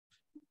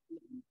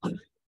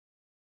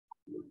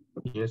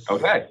Yes.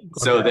 Okay, Got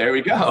so it. there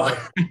we go.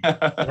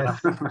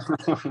 Yes.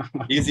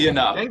 Easy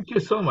enough. Thank you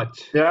so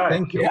much. Yeah.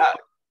 Thank you. Yeah.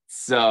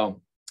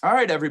 So, all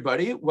right,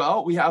 everybody.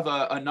 Well, we have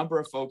a number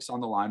of folks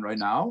on the line right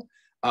now.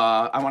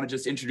 I want to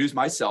just introduce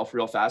myself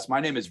real fast. My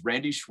name is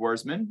Randy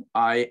Schwarzman.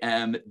 I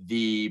am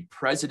the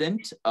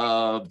president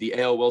of the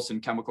A.O. Wilson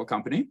Chemical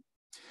Company.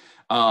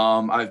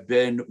 I've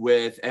been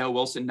with A.O.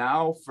 Wilson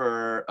now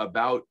for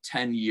about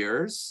 10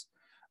 years.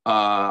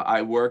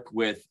 I work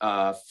with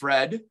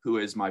Fred, who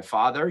is my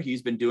father.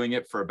 He's been doing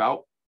it for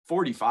about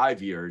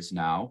 45 years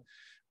now.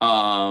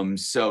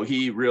 So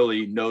he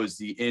really knows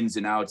the ins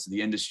and outs of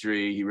the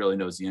industry. He really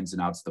knows the ins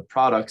and outs of the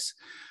products.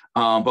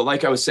 But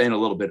like I was saying a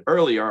little bit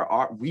earlier,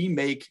 we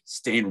make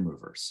stain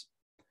removers,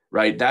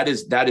 right? That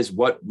is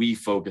what we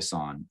focus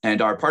on.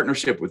 And our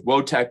partnership with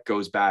Wotek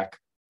goes back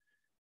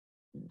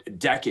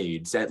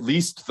decades, at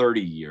least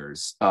 30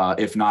 years,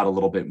 if not a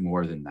little bit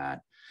more than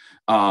that.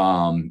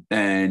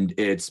 And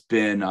it's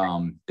been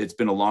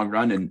a long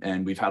run,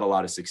 and we've had a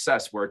lot of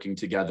success working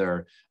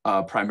together,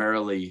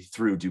 primarily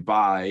through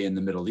Dubai in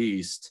the Middle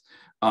East,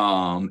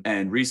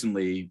 and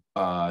recently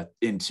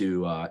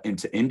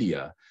into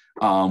India,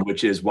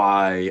 which is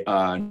why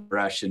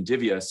Naresh and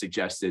Divya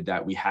suggested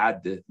that we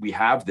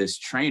have this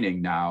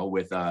training now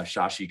with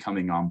Shashi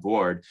coming on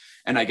board.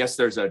 And I guess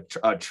there's a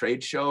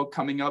trade show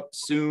coming up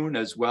soon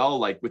as well,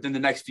 like within the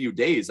next few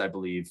days, I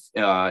believe,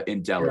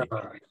 in Delhi.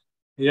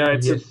 Yeah,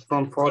 it's Yes.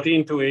 from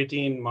 14 to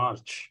 18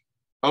 March.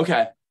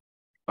 Okay.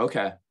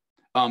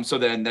 So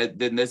then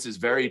this is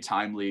very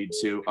timely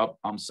to,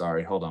 I'm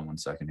sorry, hold on one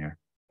second here.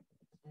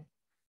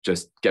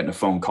 Just getting a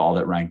phone call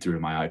that rang through to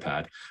my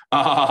iPad.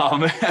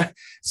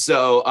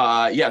 So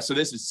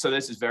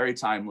this is very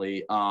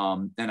timely.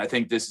 And I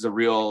think this is a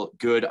real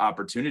good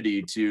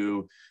opportunity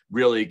to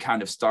really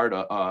kind of start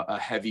a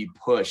heavy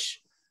push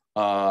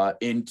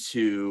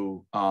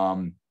into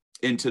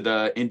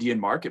the Indian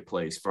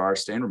marketplace for our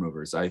stain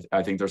removers. I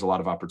think there's a lot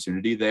of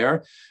opportunity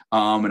there.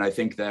 And I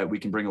think that we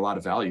can bring a lot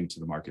of value to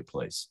the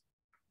marketplace.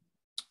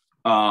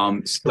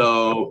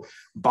 So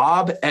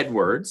Bob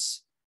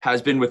Edwards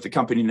has been with the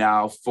company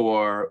now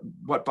for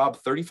what, Bob,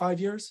 35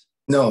 years?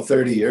 No,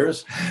 30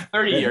 years.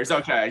 30 years,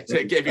 okay.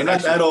 To give you I'm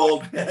not that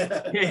old.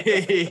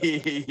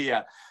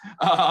 Yeah.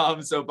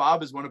 So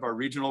Bob is one of our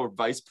regional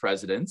vice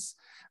presidents,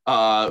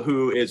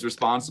 who is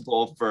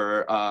responsible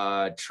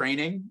for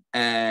training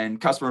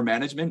and customer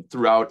management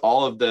throughout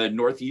all of the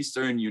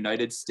Northeastern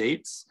United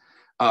States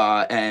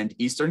and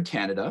Eastern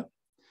Canada.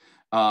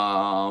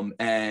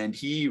 And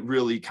he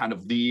really kind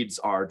of leads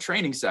our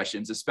training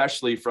sessions,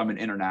 especially from an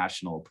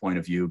international point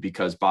of view,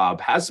 because Bob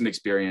has some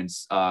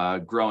experience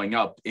growing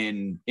up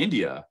in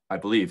India, I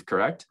believe,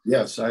 correct?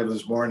 Yes, I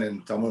was born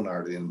in Tamil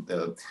Nadu, in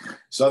the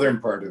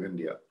southern part of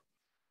India.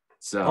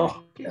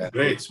 So,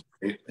 Great.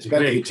 I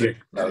spent 18 years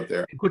out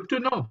there. Good to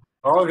know.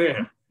 Okay.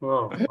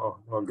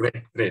 Great.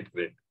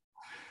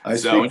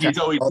 So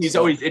he's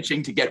always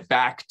itching to get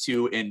back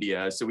to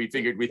India. So we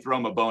figured we'd throw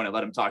him a bone and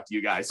let him talk to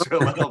you guys for a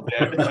little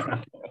bit.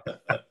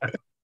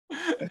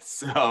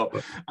 So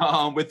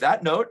with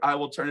that note, I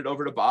will turn it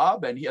over to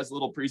Bob, and he has a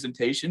little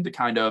presentation to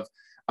kind of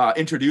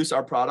introduce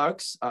our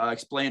products,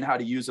 explain how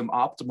to use them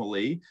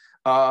optimally,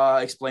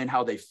 explain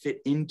how they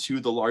fit into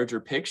the larger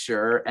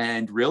picture,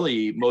 and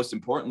really, most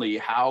importantly,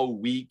 how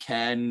we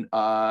can,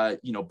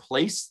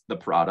 place the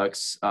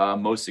products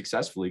most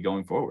successfully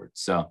going forward.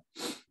 So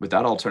with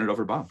that, I'll turn it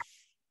over to Bob.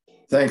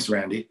 Thanks,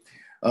 Randy.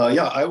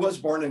 I was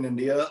born in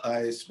India.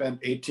 I spent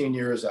 18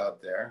 years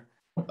out there.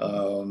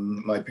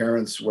 My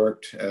parents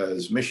worked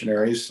as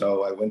missionaries,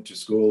 so I went to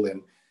school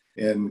in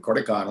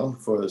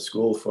Kodaikanal for a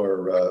school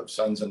for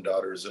sons and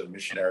daughters of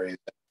missionaries,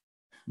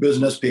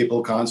 business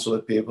people,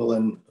 consulate people,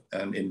 and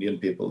Indian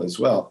people as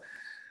well.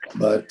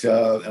 But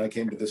and I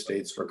came to the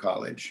States for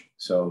college.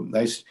 So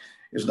nice.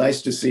 It's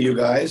nice to see you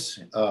guys,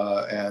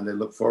 and I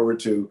look forward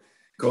to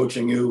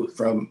coaching you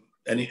from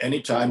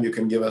any time. You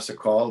can give us a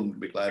call, and we'll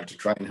be glad to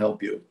try and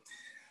help you.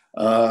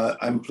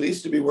 I'm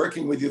pleased to be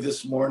working with you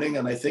this morning,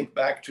 and I think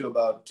back to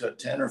about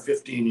 10 or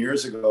 15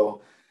 years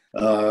ago,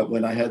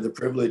 when I had the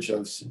privilege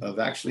of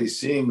actually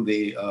seeing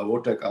the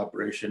Wotek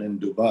operation in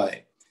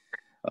Dubai.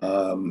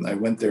 I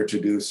went there to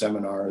do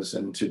seminars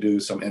and to do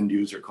some end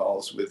user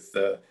calls with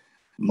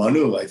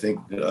Manu, I think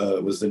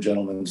was the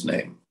gentleman's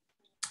name.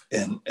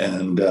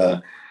 And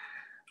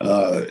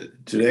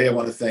today I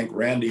want to thank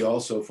Randy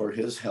also for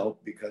his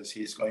help, because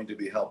he's going to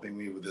be helping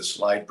me with this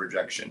slide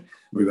projection.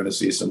 We're going to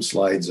see some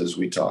slides as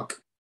we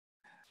talk,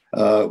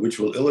 which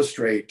will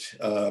illustrate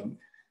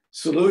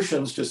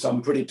solutions to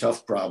some pretty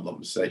tough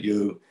problems that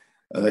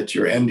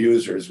your end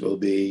users will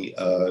be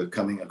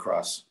coming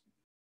across.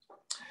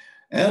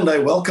 And I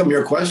welcome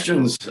your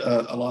questions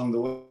along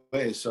the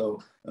way.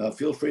 So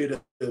feel free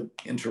to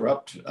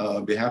interrupt.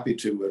 I'll be happy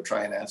to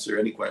try and answer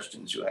any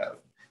questions you have.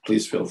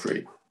 Please feel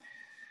free.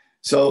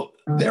 So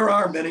there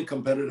are many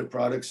competitive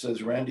products,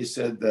 as Randy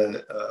said,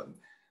 that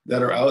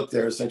are out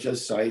there, such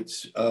as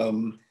sites.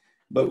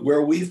 But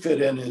where we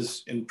fit in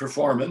is in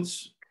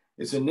performance.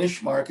 It's a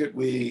niche market.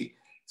 We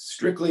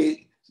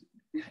strictly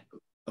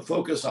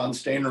focus on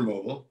stain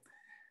removal.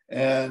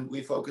 and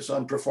we focus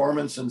on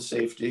performance and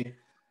safety.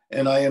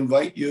 And I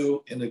invite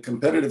you in a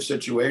competitive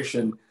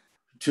situation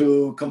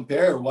to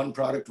compare one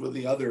product with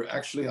the other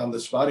actually on the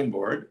spotting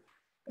board.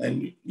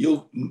 And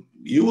you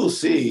will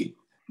see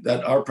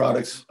that our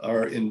products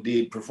are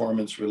indeed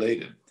performance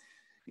related.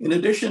 In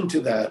addition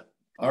to that,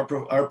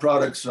 our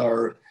products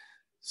are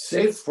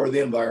safe for the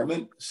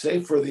environment,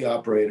 safe for the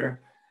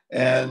operator.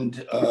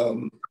 And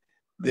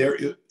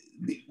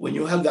when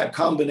you have that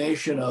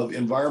combination of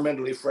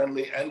environmentally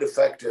friendly and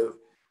effective,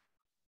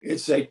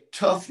 it's a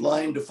tough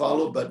line to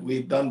follow, but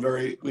we've done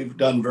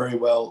very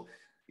well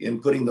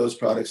in putting those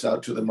products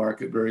out to the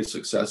market very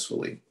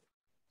successfully.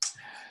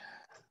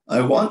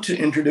 I want to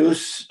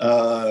introduce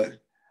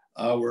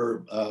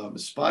our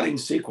spotting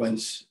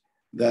sequence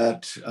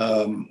that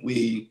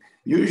we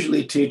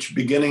usually teach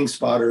beginning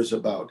spotters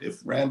about.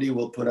 If Randy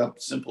will put up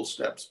simple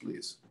steps,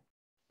 please.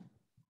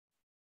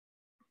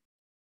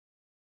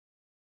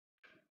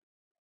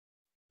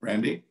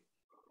 Randy?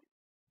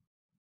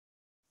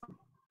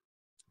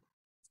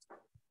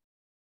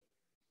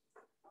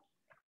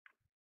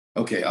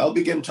 Okay, I'll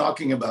begin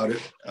talking about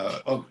it.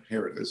 Oh,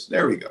 here it is.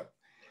 There we go.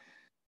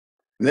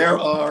 There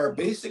are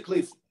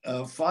basically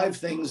 5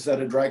 things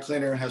that a dry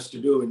cleaner has to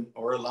do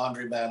or a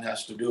laundryman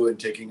has to do in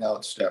taking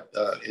out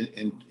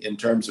in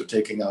terms of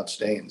taking out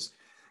stains.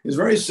 It's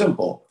very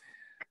simple.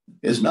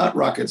 It's not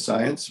rocket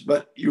science,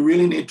 but you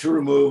really need to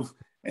remove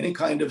any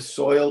kind of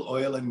soil,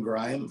 oil, and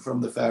grime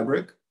from the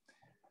fabric.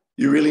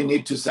 You really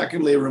need to,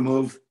 secondly,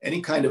 remove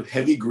any kind of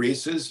heavy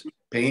greases,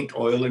 paint,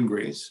 oil, and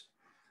grease.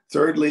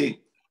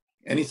 Thirdly,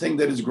 anything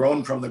that is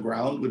grown from the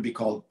ground would be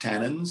called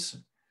tannins.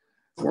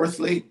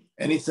 Fourthly,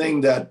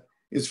 anything that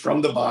is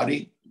from the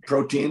body,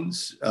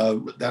 proteins,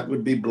 that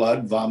would be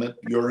blood, vomit,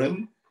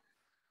 urine.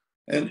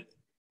 And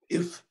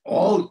if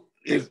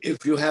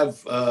you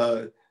have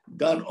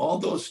done all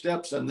those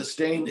steps and the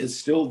stain is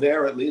still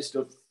there, at least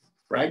a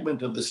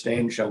fragment of the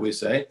stain, shall we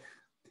say,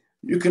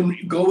 you can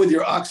go with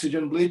your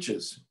oxygen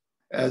bleaches.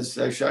 As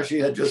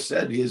Shashi had just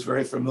said, he is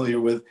very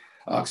familiar with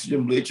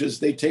oxygen bleaches.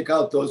 They take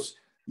out those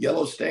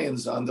yellow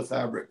stains on the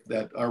fabric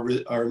that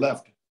are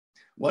left.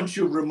 Once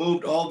you've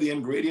removed all the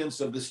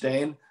ingredients of the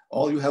stain,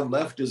 all you have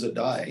left is a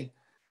dye,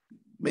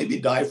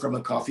 maybe dye from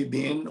a coffee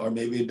bean, or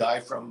maybe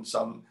dye from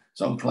some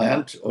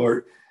plant,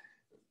 or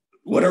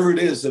whatever it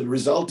is, the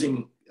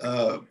resulting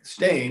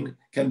stain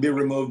can be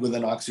removed with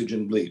an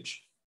oxygen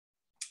bleach.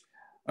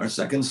 Our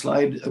second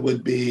slide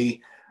would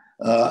be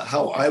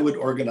how I would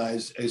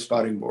organize a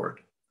spotting board.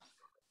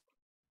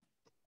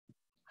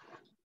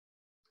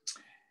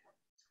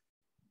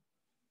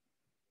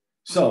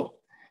 So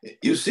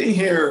you see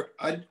here,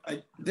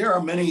 there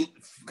are many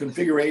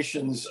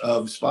configurations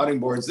of spotting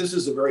boards. This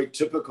is a very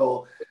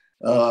typical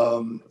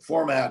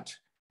format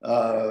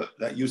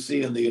that you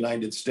see in the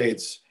United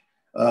States.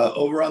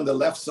 Over on the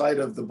left side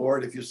of the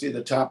board, if you see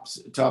the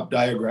top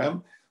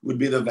diagram, would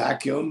be the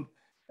vacuum,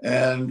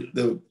 and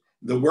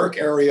the work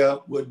area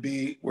would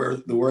be where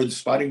the words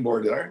spotting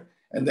board are,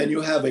 and then you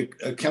have a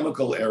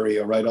chemical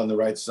area right on the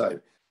right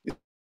side.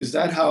 Is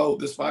that how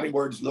the spotting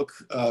boards look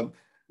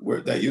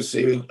that you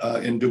see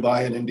in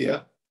Dubai and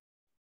India?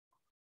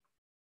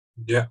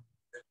 Yeah.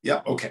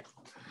 Yeah, okay.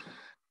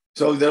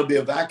 So there'll be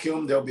a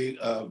vacuum, there'll be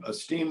a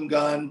steam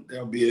gun,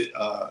 there'll be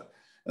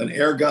an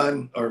air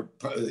gun, or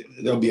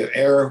there'll be an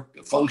air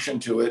function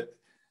to it.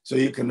 So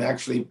you can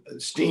actually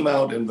steam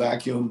out and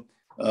vacuum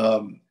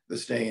the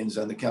stains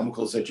and the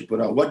chemicals that you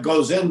put on. What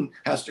goes in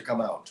has to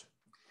come out.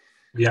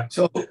 Yeah.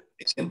 So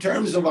in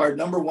terms of our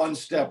number 1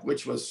 step,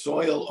 which was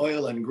soil,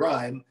 oil, and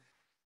grime,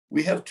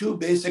 we have 2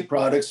 basic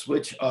products,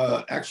 which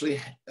actually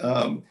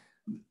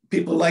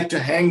people like to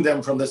hang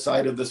them from the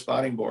side of the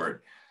spotting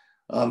board.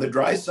 On the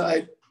dry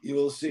side, you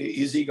will see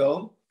Easy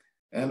Go,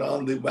 and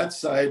on the wet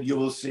side, you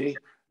will see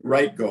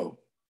Right Go.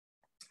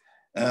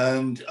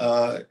 And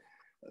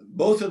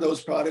both of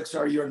those products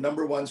are your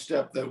number 1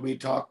 step that we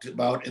talked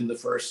about in the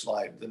first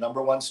slide. The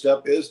number 1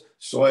 step is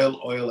soil,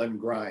 oil, and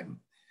grime.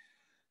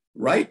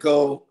 Right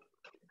Go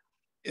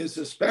is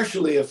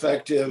especially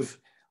effective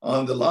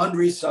on the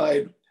laundry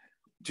side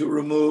to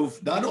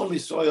remove not only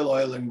soil,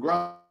 oil, and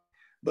grime,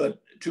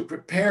 but to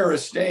prepare a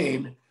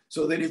stain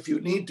so that if you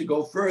need to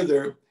go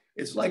further,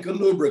 it's like a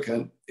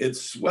lubricant. It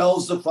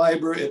swells the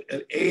fiber.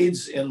 It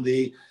aids in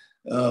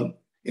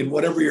in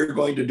whatever you're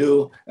going to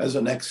do as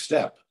a next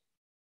step.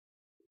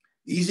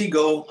 Easy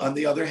Go, on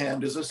the other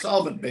hand, is a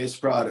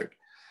solvent-based product.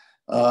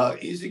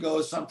 Easy Go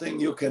is something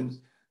you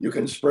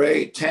can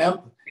spray,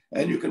 tamp,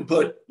 and you can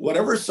put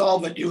whatever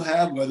solvent you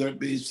have, whether it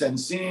be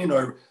Sensine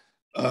or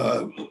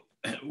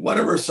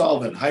whatever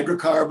solvent,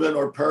 hydrocarbon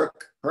or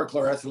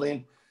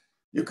perchloroethylene.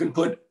 You can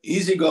put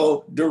Easy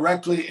Go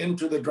directly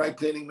into the dry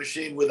cleaning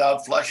machine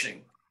without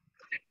flushing.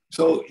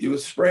 So you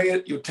spray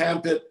it, you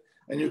tamp it,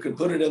 and you can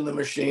put it in the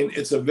machine.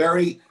 It's a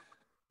very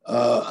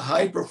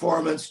high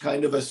performance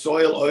kind of a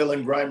soil, oil,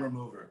 and grime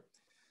remover.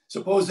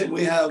 Supposing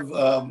we have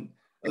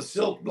a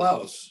silk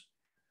blouse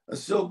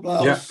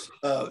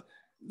that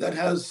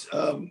has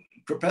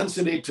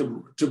propensity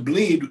to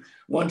bleed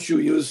once you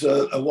use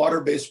a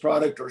water-based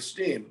product or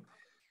steam.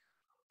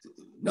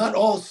 not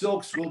all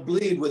silks will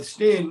bleed with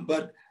steam,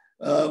 but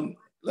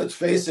let's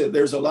face it,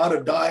 there's a lot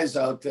of dyes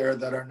out there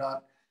that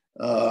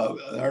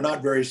are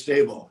not very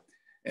stable.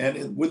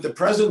 And with the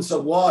presence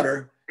of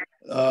water,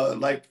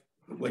 like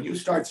when you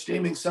start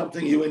steaming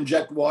something, you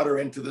inject water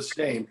into the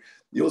stain,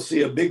 you'll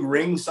see a big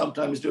ring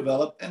sometimes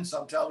develop, and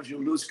sometimes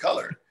you lose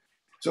color.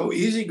 So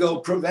E-Z-GO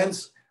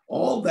prevents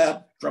all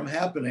that from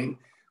happening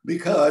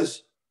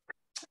because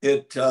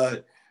it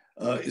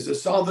is a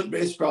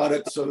solvent-based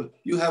product. So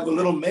you have a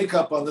little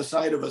makeup on the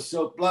side of a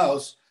silk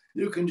blouse,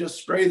 you can just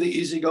spray the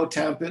E-Z-GO,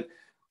 tamp it,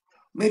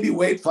 maybe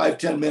wait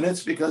 5-10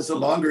 minutes, because the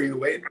longer you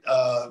wait,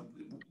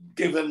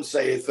 given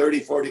say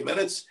 30-40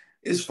 minutes,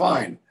 is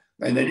fine.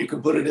 And then you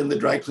can put it in the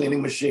dry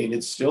cleaning machine.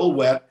 It's still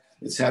wet.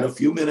 It's had a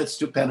few minutes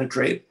to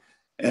penetrate,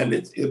 and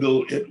it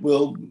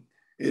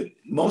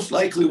most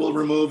likely will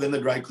remove in the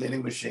dry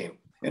cleaning machine.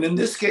 And in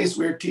this case,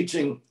 we're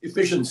teaching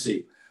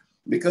efficiency,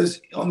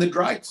 because on the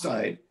dry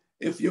side,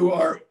 if you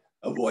are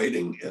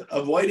avoiding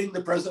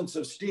the presence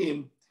of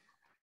steam,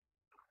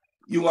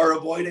 you are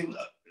avoiding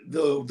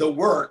the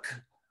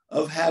work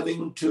of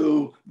having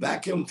to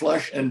vacuum,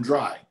 flush, and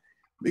dry.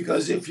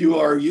 Because if you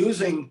are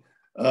using,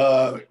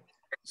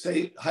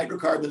 say,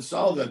 hydrocarbon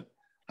solvent,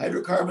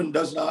 hydrocarbon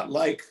does not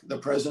like the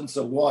presence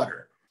of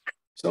water.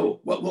 So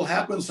what will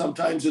happen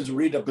sometimes is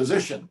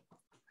redeposition.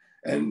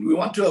 And we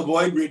want to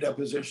avoid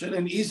redeposition,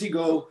 and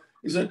E-Z-GO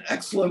is an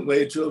excellent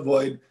way to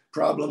avoid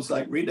problems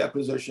like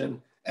redeposition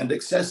and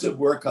excessive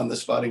work on the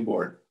spotting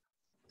board.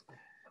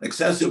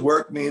 Excessive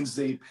work means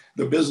the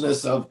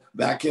business of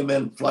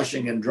vacuuming,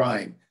 flushing, and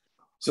drying.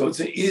 So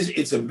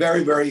it's a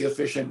very, very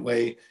efficient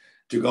way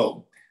to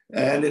go.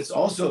 And it's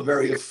also a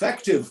very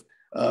effective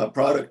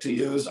product to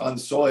use on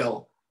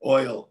soil,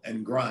 oil,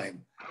 and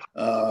grime.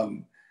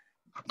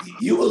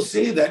 You will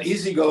see that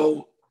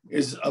E-Z-GO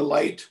is a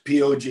light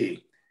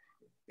POG.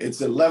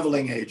 It's a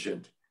leveling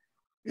agent.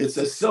 It's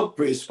a silk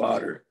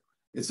pre-spotter.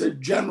 It's a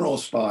general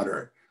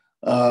spotter.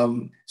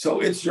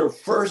 So it's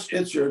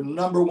your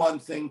number one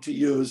thing to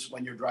use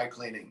when you're dry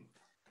cleaning.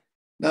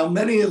 Now,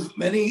 many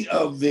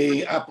of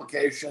the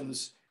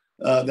applications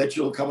that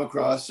you'll come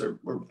across, or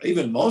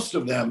even most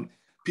of them,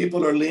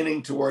 people are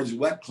leaning towards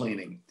wet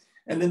cleaning.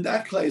 And in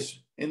that case,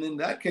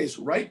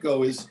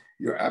 RightGo is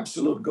your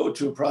absolute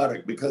go-to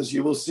product, because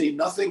you will see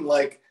nothing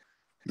like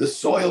the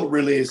soil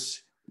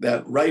release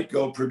that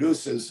RightGo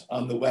produces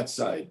on the wet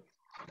side.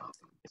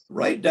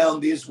 Write down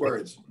these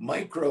words: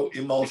 micro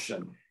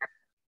emulsion.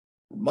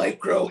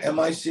 Micro,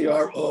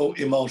 M-I-C-R-O,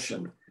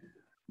 emulsion.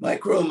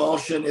 Micro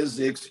emulsion is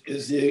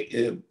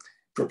the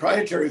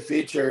proprietary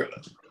feature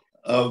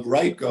of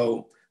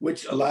RightGo,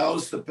 which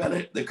allows the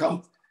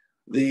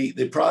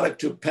product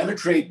to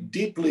penetrate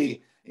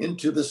deeply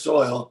into the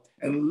soil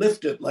and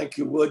lift it like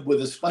you would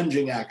with a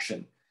sponging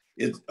action.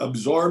 It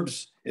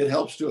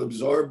helps to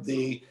absorb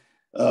the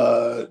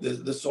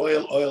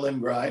soil, oil, and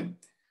grime.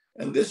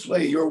 And this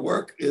way your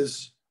work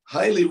is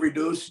highly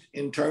reduced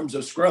in terms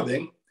of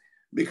scrubbing,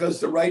 because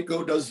the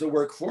RightGo does the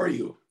work for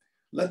you.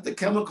 Let the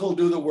chemical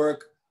do the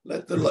work,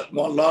 let the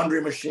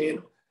laundry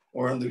machine,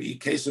 or in the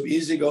case of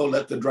E-Z-GO,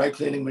 let the dry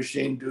cleaning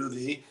machine do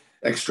the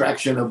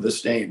extraction of the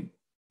stain.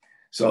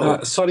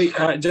 So sorry,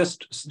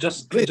 just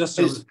as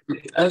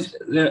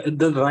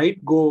the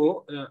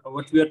RightGo,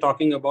 what we are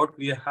talking about,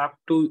 we have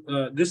to.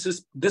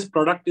 This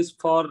product is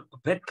for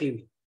wet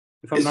cleaning,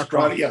 if I'm not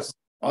wrong. Yes,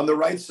 on the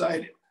right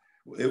side,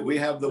 we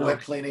have the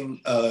wet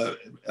cleaning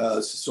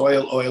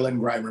soil, oil, and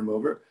grime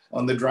remover.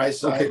 On the dry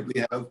side,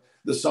 we have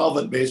the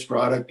solvent-based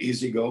product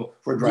E-Z-GO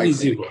for dry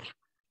cleaning.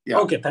 Yeah.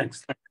 Okay,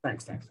 thanks.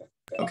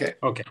 Okay.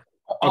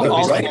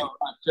 Also,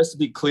 just to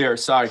be clear,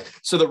 sorry.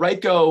 So the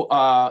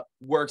RightGo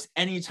works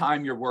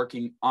anytime you're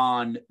working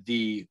on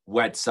the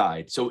wet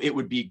side. So it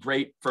would be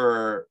great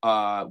for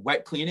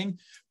wet cleaning,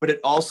 but it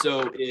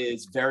also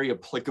is very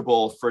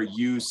applicable for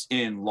use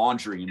in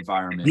laundry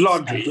environments.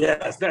 Laundry,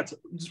 yes. That's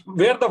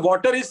where the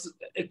water is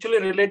actually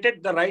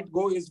related. The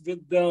RightGo is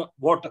with the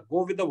water.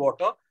 Go with the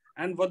water.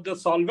 And with the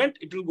solvent,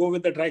 it will go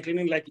with the dry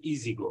cleaning like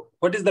E-Z-GO.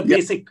 What is the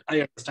basic?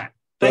 I understand.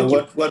 Thank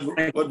you.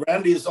 What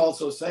Randy is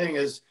also saying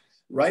is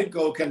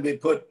RightGo can be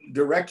put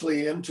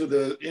directly into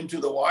the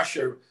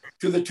washer,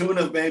 to the tune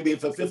of maybe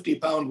if a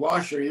 50-pound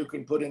washer, you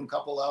can put in a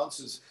couple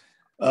ounces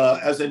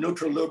as a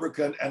neutral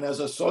lubricant and as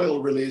a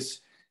soil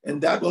release.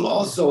 And that will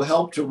also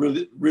help to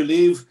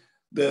relieve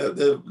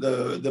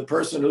the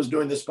person who's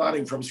doing the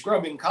spotting from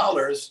scrubbing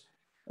collars.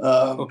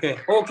 Okay,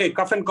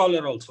 cuff and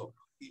collar also.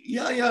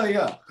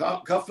 Yeah.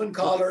 Cuff and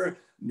collar,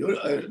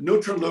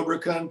 neutral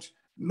lubricant,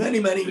 many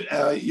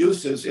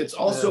uses. It's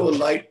also a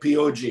light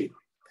POG.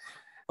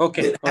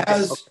 Okay.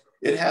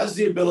 It has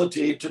the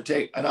ability to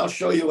take, and I'll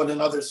show you in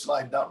another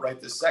slide, not right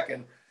this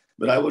second,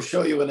 but I will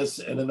show you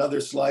in another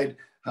slide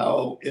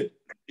how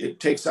it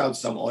takes out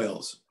some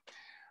oils.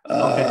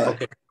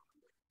 Okay.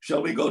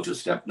 Shall we go to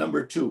step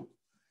number 2?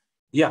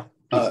 Yeah.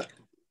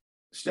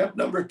 Step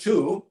number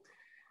 2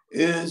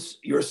 is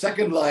your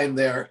second line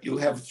there. You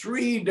have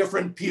 3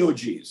 different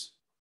POGs.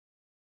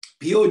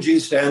 POG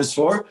stands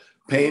for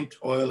paint,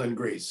 oil, and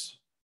grease.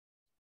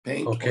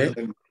 Paint, oil, and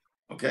grease.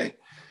 Okay.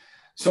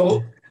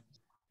 So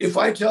if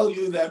I tell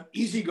you that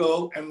Easy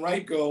Go and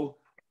Right Go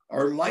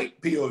are light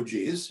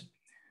POGs,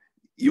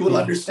 you will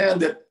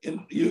understand that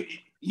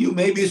you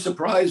may be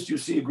surprised you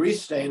see a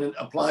grease stain and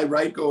apply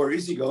Right Go or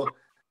Easy Go,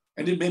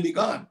 and it may be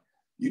gone.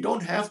 You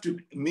don't have to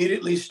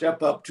immediately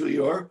step up to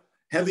your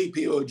heavy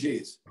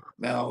POGs.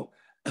 Now,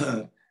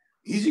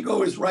 Easy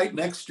Go is right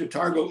next to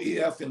Targo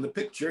EF in the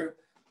picture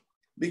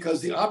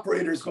because the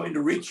operator is going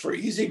to reach for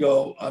Easy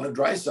Go on a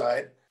dry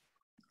side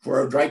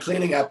for a dry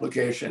cleaning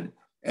application.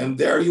 And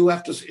there you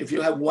have to, if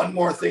you have one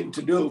more thing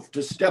to do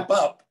to step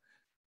up,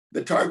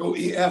 the Targo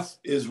EF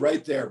is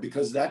right there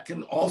because that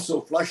can also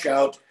flush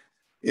out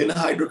in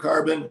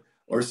hydrocarbon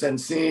or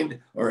Sensine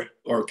or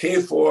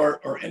K4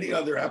 or any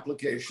other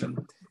application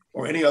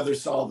or any other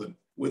solvent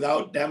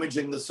without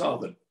damaging the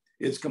solvent.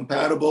 It's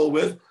compatible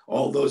with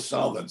all those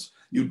solvents.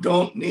 You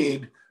don't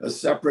need a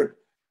separate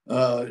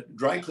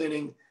dry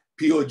cleaning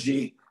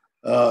POG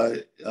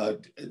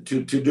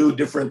to do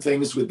different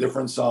things with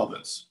different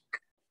solvents.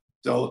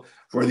 So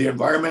for the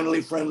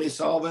environmentally friendly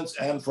solvents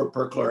and for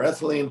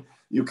perchloroethylene,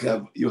 you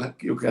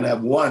can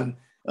have one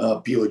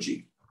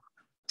POG.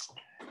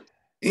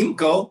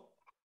 Inco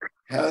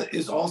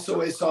is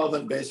also a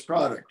solvent-based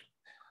product.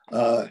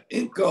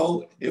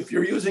 Inco, if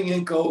you're using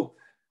Inco,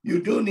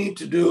 you do need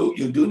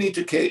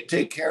to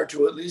take care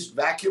to at least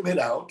vacuum it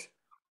out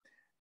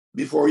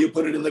before you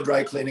put it in the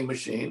dry cleaning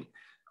machine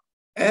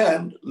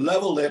and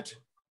level it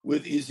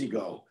with Easy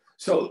Go.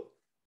 So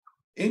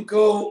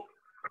Inco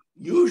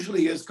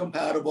usually is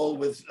compatible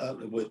with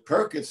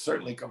PERC. It's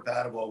certainly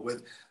compatible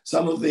with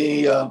some of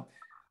the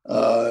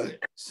other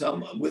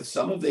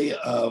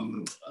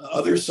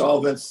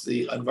solvents,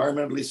 the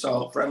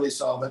environmentally friendly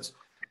solvents.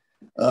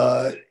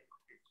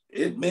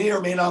 It may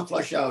or may not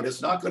flush out.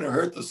 It's not going to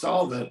hurt the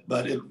solvent,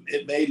 but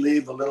it may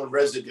leave a little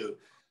residue.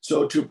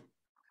 So to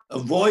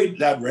avoid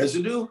that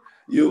residue,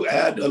 you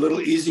add a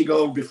little Easy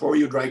Go before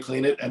you dry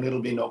clean it, and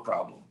it'll be no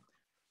problem.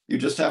 You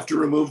just have to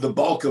remove the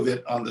bulk of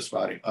it on the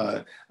spotting,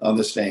 on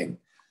the stain.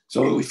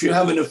 So if you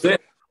have an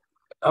effect.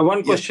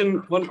 One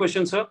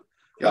question, sir.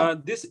 Yeah.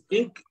 This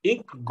ink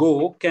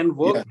Go can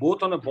work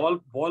both on a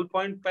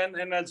ballpoint pen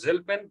and a gel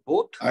pen,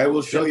 both? I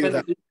will show you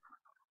that.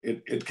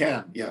 It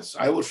can, yes.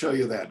 I will show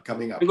you that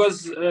coming up.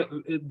 Because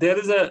there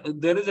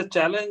is a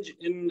challenge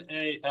in,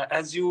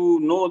 as you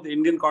know, the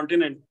Indian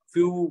continent,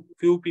 few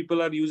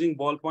people are using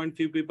ballpoint,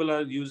 few people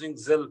are using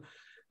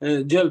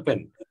gel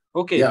pen.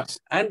 Okay. Yes.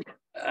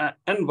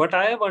 And what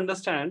I have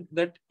understand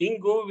that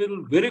ink Go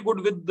will very good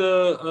with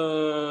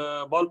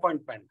the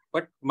ballpoint pen.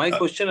 But my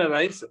question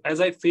arises as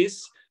I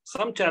face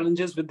some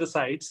challenges with the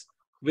sites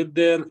with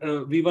their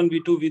V1,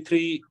 V2,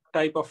 V3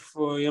 type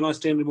of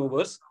stain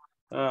removers,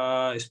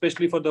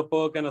 especially for the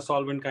PERC and a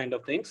solvent kind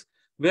of things,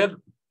 where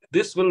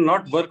this will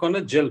not work on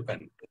a gel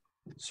pen.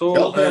 So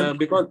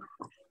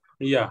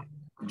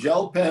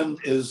gel pen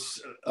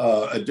is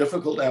a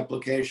difficult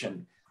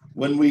application.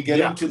 When we get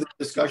into the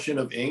discussion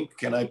of ink,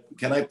 can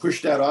I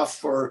push that off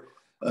for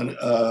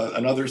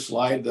another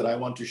slide that I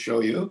want to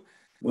show you?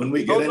 When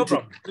we get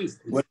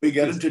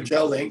into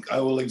gel ink, I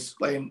will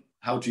explain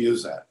how to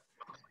use that.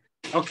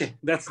 Okay,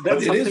 that's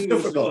but it is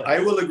difficult. I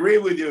will agree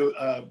with you,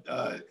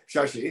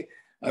 Shashi.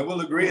 I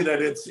will agree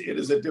that it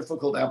is a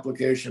difficult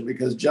application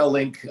because gel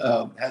ink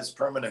has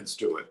permanence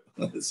to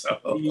it.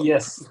 So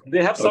yes,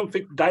 they have some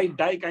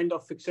dye kind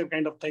of fixture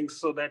kind of things,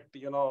 so that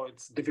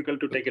it's difficult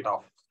to take it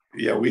off.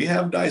 Yeah, we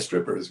have dye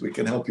strippers. We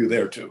can help you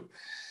there too.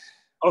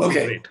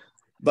 Okay, great.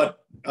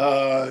 But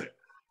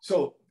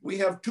so we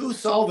have two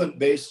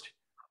solvent-based,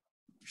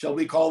 shall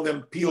we call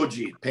them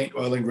POG, paint,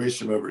 oil, and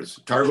grease removers,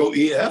 Targo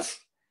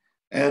EF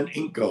and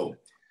Inco.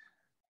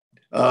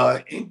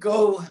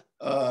 Inco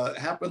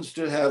happens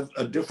to have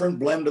a different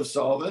blend of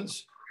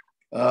solvents.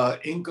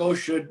 Inco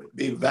should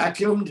be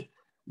vacuumed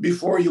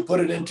before you put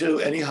it into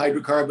any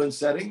hydrocarbon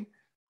setting,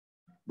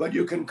 but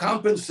you can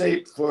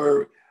compensate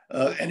for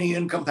any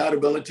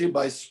incompatibility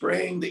by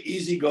spraying the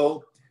Easy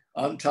Go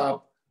on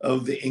top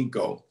of the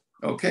Inco,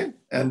 okay?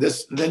 And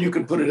then you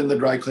can put it in the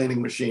dry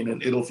cleaning machine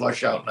and it'll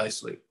flush out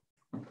nicely.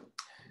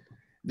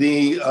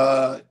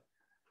 The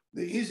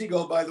Easy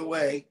Go, by the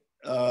way,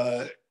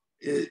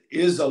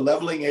 is a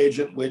leveling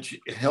agent which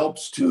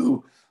helps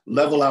to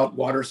level out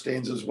water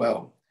stains as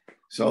well.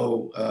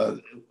 So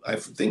I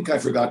think I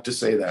forgot to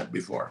say that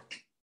before.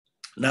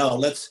 Now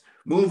let's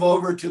move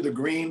over to the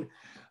green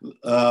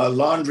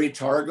Laundry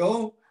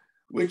Targo,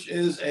 which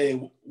is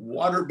a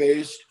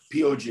water-based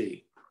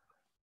POG.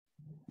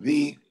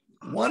 The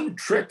one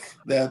trick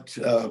that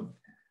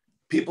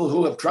people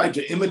who have tried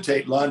to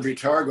imitate Laundry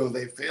Targo,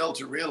 they fail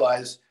to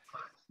realize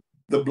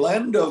the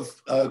blend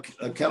of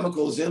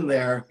chemicals in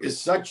there is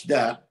such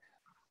that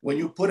when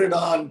you put it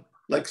on,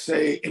 like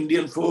say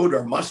Indian food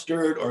or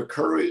mustard or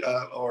curry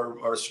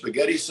or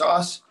spaghetti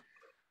sauce,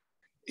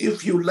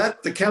 if you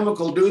let the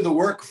chemical do the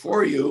work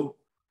for you,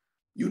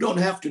 you don't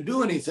have to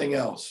do anything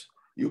else.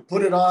 You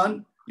put it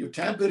on, you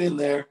tamp it in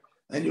there,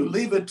 and you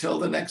leave it till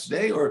the next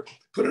day or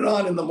put it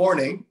on in the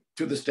morning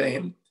to the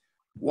stain,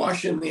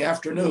 wash in the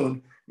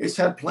afternoon. It's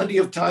had plenty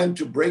of time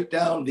to break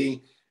down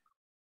the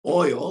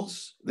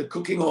oils, the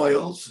cooking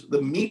oils,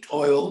 the meat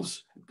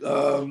oils,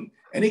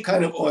 any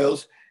kind of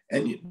oils,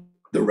 and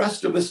the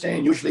rest of the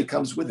stain usually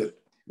comes with it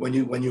when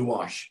you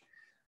wash.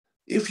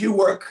 If you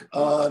work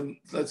on,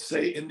 let's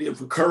say, Indian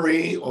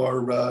curry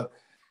or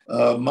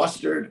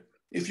mustard,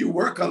 if you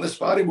work on the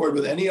spotting board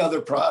with any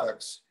other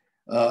products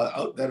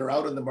that are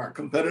out in the market,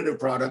 competitive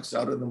products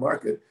out in the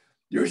market,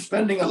 you're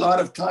spending a lot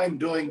of time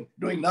doing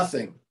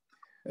nothing,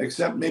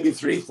 except maybe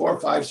 3, 4,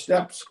 5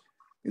 steps.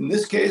 In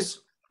this case,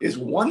 it's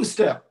one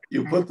step.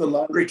 You put the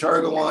laundry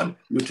targo on,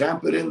 you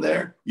tamp it in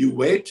there, you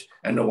wait,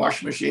 and the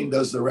wash machine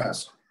does the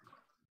rest.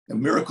 A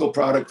miracle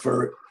product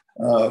for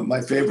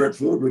my favorite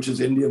food, which is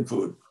Indian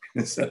food.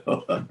 So,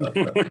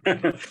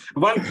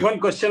 one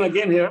question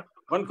again here.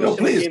 One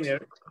question again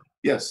here.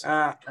 Yes.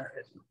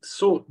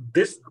 So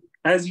this,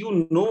 as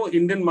you know,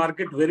 Indian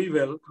market very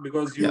well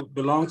because you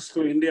belongs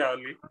to India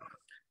only.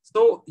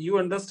 So you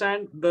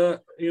understand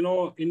the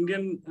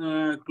Indian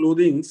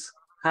clothings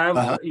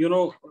have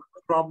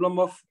problem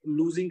of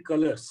losing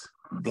colors.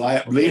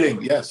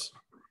 Bleeding, yes.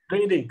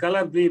 Bleeding,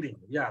 color bleeding.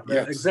 Yeah,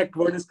 the exact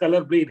word is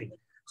color bleeding.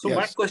 So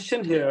my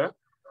question here,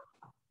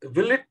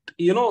 will it,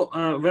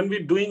 when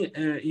we're doing,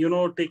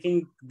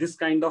 taking this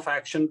kind of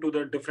action to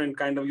the different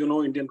kind of,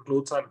 Indian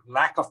clothes are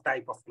lack of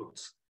type of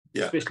clothes,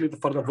 especially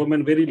for the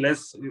women,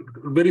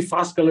 very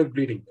fast color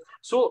bleeding.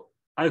 So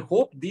I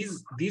hope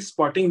these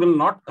spotting will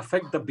not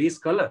affect the base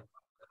color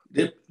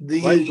while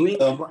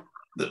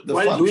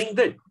doing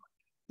that.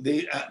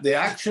 The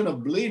action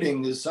of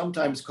bleeding is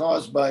sometimes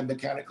caused by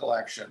mechanical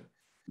action.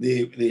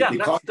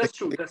 That's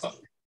true.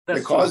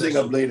 The causing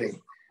of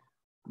bleeding.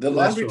 The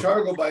laundry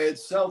targo by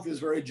itself is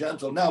very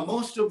gentle. Now,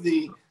 most of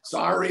the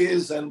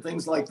saris and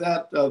things like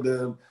that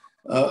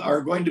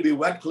are going to be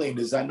wet cleaned.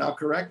 Is that not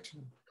correct?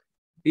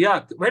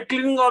 Yeah, wet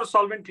cleaning or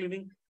solvent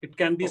cleaning. It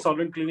can be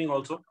solvent cleaning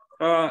also.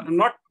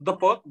 Not the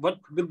perk, but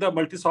with the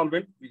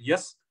multi-solvent,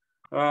 yes.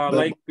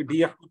 Like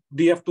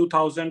DF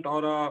 2000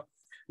 or a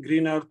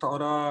Green Earth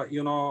or a,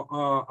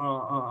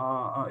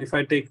 if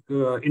I take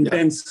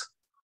Intense,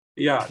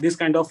 this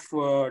kind of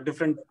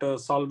different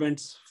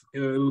solvents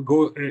will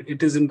go.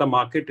 It is in the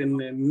market, in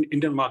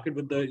Indian market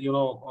with the,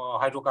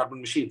 hydrocarbon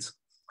machines,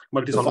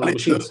 multi-solvent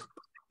machines.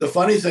 The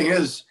funny thing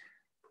is,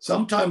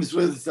 sometimes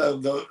with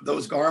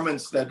those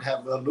garments that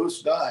have a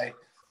loose dye,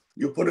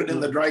 you put it in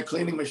the dry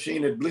cleaning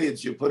machine, it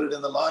bleeds. You put it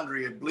in the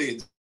laundry, it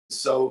bleeds.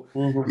 So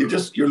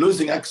you're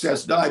losing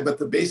excess dye, but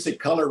the basic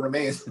color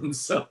remains. And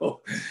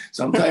so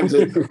sometimes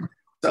it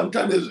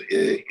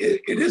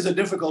is a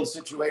difficult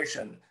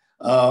situation.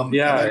 I'm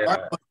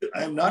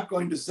not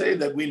going to say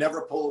that we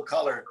never pull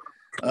color,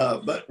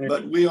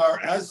 but we are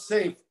as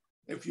safe.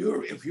 If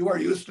you are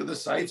used to the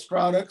sites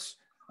products,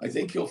 I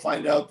think you'll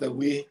find out that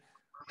we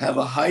have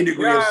a high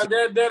degree of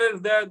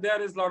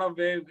there is a lot of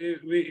way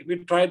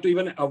we try to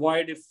even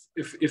avoid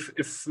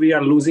if we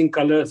are losing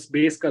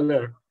base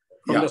color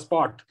from the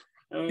spot.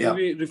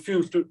 We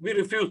refuse to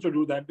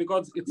do that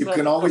because it's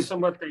a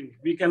customer thing.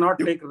 We cannot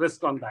take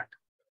risk on that.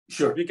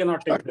 Sure, we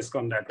cannot take risk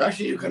on that.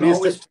 Actually, you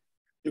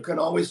can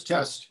always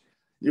test.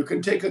 You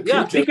can take a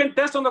we can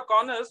test on the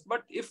corners,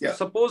 but if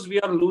suppose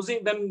we are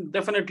losing, then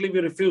definitely we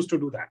refuse to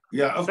do that.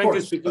 Yeah, of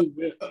course.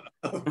 Speaking,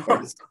 of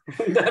course.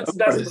 that's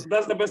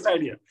the best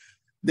idea.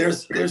 There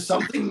are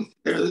some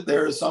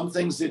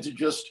things that you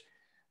just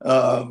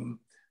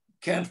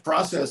can't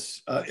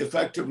process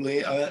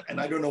effectively, and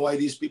I don't know why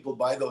these people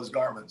buy those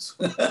garments.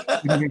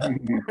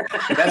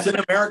 That's in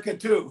America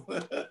too.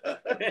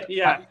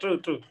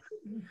 True.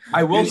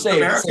 I will say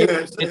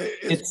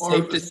it's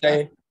safe to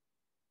say.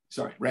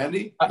 Sorry,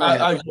 Randy.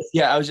 I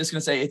was just going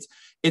to say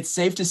it's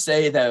safe to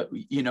say that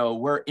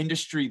we're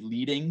industry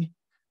leading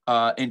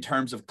in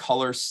terms of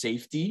color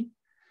safety.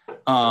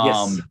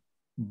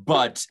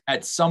 But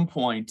at some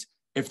point,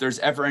 if there's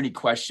ever any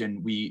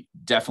question, we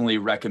definitely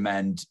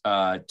recommend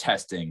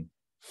testing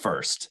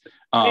first.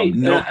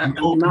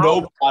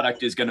 No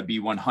product is going to be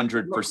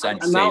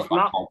 100% safe.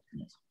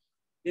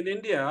 In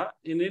India,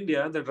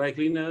 the dry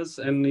cleaners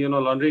and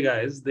laundry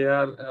guys, they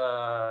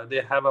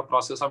have a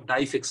process of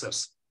dye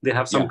fixers. They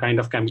have some kind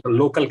of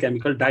local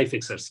chemical dye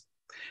fixers.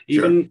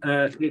 Even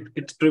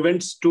it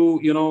prevents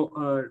to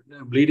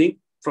bleeding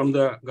from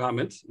the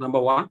garments. Number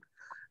one.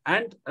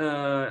 And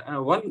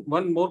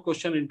one more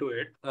question into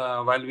it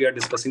while we are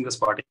discussing the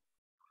spotting.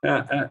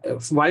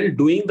 While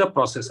doing the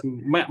process,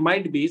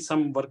 might be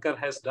some worker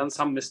has done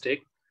some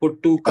mistake,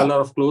 put two color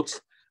of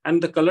clothes,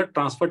 and the color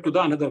transferred to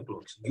the another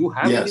clothes. You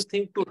have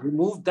anything to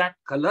remove that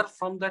color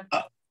from that?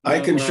 I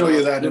can show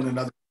you that in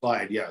another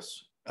slide.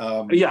 Yes.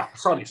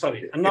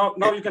 Sorry. And now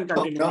you can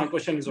continue. My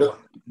question is over.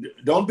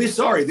 Don't be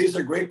sorry. These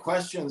are great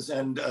questions,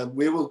 and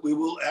we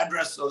will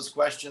address those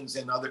questions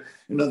in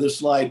another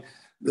slide.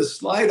 The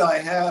slide I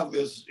have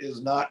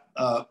is not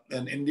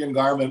an Indian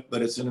garment,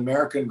 but it's an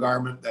American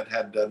garment that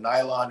had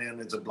nylon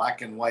in. It's a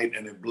black and white,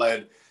 and it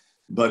bled.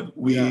 But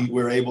we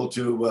were able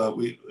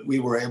to we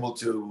were able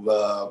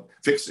to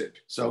fix it.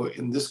 So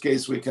in this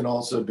case, we can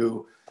also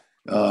do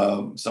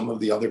some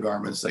of the other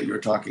garments that you're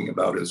talking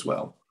about as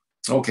well.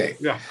 Okay.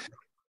 Yeah.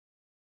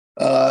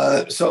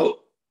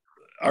 So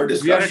our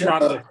We are at discussion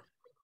Narde.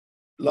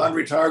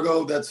 Laundry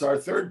Targo, that's our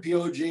third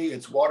POG.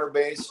 It's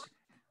water-based.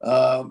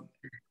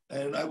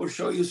 And I will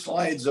show you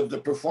slides of the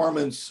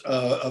performance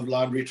of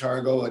Laundry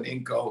Targo and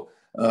Inco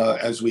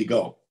as we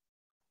go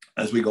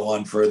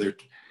on further.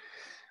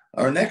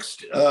 Our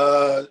next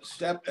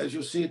step, as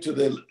you see to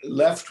the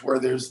left where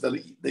there's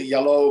the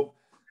yellow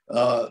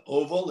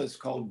oval, is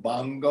called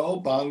Bongo.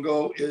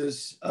 Bongo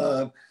is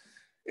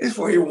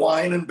for your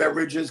wine and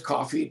beverages,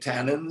 coffee,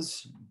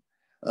 tannins.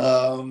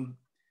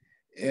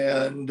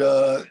 And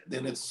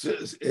then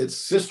its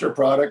sister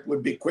product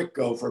would be Quick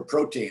Go for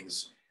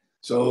proteins.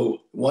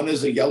 So one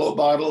is a yellow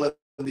bottle and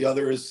the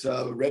other is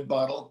a red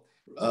bottle.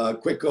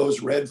 Quick Go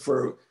is red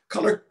for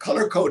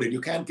color coded.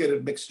 You can't get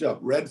it mixed up.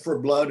 Red for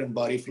blood and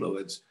body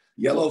fluids.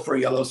 Yellow for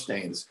yellow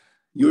stains.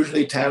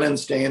 Usually tannin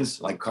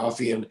stains like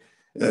coffee and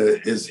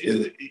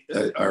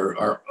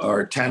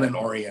are tannin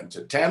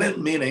oriented.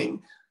 Tannin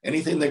meaning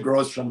anything that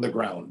grows from the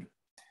ground.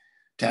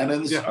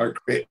 Tannins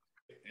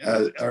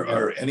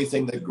are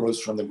anything that grows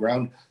from the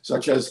ground,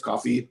 such as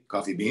coffee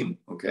bean,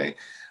 okay,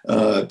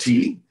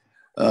 tea,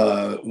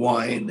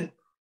 wine.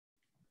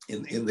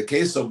 In the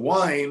case of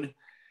wine,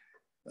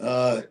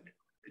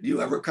 do you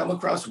ever come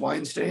across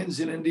wine stains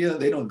in India?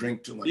 They don't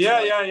drink too much wine.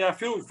 Yeah.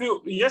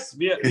 Few. Yes,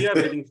 we are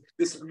getting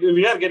this.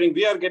 We are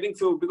getting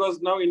few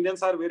because now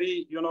Indians are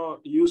very,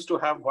 used to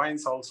have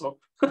wines also.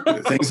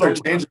 Things are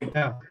changing.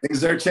 Yeah.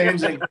 Things are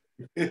changing.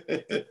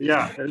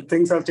 Yeah,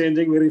 things are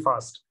changing very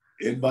fast.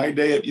 In my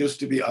day, it used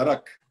to be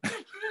arak.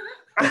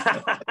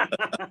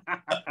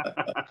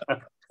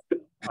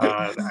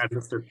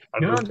 Understood.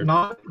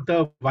 Now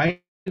the wine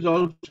is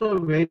also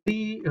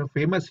very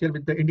famous here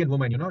with the Indian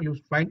women. You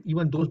find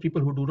even those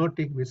people who do not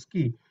take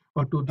whiskey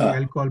or to the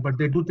alcohol, but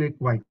they do take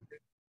wine.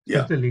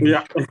 Yeah.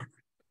 Yeah.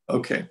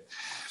 Okay.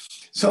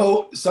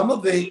 So some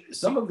of the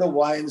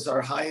wines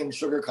are high in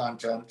sugar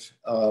content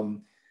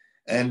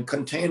and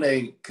contain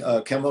a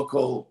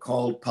chemical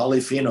called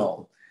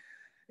polyphenol.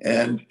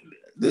 And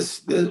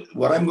this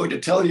what I'm going to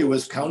tell you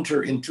is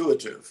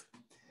counterintuitive.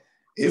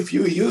 If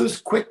you use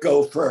Quick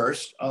Go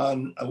first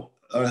on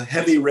a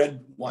heavy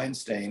red wine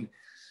stain,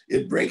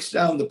 it breaks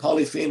down the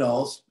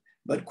polyphenols,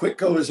 but Quick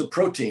Go is a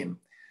protein.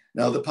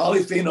 Now the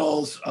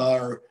polyphenols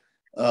are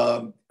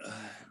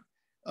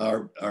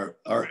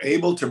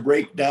able to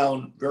break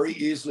down very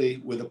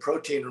easily with a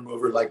protein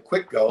remover like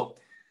Quick Go.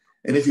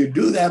 And if you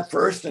do that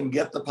first and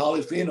get the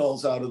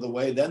polyphenols out of the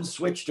way, then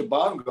switch to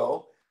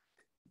Bongo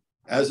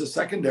as a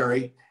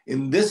secondary,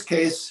 in this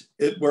case,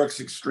 it works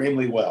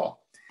extremely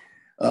well.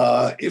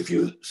 If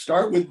you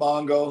start with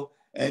Bongo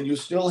and you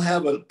still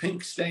have a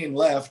pink stain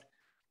left,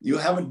 you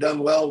haven't done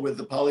well with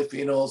the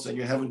polyphenols and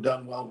you haven't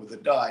done well with the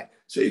dye.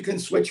 So you can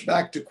switch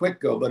back to Quick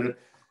Go, but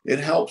it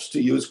helps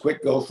to use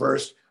Quick Go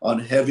first on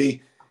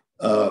heavy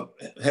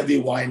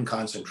wine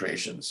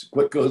concentrations.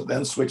 Quick Go,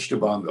 then switch to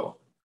Bongo.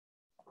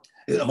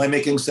 Am I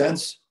making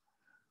sense?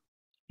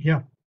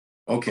 Yeah.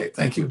 Okay,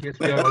 thank you. Yes,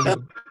 we are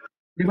all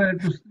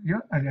yeah,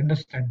 I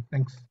understand.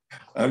 Thanks.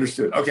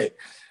 Understood. Okay.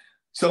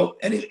 So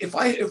if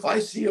I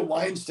see a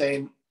wine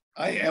stain,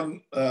 I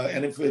am,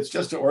 and if it's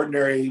just an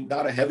ordinary,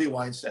 not a heavy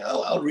wine stain,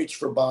 I'll reach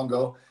for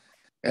Bongo.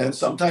 And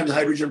sometimes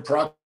hydrogen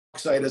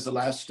peroxide is the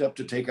last step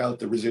to take out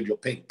the residual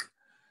pink.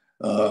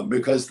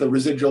 Because the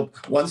residual,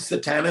 once the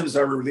tannins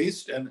are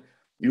released and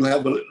you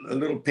have a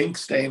little pink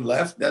stain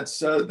left, that's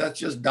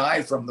just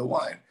dye from the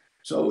wine.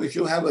 So if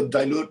you have a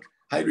dilute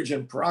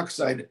hydrogen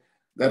peroxide,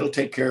 that'll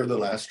take care of the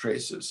last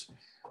traces.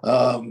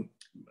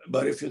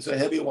 But if it's a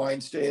heavy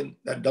wine stain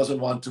that doesn't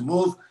want to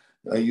move,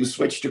 you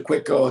switch to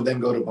Quick Go and then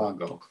go to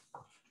Bongo.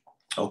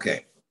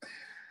 Okay.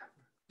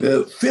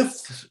 The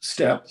fifth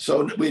step,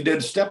 so we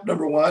did step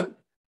number 1,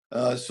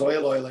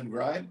 soil, oil, and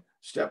grime.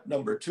 Step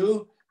number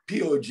 2,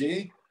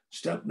 POG.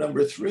 Step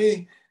number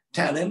 3,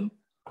 tannin.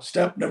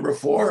 Step number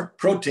 4,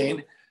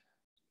 protein.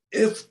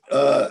 If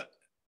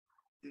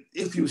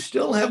you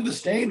still have the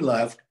stain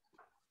left,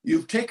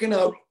 you've taken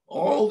out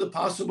all the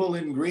possible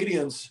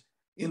ingredients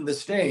in the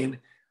stain.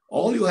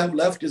 All you have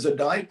left is a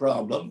dye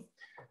problem.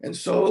 And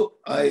so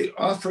I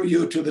offer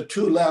you to the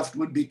 2 left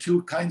would be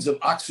 2 kinds of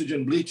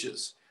oxygen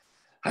bleaches.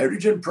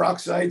 Hydrogen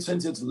peroxide,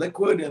 since it's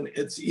liquid and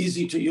it's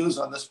easy to use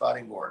on the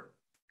spotting board,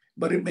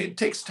 but it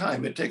takes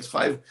time. It takes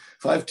 5,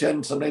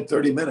 10, sometimes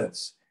 30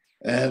 minutes.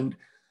 And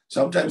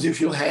sometimes if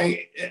you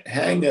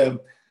hang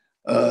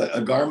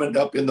a garment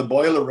up in the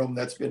boiler room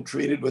that's been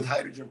treated with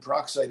hydrogen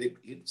peroxide,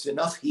 it's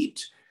enough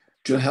heat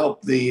to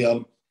help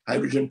the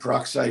hydrogen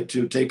peroxide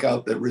to take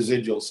out the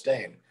residual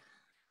stain.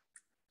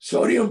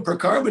 Sodium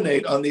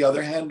percarbonate, on the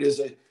other hand, is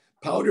a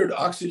powdered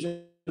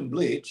oxygen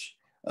bleach.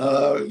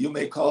 You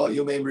may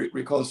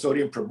recall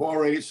sodium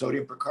perborate,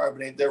 sodium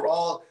percarbonate. They're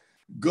all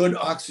good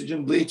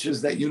oxygen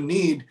bleaches that you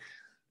need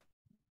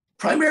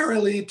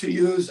primarily to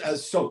use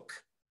as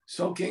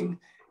soaking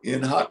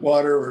in hot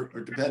water or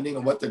depending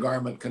on what the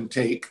garment can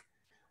take.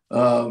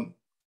 When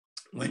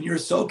you're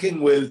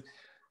soaking with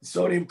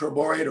sodium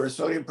perborate or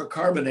sodium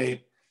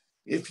percarbonate,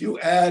 if you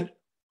add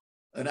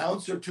an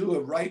ounce or 2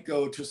 of Right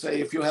Go to,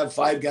 say, if you have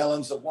 5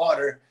 gallons of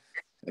water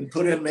and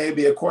put in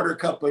maybe a 1/4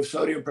 cup of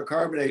sodium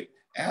percarbonate,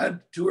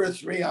 add 2 or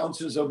 3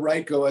 ounces of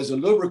Ryco as a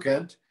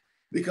lubricant,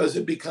 because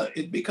it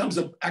becomes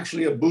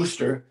actually a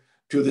booster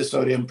to the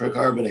sodium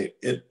percarbonate.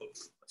 It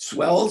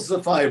swells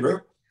the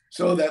fiber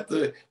so that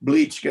the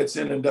bleach gets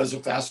in and does a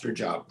faster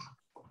job.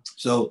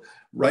 So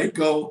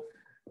Ryco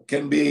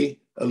can be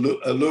a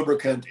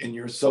lubricant in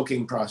your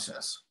soaking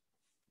process.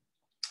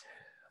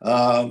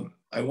 I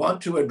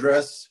want to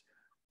address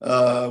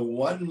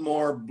one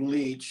more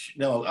bleach.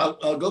 No,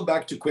 I'll go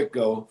back to Quick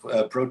Go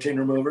protein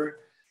remover.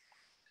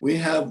 We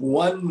have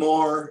one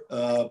more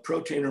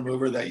protein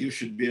remover that you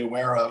should be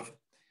aware of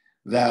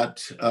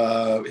that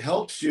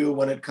helps you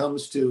when it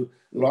comes to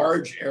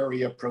large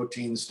area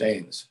protein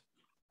stains.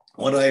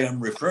 What I am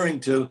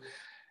referring to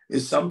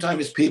is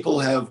sometimes people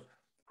have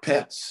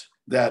pets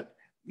that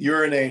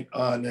urinate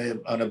on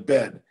a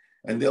bed,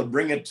 and they'll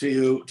bring it to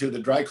you, to the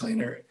dry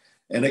cleaner,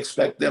 and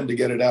expect them to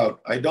get it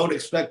out. I don't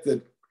expect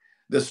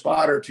the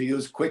spotter to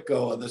use Quick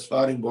Go on the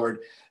spotting board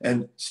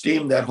and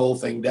steam that whole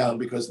thing down,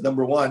 because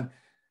number one,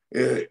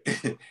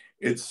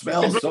 it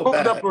smells so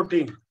bad. The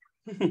protein.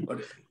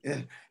 But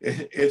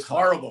it's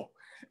horrible.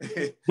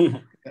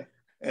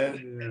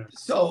 And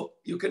so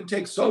you can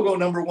take Sogo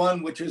number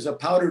 1, which is a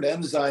powdered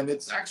enzyme.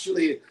 It's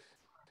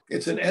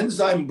an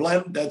enzyme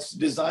blend that's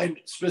designed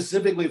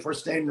specifically for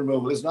stain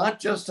removal. It's not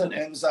just an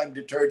enzyme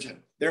detergent.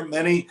 There are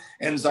many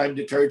enzyme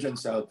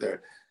detergents out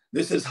there.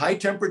 This is high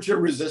temperature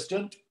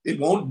resistant. It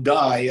won't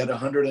die at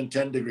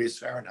 110 degrees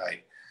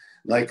Fahrenheit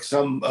like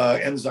some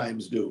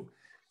enzymes do.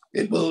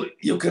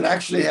 You can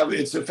actually have,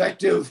 it's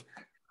effective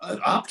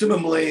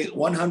optimally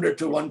 100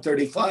 to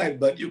 135,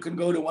 but you can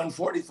go to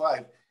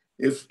 145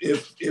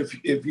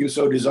 if you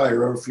so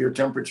desire, or if your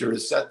temperature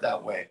is set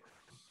that way.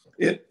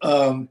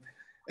 And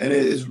it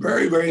is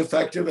very, very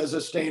effective as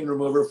a stain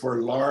remover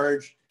for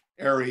large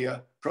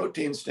area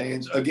protein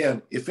stains.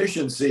 Again,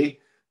 efficiency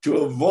to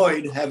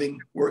avoid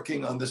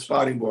working on the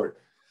spotting board.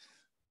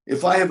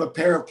 If I have a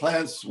pair of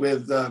pants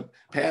with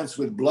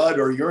blood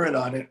or urine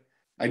on it,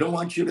 I don't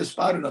want you to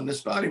spot it on the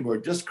spotting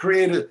board. Just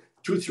create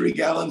 2-3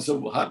 gallons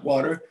of hot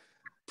water,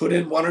 put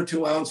in 1 or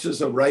 2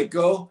 ounces of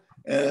Ryco,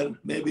 and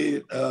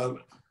maybe a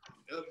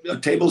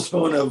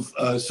tablespoon of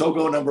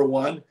Sogo number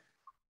 1,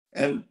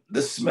 and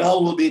the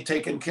smell will be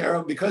taken care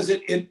of, because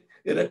it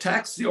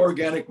attacks the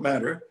organic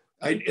matter.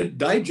 It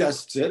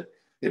digests it.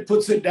 It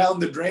puts it down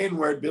the drain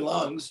where it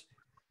belongs.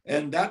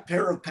 And that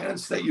pair of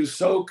pants that you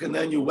soak and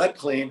then you wet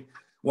clean,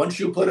 once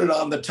you put it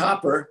on the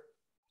topper,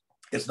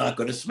 it's not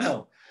going to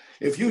smell.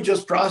 If you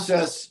just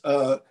process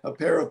a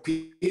pair of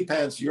pee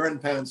pants, urine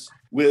pants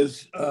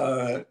with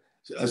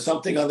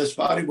something on the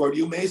spotting board,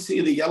 you may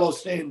see the yellow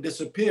stain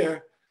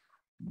disappear,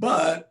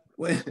 but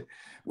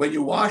when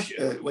you wash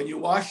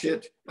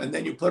it and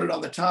then you put it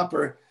on the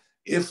topper,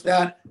 if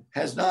that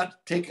has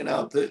not taken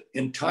out the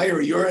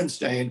entire urine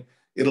stain,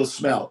 it'll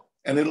smell,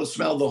 and it'll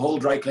smell the whole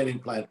dry cleaning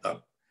plant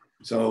up.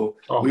 So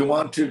we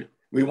want to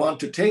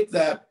take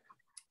that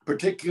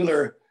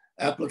particular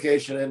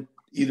application and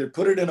either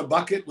put it in a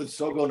bucket with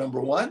Sogo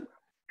number 1,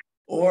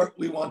 or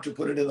we want to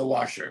put it in the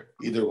washer.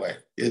 Either way,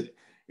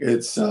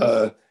 it's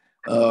an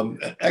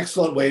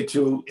excellent way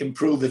to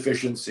improve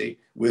efficiency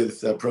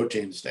with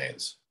protein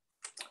stains.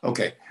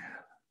 Okay,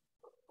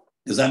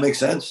 does that make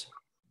sense?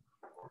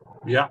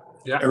 Yeah.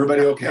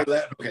 Everybody okay with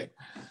that? Okay.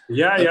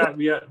 Yeah.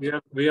 We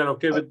are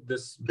okay with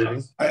this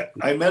building.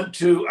 I meant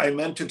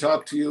to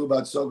talk to you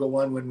about Sogo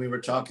 1 when we were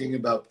talking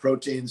about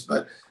proteins,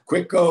 but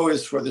Quick Go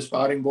is for the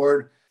spotting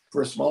board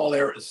for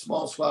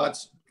small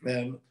spots,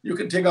 and you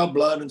can take out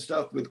blood and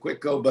stuff with Quick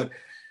Go. But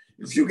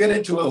if you get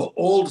into an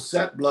old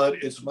set blood,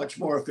 it's much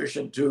more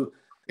efficient to,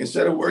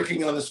 instead of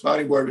working on the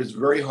spotting board, it's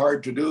very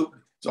hard to do.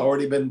 It's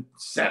already been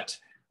set.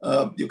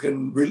 You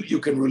can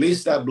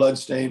release that blood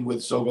stain with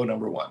Sogo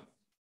number 1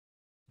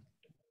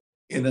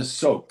 in a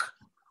soak.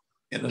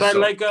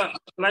 Like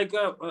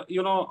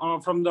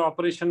from the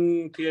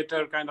operation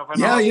theater kind of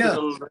an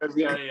hospital. Where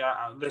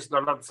there's a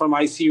lot from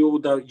ICU,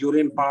 the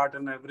urine part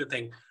and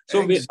everything.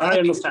 So exactly. I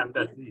understand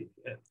that.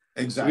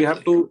 Exactly. We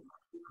have to,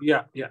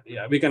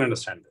 we can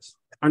understand this.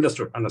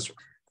 Understood.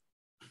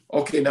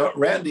 Okay, now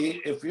Randy,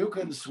 if you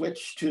can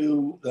switch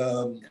to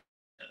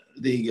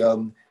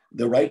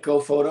the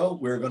Ryco photo,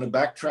 we're going to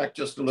backtrack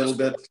just a little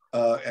bit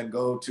and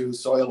go to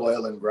soil,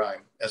 oil, and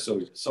grime.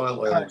 So soil,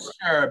 oil, and grime.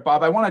 Sure,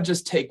 Bob. I want to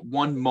just take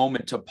one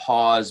moment to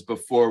pause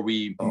before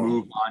we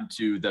move on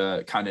to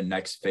the kind of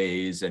next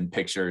phase and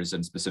pictures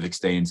and specific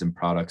stains and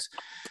products,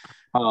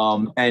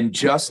 and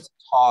just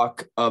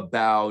talk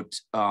about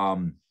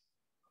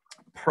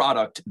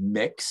product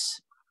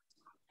mix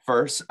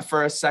first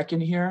for a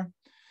second here.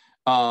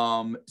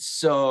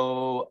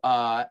 So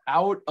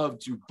out of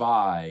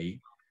Dubai,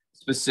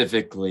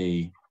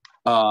 specifically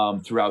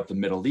throughout the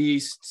Middle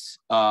East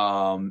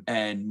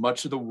and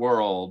much of the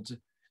world,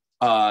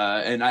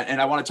 and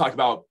I want to talk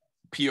about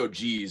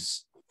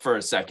POGs for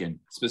a second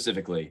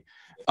specifically.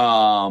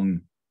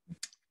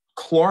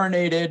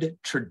 Chlorinated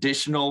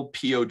traditional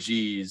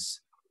POGs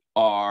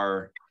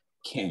are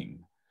king.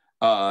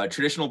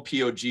 Traditional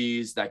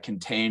POGs that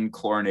contain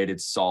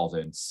chlorinated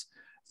solvents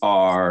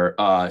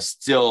are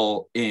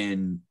still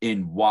in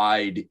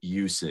wide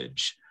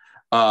usage.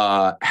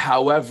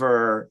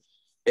 However,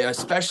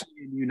 especially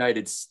in the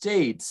United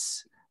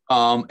States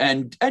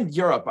and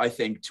Europe, I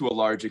think to a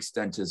large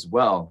extent as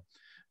well,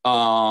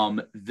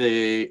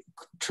 the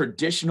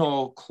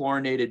traditional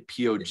chlorinated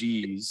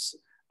POGs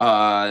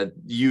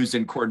used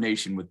in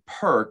coordination with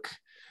PERC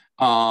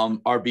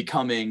are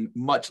becoming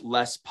much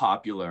less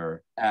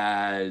popular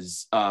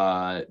as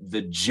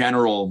the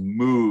general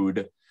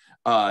mood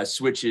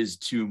switches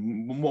to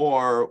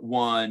more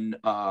one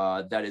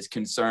that is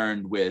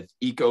concerned with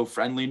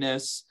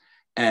eco-friendliness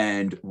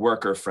and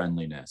worker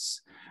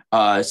friendliness.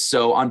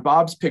 So on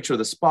Bob's picture of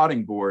the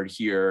spotting board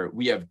here,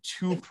 we have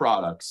two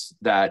products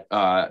that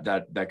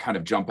kind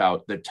of jump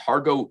out: the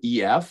Targo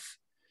EF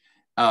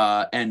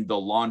and the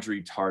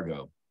Laundry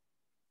Targo.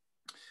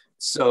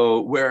 So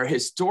where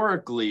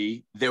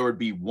historically there would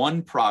be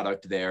one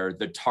product there,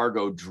 the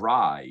Targo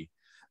Dry,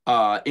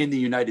 in the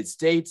United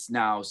States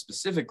now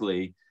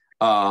specifically,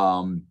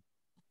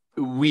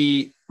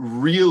 we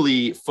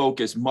really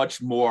focus much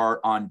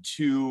more on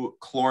two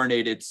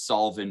chlorinated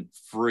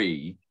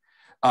solvent-free,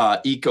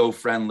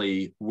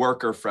 eco-friendly,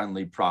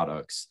 worker-friendly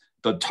products: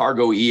 the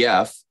Targo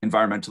EF,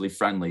 environmentally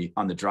friendly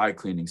on the dry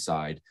cleaning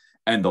side,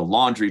 and the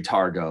Laundry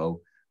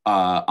Targo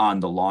on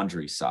the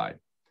laundry side.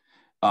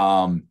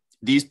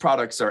 These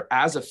products are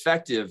as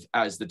effective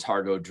as the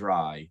Targo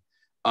Dry,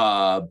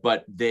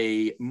 but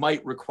they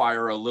might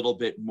require a little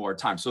bit more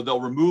time. So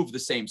they'll remove the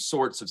same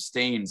sorts of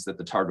stains that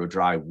the Targo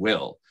Dry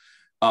will,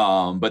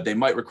 but they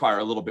might require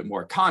a little bit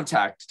more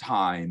contact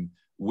time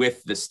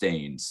with the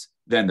stains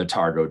than the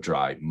Targo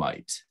Dry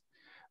might.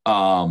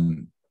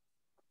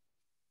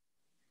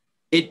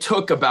 It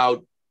took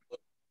about,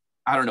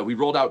 I don't know, we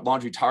rolled out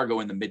Laundry Targo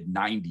in the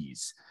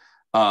mid-90s.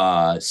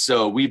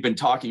 So we've been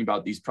talking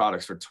about these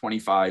products for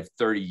 25,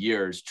 30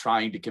 years,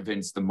 trying to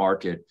convince the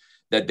market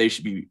that they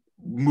should be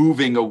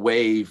moving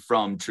away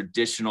from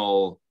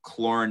traditional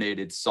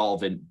chlorinated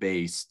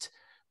solvent-based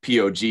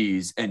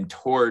POGs and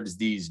towards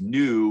these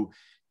new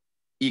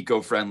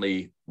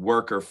eco-friendly,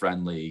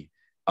 worker-friendly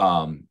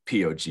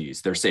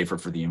POGs. They're safer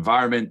for the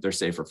environment, they're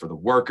safer for the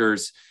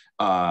workers,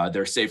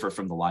 they're safer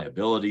from the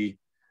liability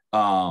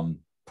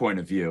point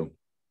of view.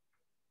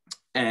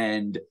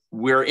 And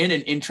we're in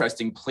an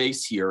interesting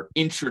place here,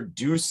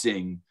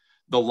 introducing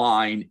the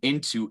line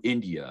into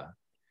India,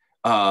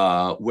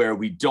 where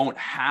we don't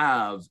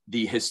have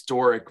the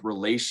historic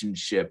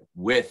relationship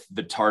with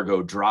the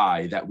Targo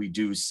Dry that we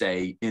do,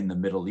 say, in the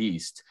Middle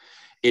East.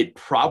 It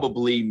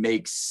probably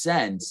makes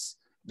sense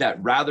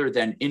that rather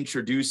than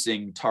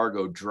introducing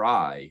Targo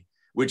Dry,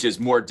 which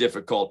is more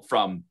difficult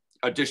from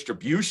a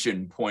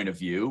distribution point of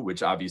view,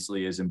 which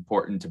obviously is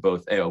important to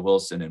both A.O.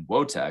 Wilson and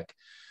Wotek,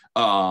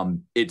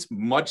 it's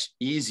much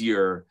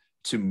easier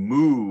to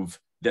move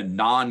the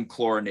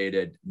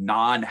non-chlorinated,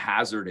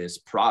 non-hazardous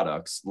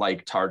products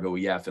like Targo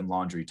EF and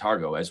Laundry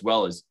Targo, as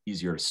well as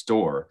easier to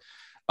store,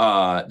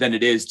 than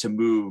it is to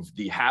move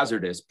the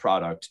hazardous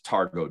product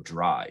Targo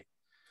Dry.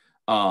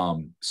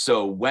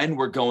 So when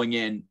we're going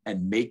in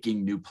and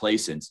making new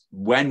placements,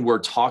 when we're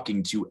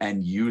talking to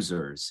end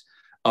users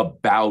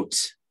about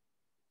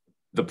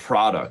the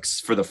products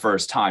for the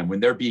first time, when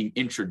they're being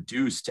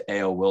introduced to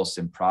A.O.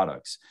 Wilson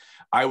products,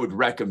 I would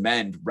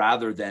recommend,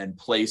 rather than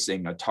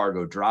placing a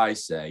Targo Dry,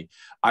 say,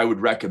 I would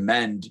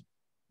recommend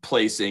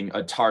placing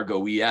a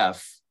Targo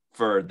EF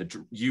for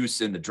the use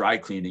in the dry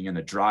cleaning in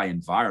a dry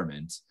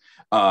environment,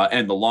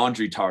 and the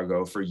Laundry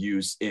Targo for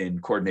use in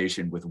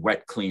coordination with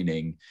wet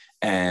cleaning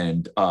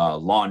and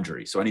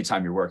laundry. So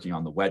anytime you're working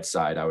on the wet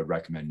side, I would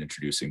recommend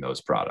introducing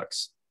those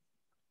products.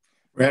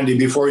 Randy,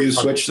 before you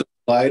switch the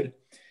slide,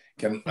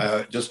 can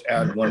just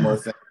add one more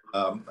thing.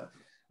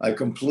 I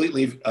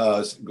completely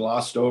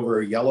glossed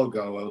over Yellow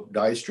Go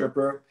dye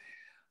stripper.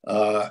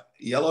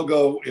 Yellow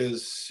Go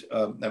is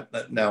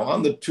now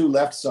on the two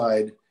left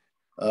side,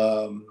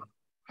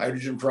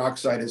 hydrogen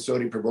peroxide and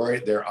sodium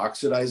perborate. They're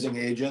oxidizing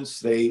agents.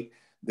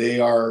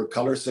 They are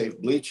color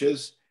safe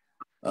bleaches,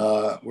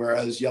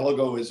 whereas Yellow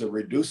Go is a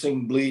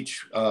reducing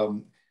bleach.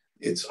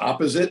 It's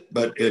opposite,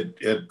 but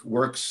it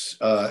works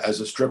as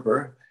a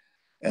stripper,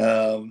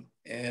 and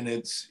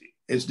it's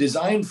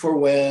designed for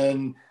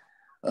when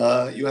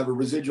you have a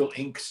residual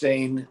ink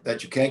stain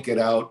that you can't get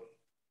out.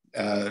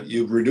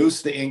 You've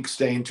reduced the ink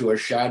stain to a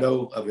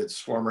shadow of its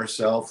former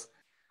self.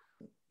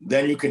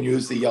 Then you can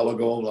use the Yellow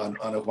Gold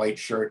on a white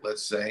shirt,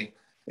 let's say.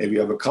 If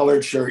you have a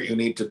colored shirt, you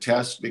need to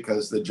test,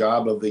 because the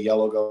job of the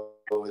Yellow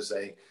Gold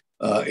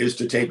is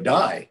to take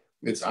dye.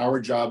 It's our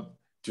job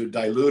to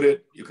dilute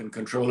it. You can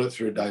control it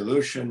through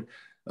dilution.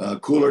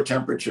 Cooler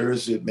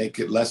temperatures, it make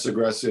it less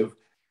aggressive,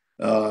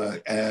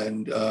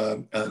 and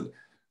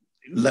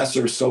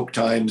lesser soak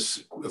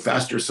times,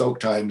 faster soak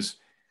times.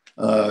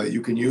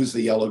 You can use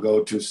the Yellow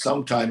Go to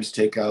sometimes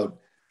take out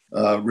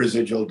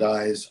residual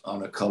dyes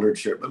on a colored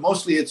shirt, but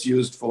mostly it's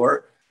used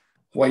for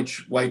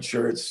white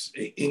shirts,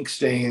 ink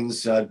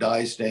stains,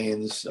 dye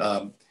stains.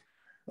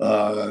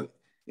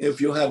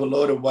 If you have a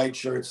load of white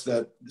shirts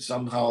that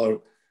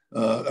somehow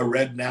a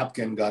red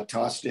napkin got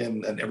tossed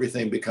in and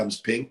everything becomes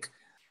pink,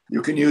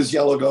 You can use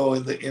Yellow Go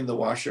in the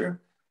washer.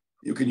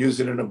 You can use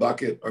it in a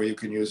bucket, or you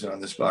can use it on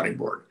the spotting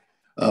board.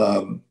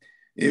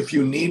 If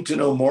you need to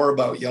know more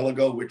about Yellow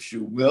Go, which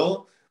you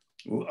will,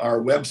 our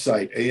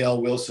website,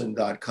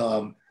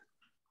 alwilson.com,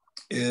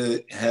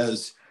 it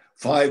has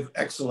 5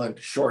 excellent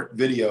short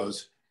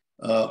videos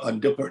on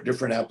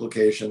different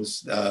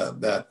applications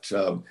that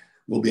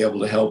will be able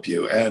to help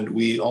you. And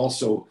we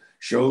also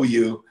show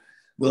you,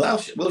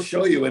 we'll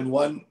show you in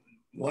one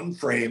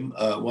frame,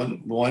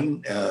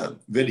 one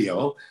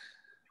video,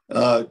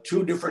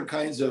 2 different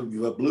kinds of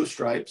blue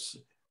stripes.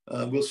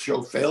 We'll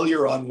show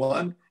failure on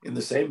one in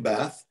the same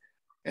bath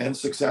and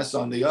success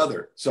on the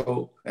other.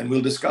 So, and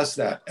we'll discuss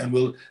that. And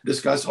we'll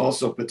discuss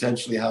also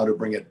potentially how to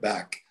bring it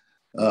back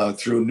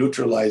through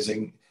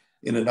neutralizing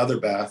in another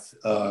bath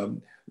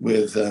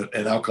with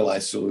an alkali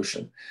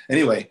solution.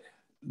 Anyway,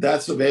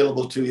 that's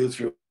available to you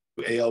through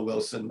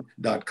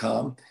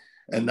alwilson.com.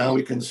 And now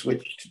we can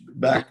switch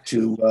back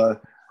to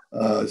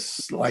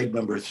slide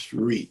number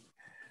 3.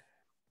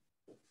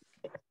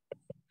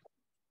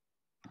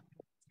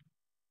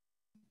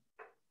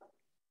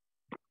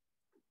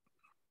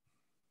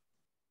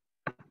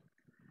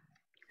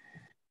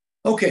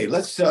 Okay,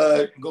 let's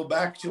go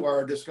back to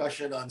our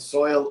discussion on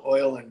soil,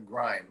 oil, and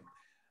grime.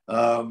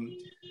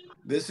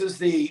 This is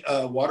the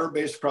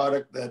water-based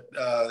product that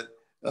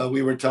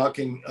we were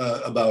talking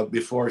about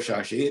before,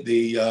 Shashi.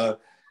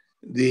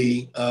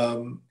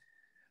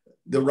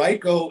 The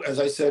Ryco, as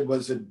I said,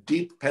 was a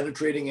deep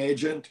penetrating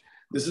agent.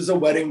 This is a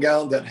wedding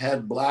gown that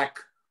had black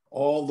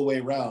all the way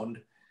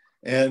around.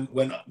 And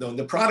when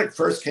the product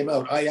first came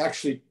out, I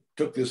actually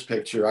took this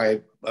picture. I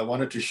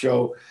wanted to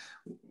show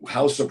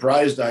how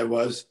surprised I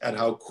was at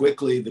how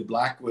quickly the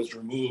black was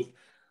removed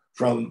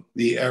from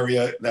the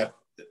area that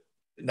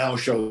now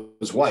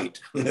shows white.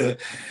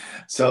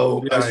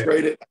 So I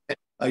sprayed it,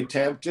 I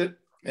tamped it,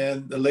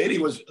 and the lady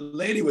was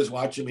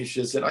watching me.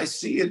 She said, "I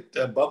see it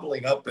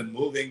bubbling up and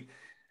moving."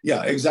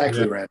 Yeah,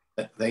 exactly, Rand.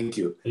 Thank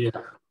you. Yeah.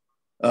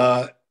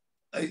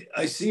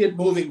 I see it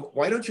moving.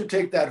 Why don't you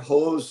take that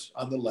hose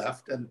on the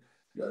left and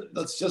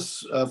let's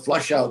just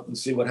flush out and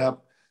see what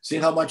happens. See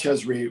how much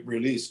has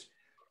released.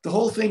 The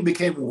whole thing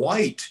became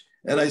white.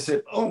 And I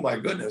said, "Oh my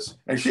goodness."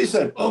 And she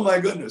said, "Oh my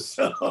goodness."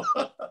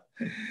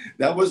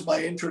 That was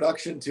my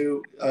introduction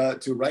to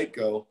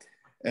Ryco.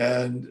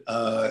 And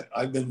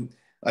I've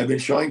been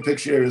showing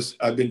pictures.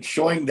 I've been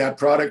showing that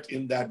product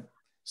in that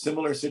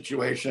similar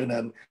situation.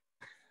 And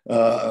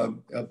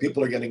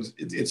people are getting,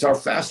 it's our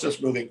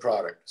fastest moving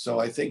product. So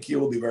I think you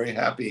will be very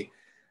happy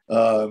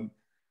to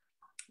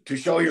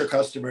show your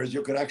customers.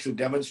 You can actually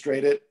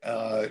demonstrate it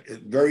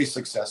very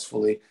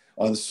successfully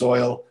on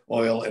soil,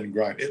 oil, and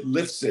grime. It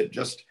lifts it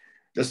just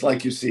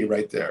like you see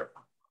right there.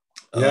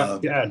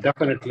 Yeah,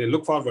 definitely.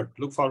 Look forward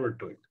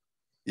to it.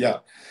 Yeah.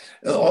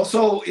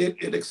 Also,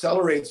 it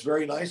accelerates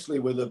very nicely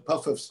with a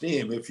puff of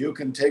steam. If you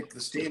can take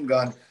the steam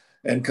gun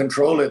and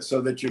control it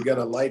so that you get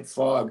a light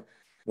fog,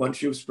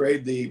 once you've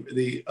sprayed the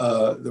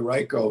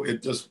Ryco,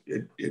 it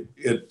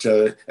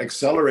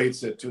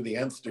accelerates it to the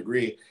nth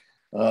degree,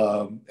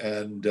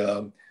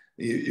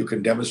 you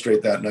can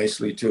demonstrate that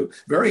nicely too.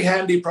 Very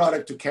handy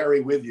product to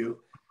carry with you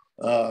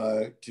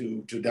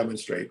to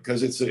demonstrate,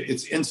 because it's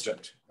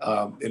instant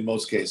in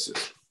most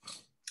cases.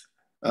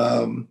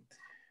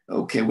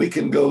 Okay, we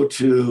can go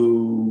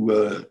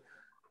to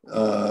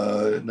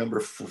number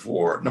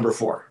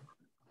four.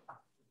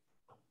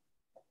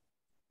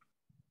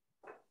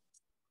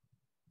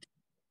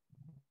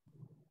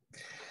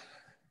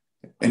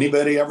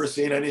 Anybody ever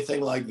seen anything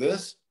like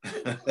this?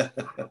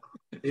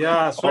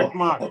 Yeah, sweat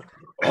mark.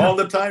 All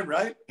the time,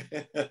 right?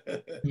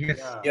 Yes.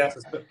 Yeah.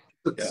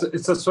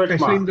 It's a sweat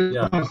mark.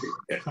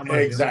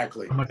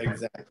 Exactly.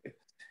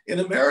 In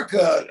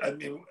America, I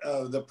mean,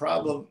 the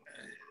problem,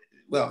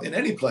 well, in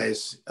any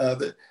place,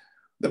 the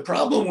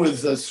problem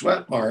with the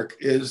sweat mark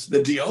is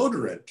the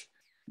deodorant,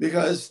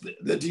 because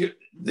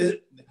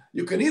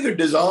you can either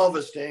dissolve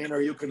a stain or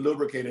you can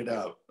lubricate it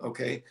out,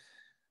 okay?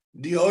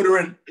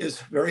 Deodorant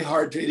is very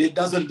hard it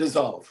doesn't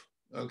dissolve,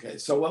 okay?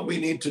 So what we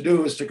need to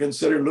do is to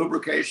consider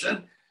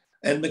lubrication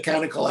and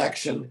mechanical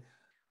action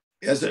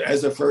as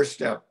a first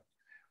step.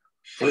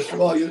 First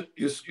of all, you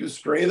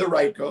spray the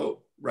Ryco.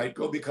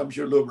 Ryco becomes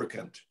your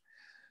lubricant.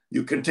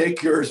 You can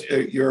take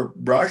your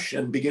brush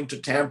and begin to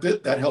tamp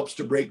it. That helps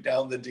to break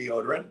down the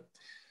deodorant.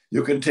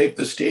 You can take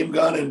the steam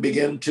gun and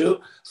begin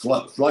to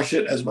flush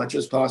it as much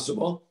as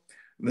possible.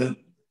 And then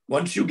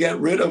once you get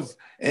rid of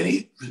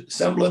any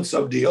semblance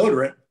of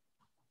deodorant,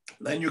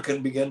 then you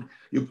can begin.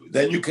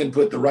 Then you can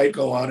put the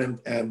Ryco on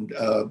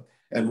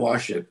and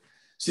wash it.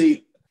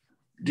 See,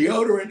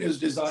 deodorant is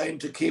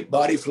designed to keep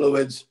body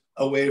fluids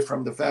away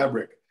from the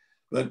fabric,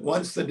 but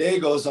once the day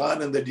goes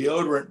on and the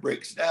deodorant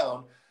breaks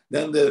down,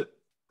 then the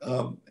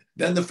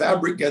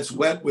fabric gets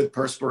wet with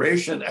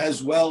perspiration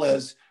as well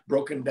as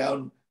broken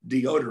down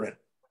deodorant.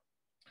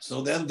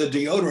 So then the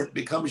deodorant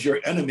becomes your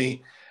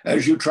enemy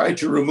as you try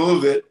to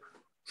remove it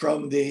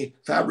from the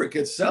fabric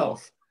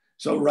itself.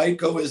 So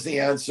Ryco is the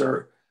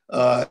answer.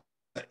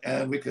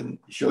 And we can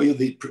show you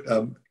the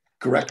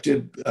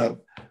corrected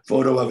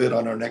photo of it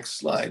on our next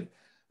slide.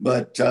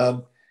 But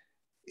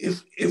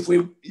if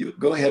we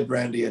go ahead,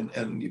 Brandy,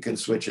 and you can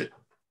switch it.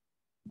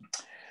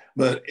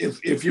 But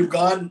if you've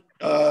gone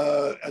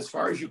as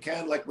far as you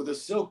can, like with a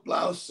silk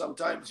blouse,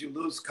 sometimes you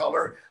lose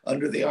color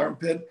under the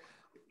armpit.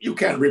 You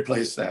can't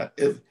replace that.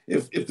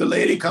 If the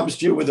lady comes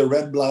to you with a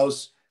red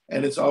blouse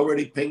and it's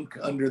already pink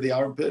under the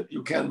armpit,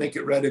 you can't make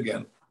it red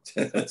again.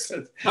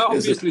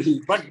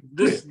 Obviously, but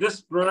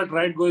this product,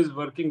 Right Go, is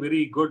working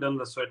very good on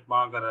the sweat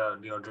mark or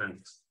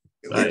deodorant.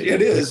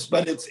 It is,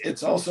 but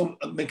it's also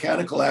a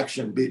mechanical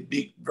action.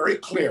 Be very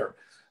clear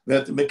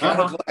that the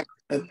mechanical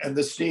action and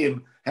the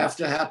steam have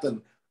to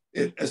happen,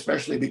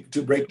 especially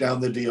to break down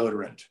the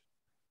deodorant.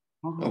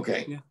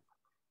 Okay. Yeah.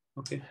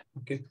 Okay.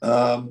 Okay.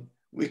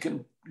 We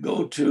can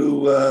go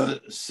to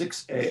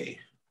 6A.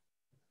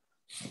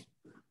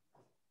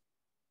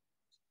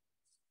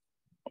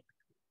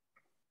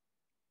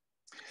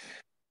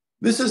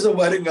 This is a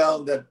wedding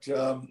gown that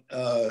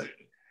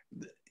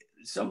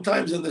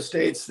sometimes in the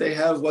States, they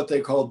have what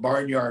they call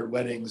barnyard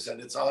weddings, and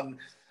it's on,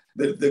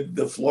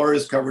 the floor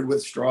is covered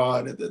with straw,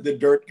 and the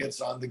dirt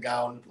gets on the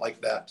gown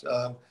like that.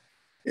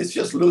 It's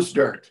just loose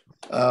dirt.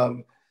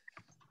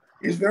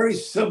 It's very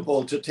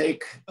simple to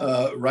take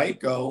Right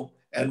Go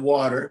and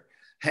water,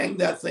 hang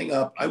that thing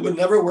up. I would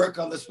never work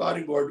on the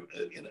spotting board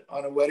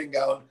on a wedding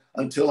gown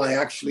until I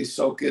actually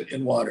soak it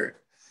in water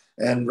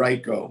and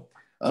Right Go,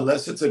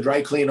 unless it's a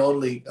dry clean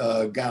only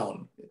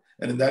gown.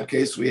 And in that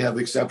case, we have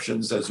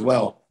exceptions as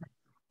well.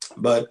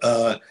 But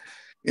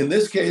in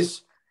this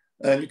case,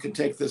 and you can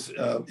take this,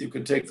 you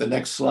can take the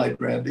next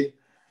slide, Randy.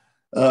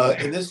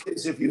 In this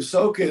case, if you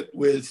soak it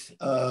with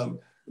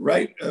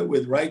Right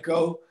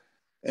Go,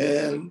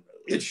 and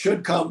it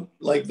should come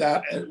like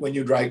that when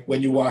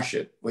you wash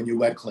it, when you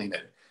wet clean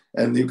it.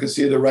 And you can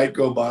see the Right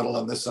Go bottle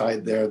on the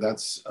side there.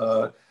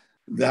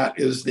 That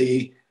is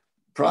the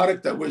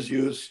product that was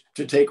used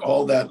to take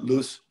all that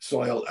loose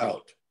soil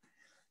out.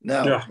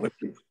 Now,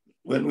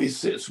 when we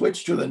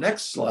switch to the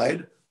next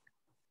slide,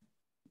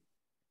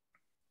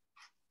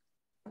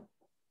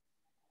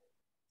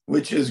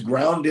 which is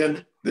ground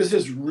in, this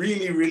is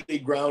really, really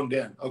ground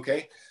in,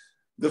 okay?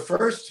 The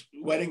first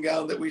wedding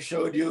gown that we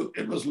showed you,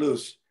 it was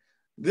loose.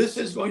 This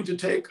is going to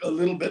take a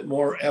little bit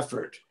more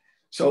effort.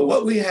 So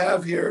what we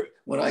have here,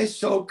 when I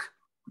soak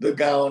the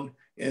gown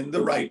in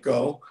the Right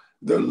Go,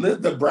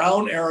 the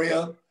brown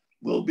area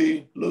will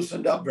be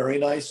loosened up very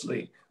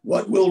nicely.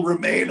 What will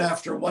remain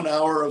after 1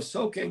 hour of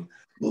soaking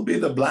will be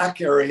the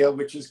black area,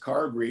 which is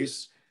car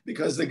grease,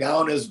 because the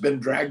gown has been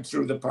dragged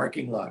through the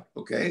parking lot,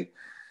 okay?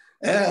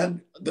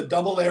 And the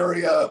double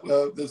area,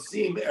 the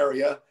seam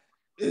area,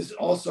 is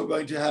also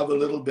going to have a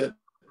little bit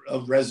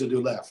of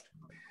residue left.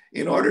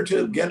 In order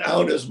to get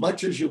out as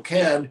much as you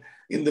can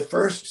in the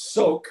first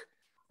soak,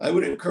 I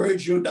would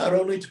encourage you not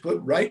only to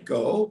put Right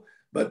Go,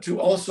 but to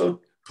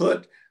also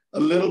put a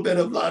little bit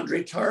of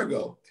laundry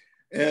Targo.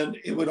 And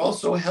it would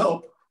also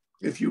help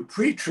if you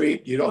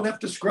pre-treat, you don't have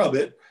to scrub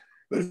it,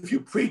 but if you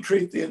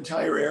pre-treat the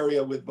entire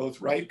area with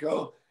both Right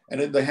Go,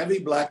 and in the heavy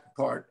black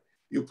part,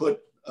 you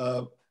put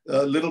a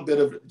little bit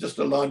of just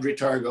a laundry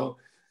Targo,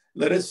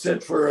 let it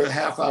sit for a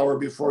half hour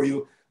before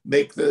you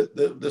make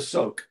the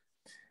soak.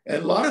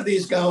 And a lot of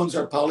these gowns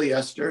are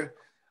polyester.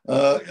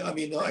 I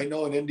mean, I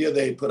know in India,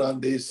 they put on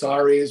these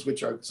saris,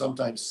 which are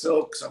sometimes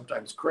silk,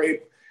 sometimes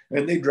crepe,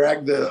 and they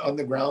drag on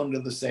the ground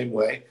in the same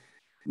way.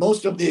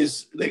 Most of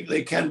these,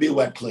 they can be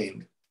wet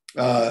cleaned.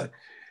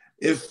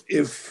 If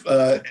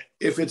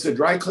it's a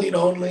dry clean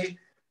only,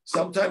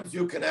 sometimes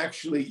you can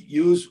actually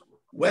use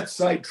wet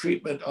side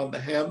treatment on the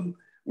hem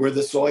where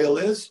the soil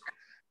is,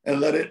 and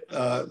let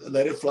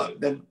it fly.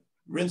 Then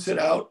rinse it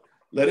out,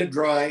 let it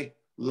dry,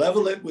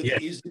 level it with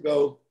Easy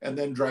Go, and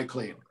then dry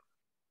clean.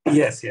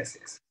 Yes.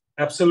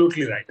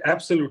 Absolutely right.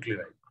 Absolutely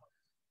right.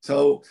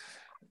 So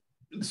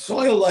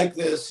soil like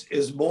this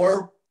is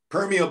more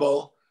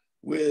permeable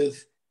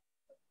with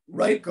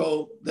Right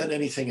Go than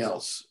anything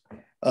else.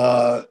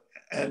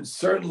 And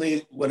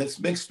certainly when it's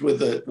mixed with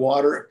the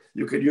water,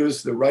 you could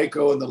use the Right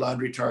Go and the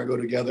laundry Targo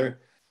together.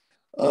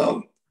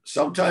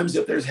 Sometimes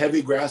if there's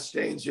heavy grass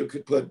stains, you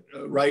could put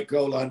Right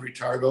Go, laundry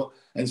Targo,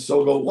 and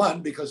Sogo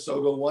 1, because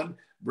Sogo 1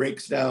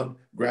 breaks down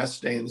grass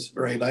stains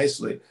very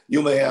nicely.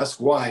 You may ask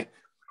why.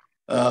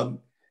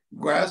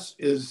 Grass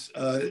is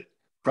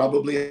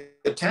probably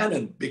a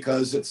tannin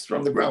because it's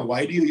from the ground.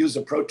 Why do you use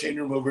a protein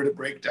remover to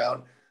break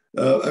down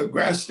a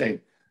grass stain?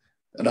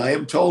 And I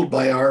am told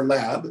by our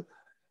lab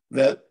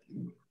that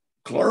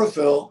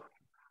chlorophyll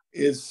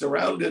is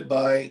surrounded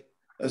by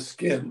a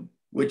skin,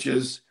 which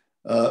is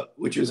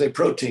a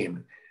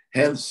protein.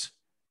 Hence,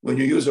 when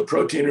you use a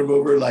protein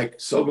remover like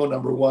Sogo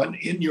number 1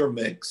 in your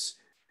mix,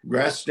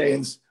 grass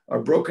stains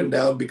are broken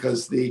down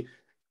because the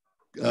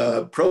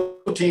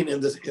protein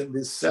in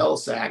this cell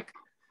sac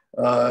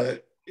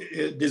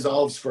it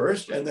dissolves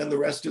first, and then the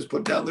rest is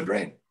put down the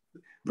drain.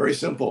 Very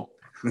simple.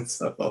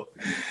 So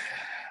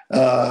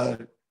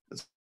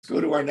let's go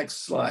to our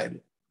next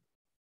slide.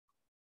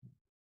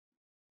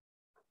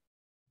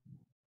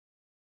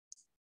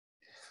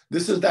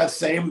 This is that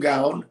same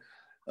gown.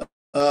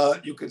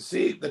 You can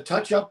see the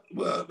touch-up,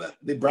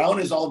 the brown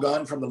is all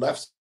gone from the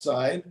left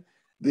side.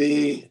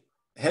 The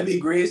heavy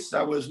grease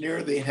that was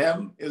near the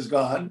hem is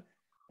gone,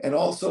 and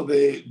also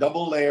the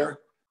double layer.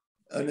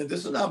 And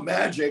this is not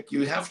magic.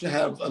 You have to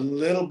have a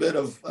little bit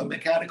of a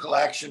mechanical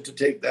action to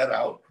take that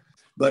out.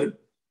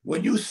 But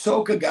when you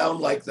soak a gown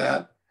like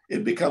that,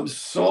 it becomes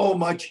so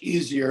much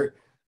easier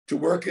to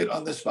work it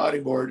on the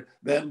spotting board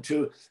than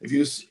to,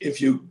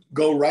 if you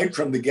go right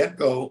from the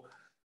get-go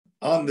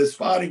on the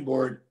spotting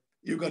board,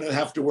 you're going to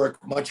have to work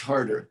much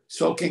harder.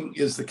 Soaking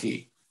is the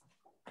key.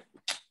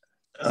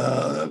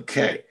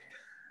 Okay,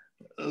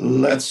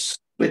 let's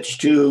switch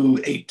to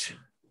 8.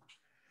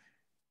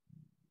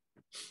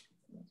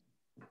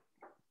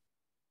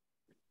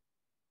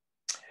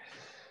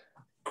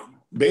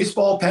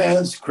 Baseball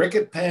pans,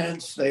 cricket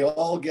pans, they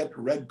all get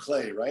red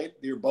clay, right?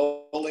 Your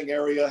bowling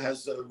area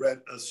has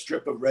a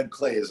strip of red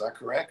clay. Is that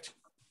correct?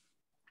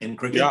 In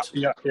cricket?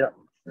 Yeah.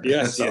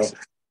 Yes, So, yes.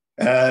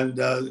 And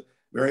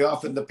very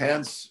often the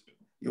pants,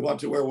 you want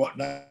to wear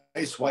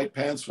nice white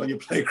pants when you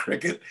play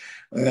cricket,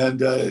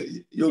 and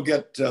you'll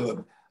get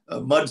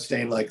a mud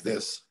stain like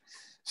this.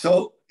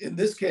 So in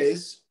this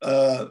case,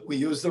 we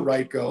use the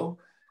right go.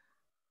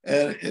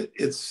 And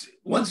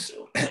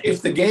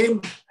if the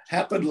game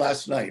happened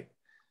last night,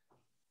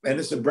 and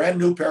it's a brand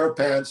new pair of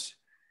pants,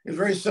 it's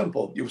very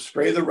simple. You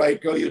spray the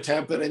right go, you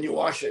tamp it, and you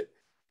wash it.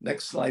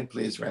 Next slide,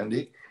 please,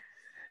 Randy.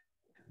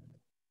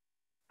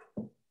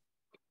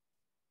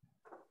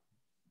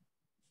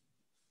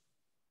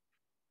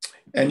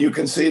 And you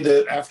can see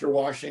that after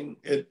washing,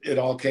 it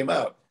all came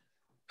out.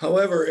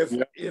 However, if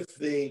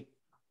the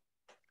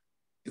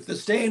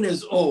stain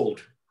is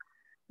old,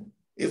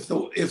 if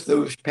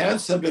the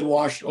pants have been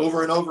washed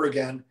over and over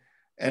again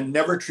and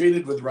never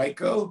treated with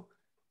Ryco,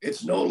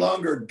 it's no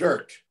longer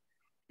dirt.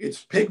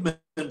 It's pigment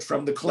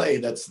from the clay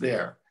that's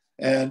there.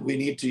 And we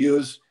need to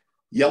use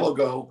Yellow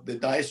Go, the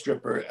dye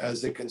stripper,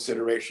 as a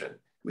consideration.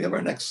 We have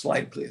our next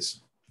slide,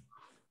 please.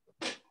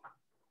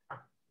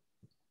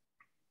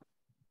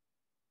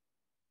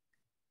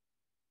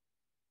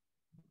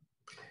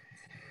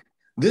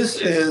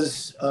 This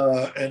is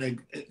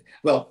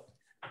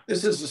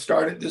this is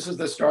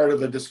the start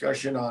of a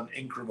discussion on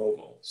ink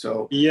removal.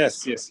 So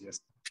Yes.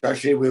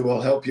 Shashi, we will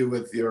help you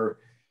with your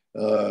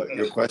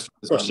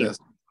questions on this.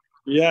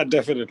 Yeah,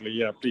 definitely.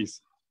 Yeah,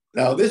 please.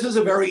 Now, this is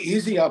a very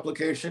easy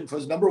application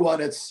because number one,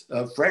 it's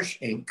fresh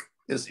ink.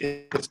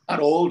 It's not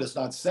old, it's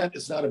not set,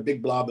 it's not a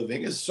big blob of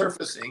ink, it's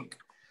surface ink.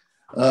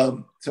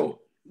 So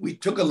we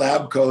took a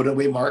lab coat and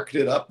we marked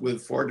it up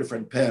with 4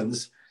 different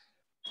pens.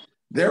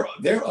 There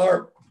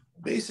are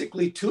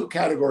basically 2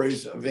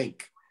 categories of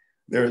ink.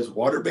 There's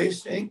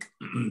water-based ink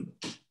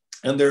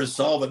and there's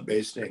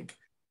solvent-based ink.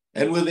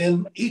 And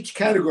within each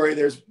category,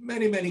 there's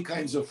many, many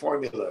kinds of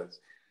formulas.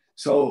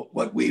 So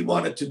what we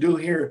wanted to do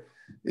here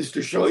is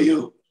to show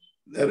you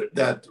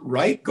that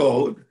Right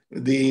Gold,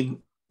 the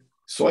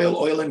soil,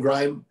 oil, and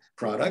grime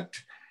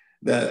product,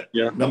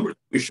 number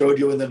we showed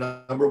you in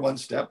the number 1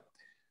 step,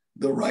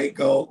 the Right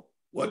Go,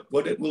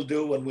 what it will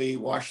do when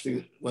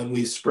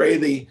we spray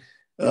the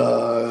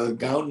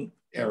gown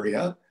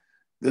area,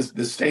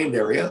 the stained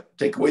area,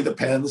 take away the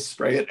pens,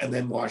 spray it, and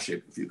then wash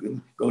it. If you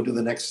can go to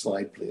the next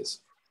slide,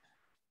 please.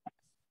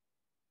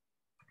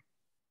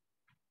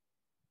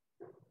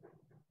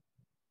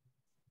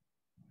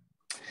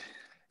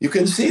 You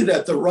can see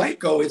that the Right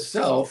Go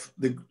itself,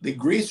 the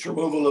grease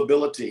removal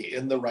ability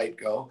in the Right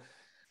Go,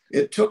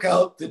 it took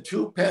out the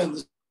 2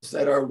 pens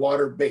that are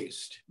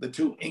water-based, the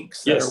 2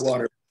 inks that are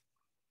water.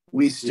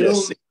 We still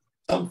need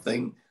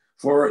something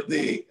for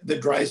the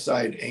dry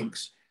side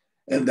inks,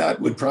 and that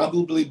would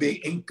probably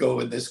be Ink Go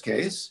in this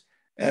case,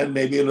 and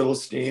maybe a little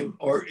steam.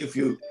 Or if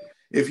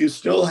you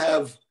still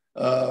have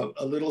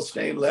a little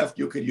stain left,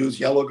 you could use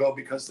Yellow Go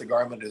because the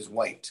garment is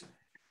white.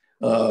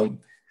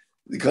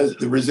 Because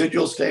the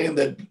residual stain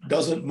that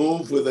doesn't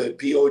move with a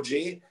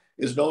POG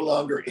is no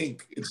longer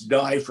ink, it's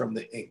dye from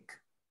the ink.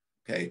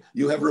 Okay,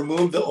 you have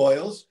removed the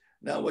oils.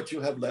 Now what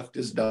you have left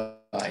is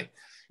dye.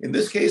 In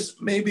this case,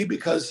 maybe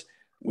because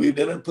we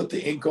didn't put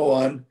the Inco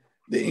on,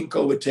 the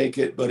Inco would take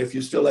it, but if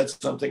you still had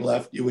something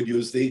left, you would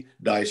use the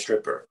dye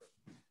stripper.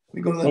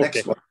 We go to the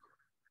next one.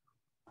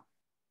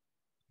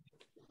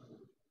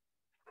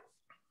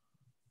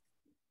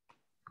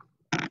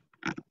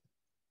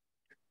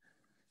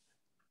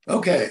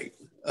 Okay,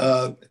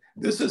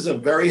 this is a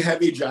very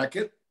heavy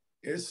jacket.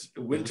 It's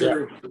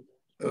winter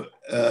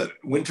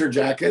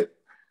jacket,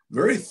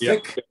 very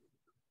thick.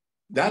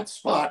 That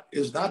spot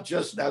is not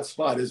just that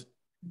spot, is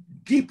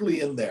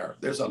deeply in there.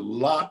 There's a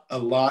lot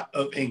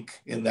of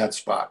ink in that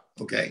spot,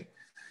 okay?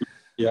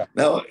 Yeah.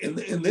 Now,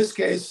 in this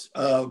case,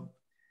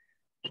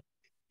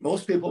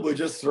 most people would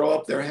just throw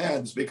up their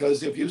hands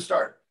because if you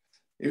start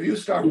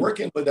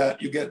working with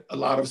that, you get a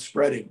lot of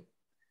spreading.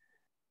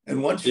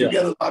 And once you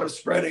get a lot of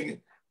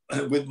spreading,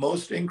 with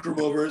most ink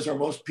removers or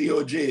most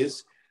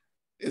POGs,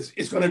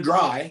 it's going to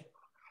dry.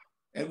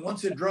 And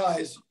once it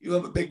dries, you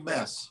have a big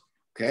mess,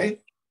 okay?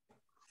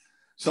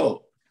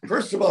 So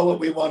first of all, what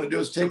we want to do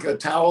is take a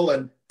towel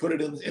and put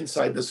it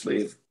inside the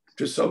sleeve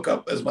to soak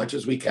up as much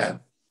as we can.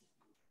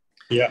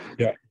 Yeah.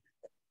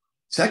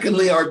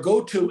 Secondly, our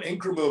go-to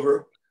ink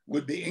remover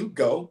would be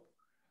Inco.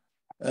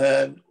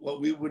 And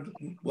what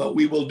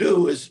we will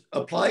do is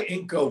apply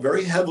Inco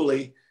very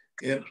heavily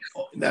in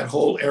that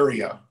whole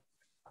area.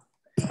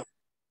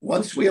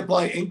 Once we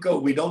apply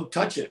Inco, we don't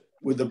touch it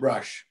with the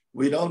brush.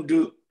 We don't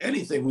do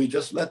anything. We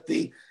just let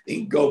the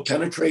Inco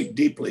penetrate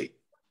deeply.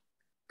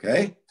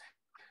 Okay.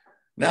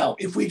 Now,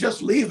 if we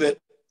just leave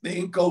it, the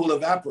Inco will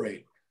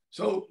evaporate.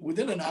 So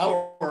within an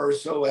hour or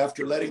so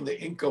after letting the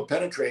Inco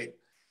penetrate,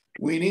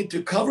 we need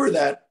to cover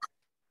that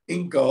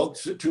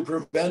Inco to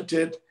prevent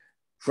it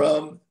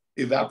from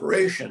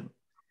evaporation.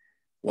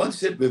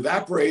 Once it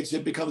evaporates,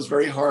 it becomes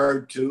very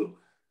hard to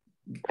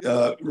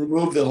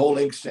remove the whole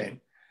ink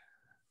stain.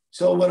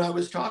 So when I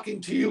was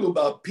talking to you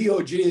about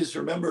POGs,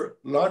 remember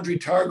laundry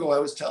targo, I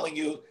was telling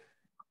you,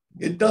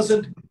 it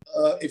doesn't,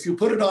 if you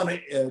put it on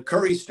a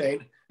curry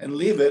stain and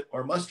leave it,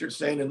 or mustard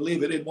stain and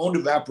leave it, it won't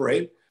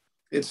evaporate.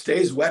 It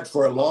stays wet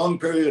for a long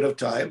period of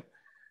time.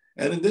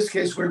 And in this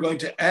case, we're going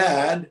to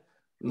add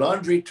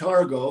laundry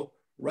targo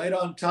right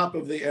on top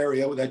of the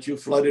area that you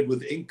flooded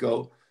with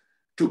Inco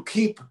to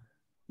keep,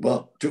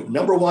 well,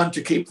 number one,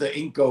 to keep the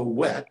Inco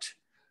wet.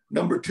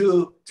 Number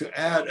two, to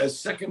add a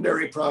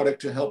secondary product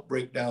to help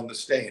break down the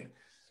stain.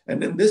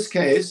 And in this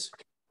case,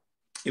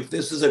 if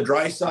this is a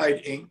dry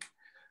side ink,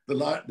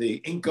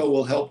 the Inco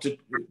will help to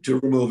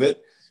remove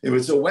it. If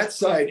it's a wet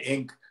side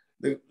ink,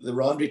 the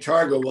laundry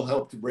targo will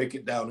help to break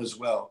it down as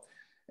well.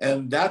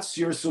 And that's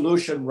your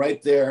solution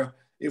right there.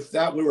 If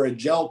that were a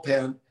gel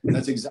pen,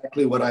 that's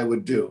exactly what I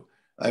would do.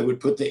 I would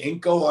put the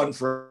Inco on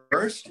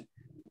first,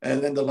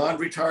 and then the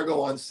laundry targo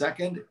on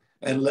second,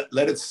 and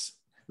let it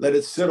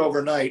sit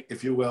overnight,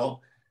 if you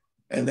will,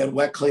 and then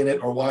wet clean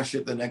it or wash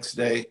it the next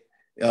day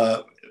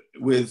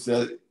with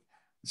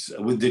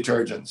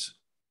detergents.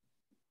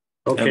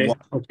 Okay.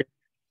 Okay.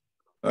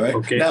 All right.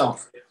 Okay. Now,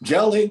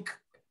 gel ink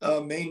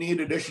may need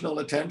additional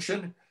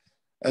attention.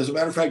 As a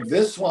matter of fact,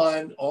 this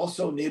one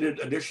also needed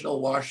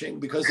additional washing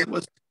because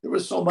there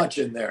was so much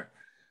in there.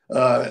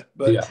 But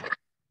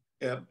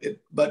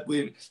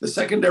the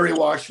secondary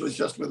wash was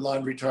just with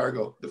laundry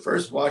targo. The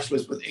first wash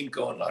was with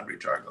Inco and laundry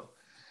targo.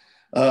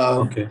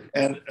 Okay.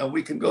 And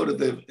we can go to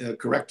the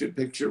corrected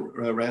picture,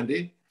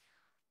 Randy.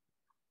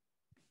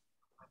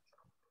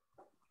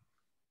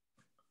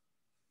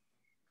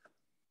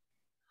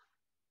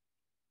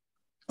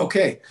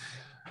 Okay,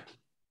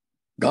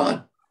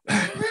 gone.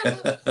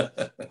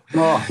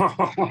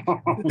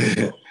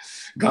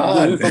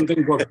 Gone. This is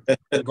something good.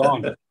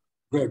 Gone.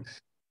 Good.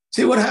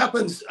 See what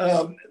happens.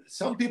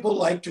 Some people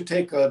like to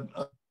take a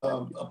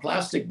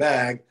plastic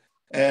bag,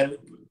 and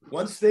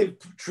once they've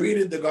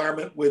treated the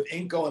garment with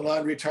Inco and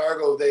laundry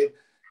targo, they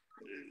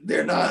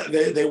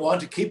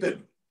want to keep it.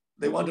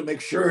 They want to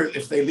make sure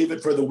if they leave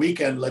it for the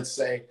weekend, let's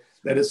say,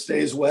 that it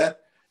stays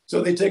wet.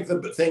 So they take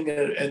the thing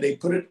and they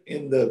put it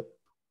in the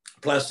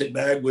plastic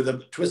bag with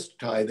a twist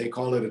tie. They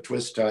call it a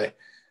twist tie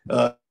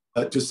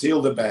to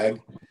seal the bag.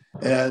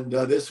 And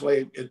this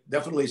way it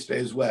definitely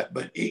stays wet.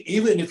 But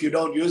even if you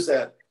don't use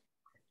that,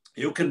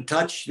 you can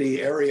touch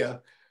the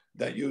area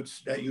that you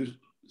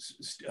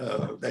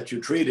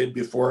treated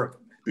before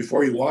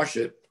you wash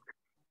it,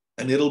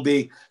 and it'll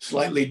be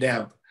slightly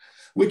damp,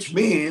 which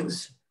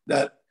means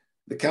that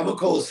the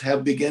chemicals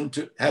have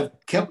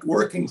kept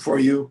working for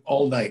you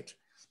all night.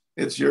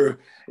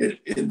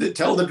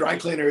 Tell the dry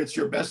cleaner it's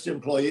your best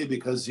employee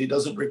because he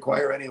doesn't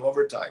require any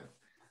overtime.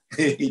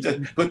 He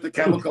just put the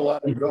chemical on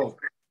and go.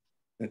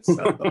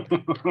 So,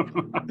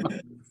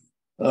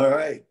 all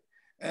right.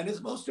 And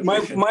it's most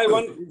efficient. My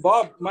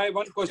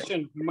one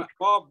question.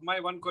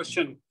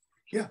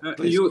 Yeah,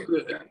 please.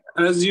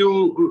 As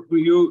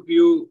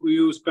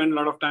you spend a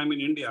lot of time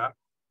in India,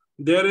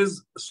 there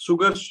is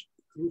sugar.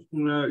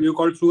 You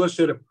call it sugar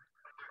syrup.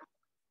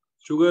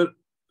 Sugar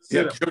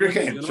syrup.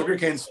 Yeah,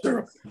 sugarcane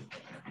syrup.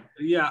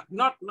 Yeah,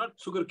 not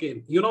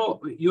sugarcane. You know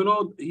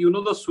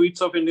the sweets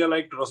of India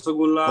like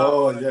rasgulla.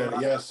 Oh yeah,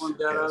 yes.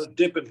 There are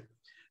dipping.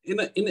 In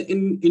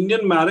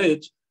Indian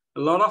marriage, a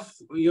lot of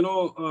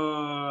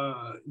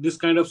this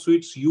kind of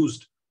sweets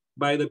used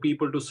by the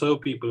people to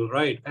serve people,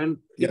 right? And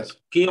yes,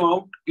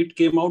 it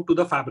came out to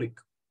the fabric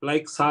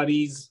like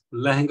saris,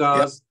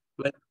 lehengas,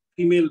 like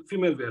female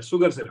wear,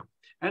 sugar syrup.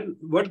 And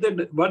what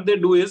they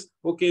do is,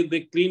 okay,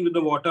 they clean with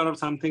the water or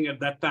something at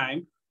that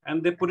time,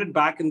 and they put it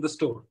back in the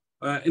store,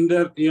 in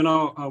their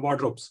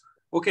wardrobes.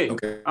 Okay.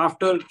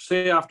 After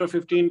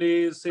 15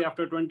 days, say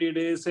after 20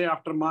 days, say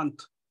after a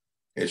month,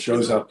 it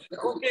shows up.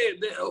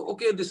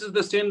 Okay, this is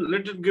the stain.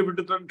 Let it give it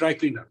to the dry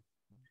cleaner.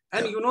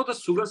 And the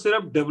sugar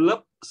syrup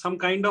develop some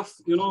kind of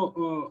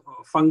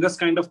fungus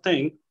kind of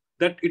thing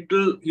that it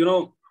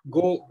will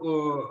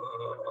go.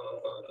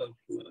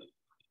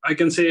 I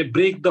can say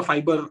break the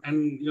fiber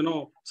and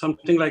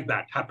something like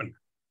that happen.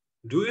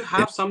 Do you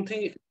have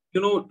something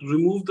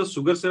remove the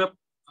sugar syrup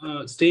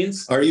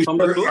stains? Are you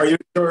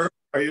sure?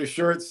 Are you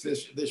sure it's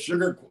the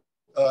sugar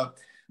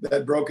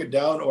that broke it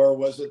down, or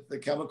was it the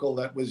chemical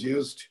that was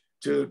used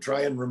to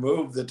try and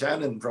remove the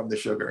tannin from the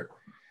sugar?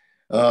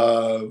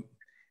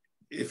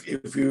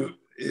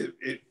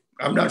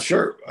 I'm not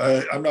sure.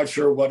 I'm not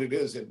sure what it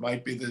is. It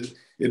might be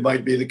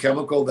the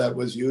chemical that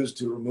was used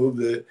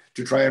to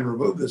try and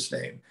remove the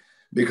stain,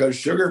 because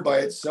sugar by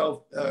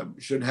itself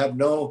should have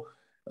no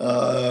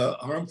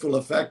harmful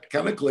effect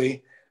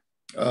chemically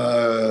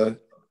on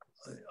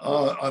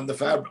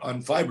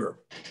fiber.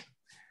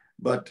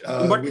 But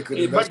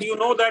you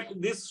know that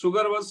this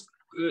sugar was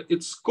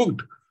it's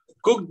cooked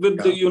with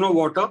the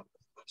water.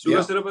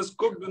 Sugar syrup is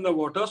cooked in the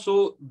water,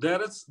 so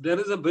there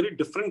is a very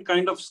different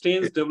kind of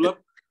stains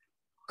developed.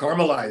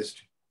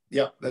 Caramelized.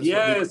 Yeah.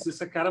 Yes,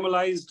 it's a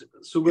caramelized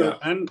sugar,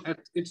 and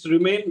it's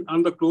remained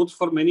on the clothes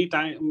for many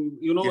times.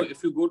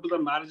 If you go to the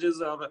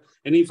marriages or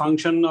any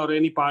function or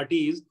any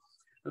parties,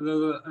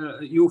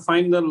 you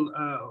find the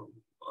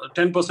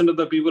 10% of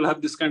the people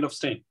have this kind of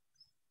stain.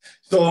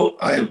 So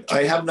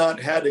I have not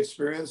had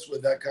experience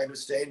with that kind of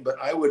stain, but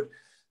I would,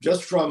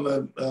 just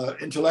from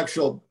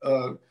intellectual,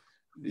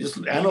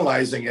 just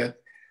analyzing it,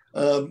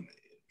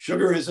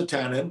 sugar is a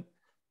tannin,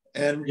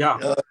 and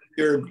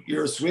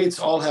your sweets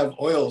all have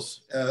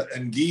oils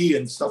and ghee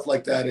and stuff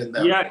like that in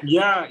them. Yes.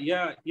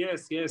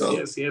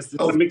 It's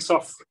a mix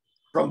of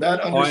from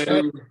that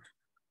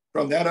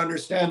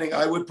understanding,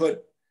 I would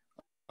put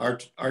our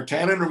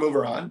tannin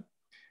remover on,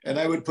 and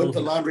I would put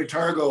the laundry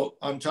targo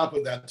on top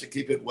of that to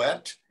keep it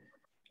wet,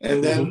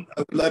 and then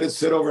let it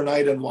sit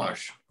overnight and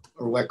wash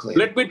or wet clean.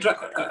 Let me try.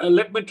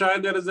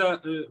 There is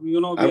a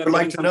I would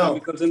like to know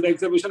chemicals in the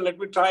exhibition. Let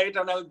me try it,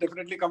 and I'll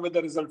definitely come with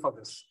the result for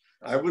this.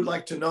 I would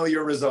like to know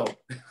your result.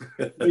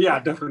 Yeah,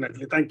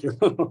 definitely. Thank you.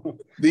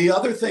 The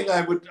other thing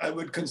I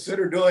would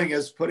consider doing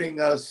is putting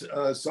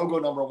Sogo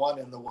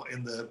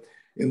 #1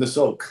 in the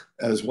soak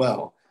as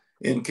well,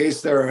 in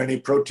case there are any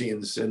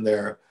proteins in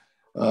there.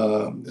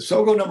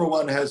 Sogo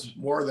 #1 has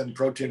more than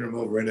protein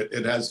remover in it.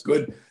 It has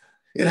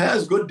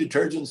good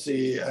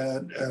detergency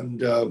and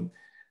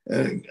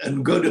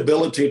good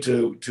ability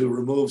to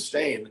remove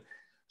stain.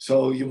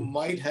 So you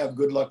might have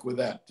good luck with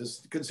that.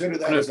 Just consider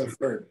that as a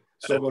third.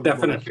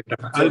 Definitely.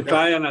 I'll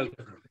try and I'll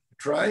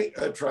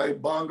try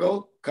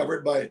Bongo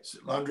covered by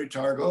laundry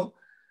targo,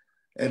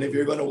 and if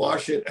you're going to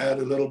wash it, add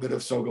a little bit of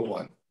Sogo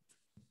 1.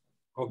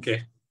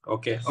 Okay. I'll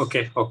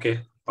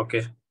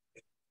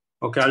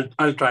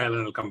try and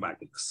I'll come back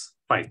with this.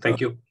 Fine. Thank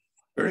you.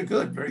 Very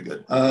good. Very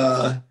good.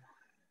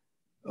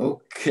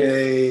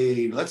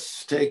 Okay,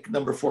 let's take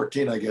number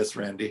 14, I guess,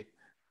 Randy.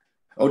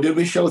 Oh, did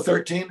we show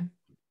 13?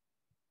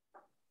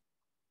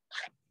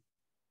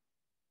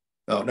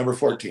 Oh, number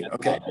 14.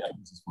 Okay.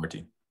 This is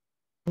 14.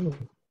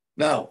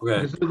 Now,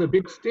 this is a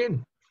big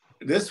stain.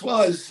 This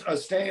was a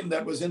stain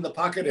that was in the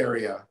pocket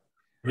area.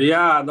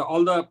 Yeah,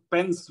 all the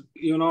pens,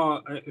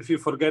 if you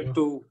forget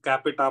to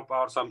cap it up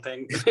or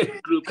something,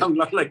 it will come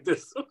out like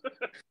this.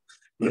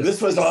 But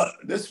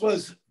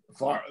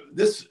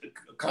this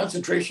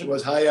concentration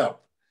was high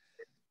up.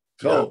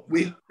 So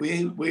we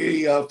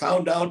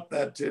found out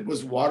that it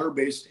was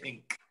water-based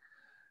ink.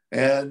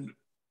 And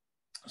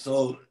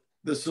so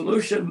the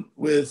solution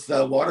with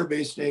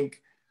water-based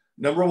ink,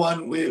 number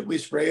one, we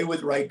spray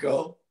with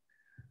Ryco.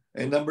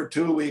 And number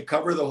two, we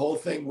cover the whole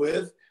thing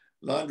with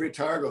laundry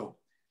targo.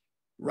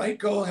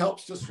 Ryco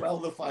helps to swell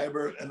the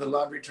fiber, and the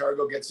laundry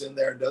targo gets in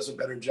there and does a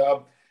better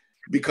job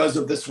because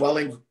of the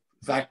swelling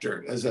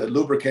factor as a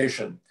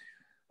lubrication.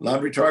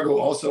 Laundry targo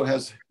also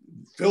has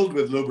filled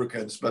with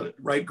lubricants, but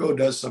Ryco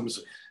does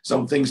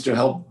some things to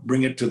help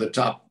bring it to the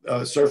top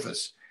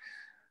surface.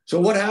 So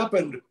what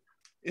happened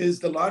is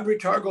the laundry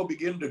targo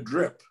began to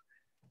drip.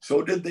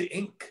 So did the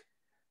ink.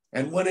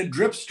 And when it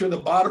drips to the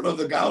bottom of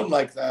the gown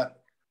like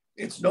that,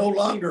 it's no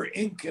longer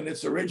ink in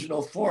its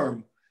original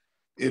form.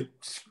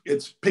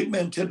 It's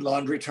pigmented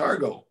laundry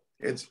targo.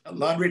 It's a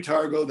laundry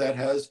targo that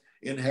has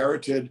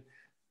inherited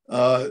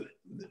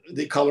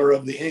the color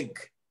of the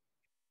ink.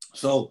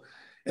 So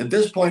at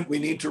this point, we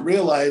need to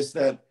realize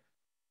that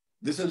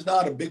this is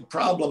not a big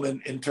problem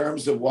in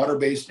terms of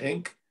water-based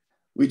ink.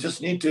 We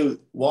just need to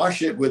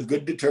wash it with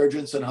good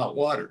detergents and hot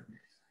water.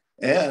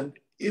 And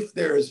if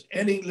there's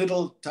any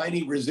little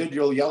tiny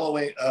residual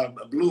yellowing,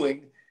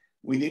 bluing,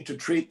 we need to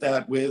treat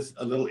that with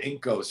a little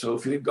Inco. So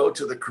if you go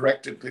to the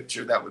corrected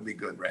picture, that would be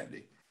good,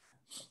 Randy.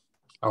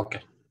 Okay.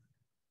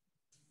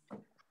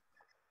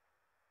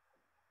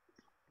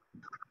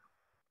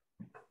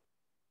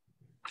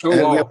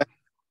 Oh, wow.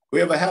 We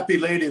have a happy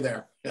lady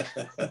there.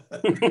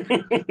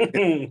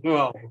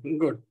 Wow,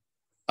 good.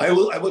 I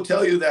will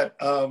tell you that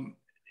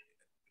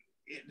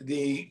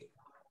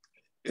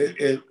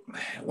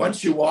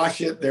once you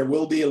wash it, there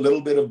will be a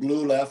little bit of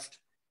blue left.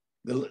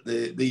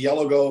 The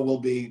yellow go will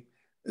be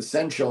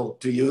essential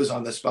to use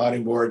on the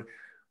spotting board,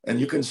 and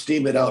you can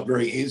steam it out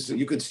very easily.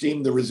 You could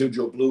steam the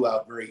residual blue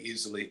out very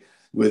easily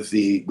with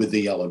the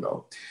yellow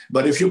go.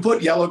 But if you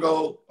put yellow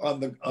go on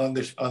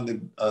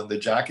the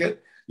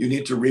jacket, you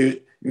need to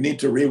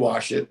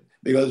rewash it,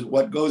 because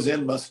what goes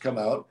in must come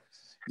out.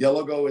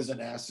 Yellow go is an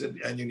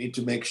acid, and you need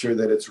to make sure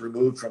that it's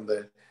removed from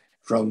the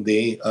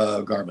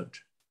garment.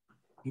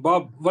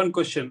 Bob, one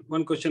question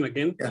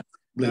again. Yeah,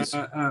 please.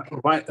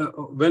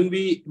 When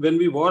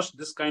we wash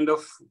this kind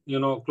of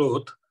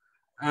cloth,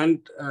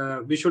 and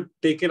we should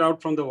take it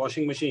out from the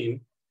washing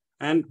machine,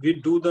 and we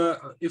do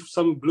the, if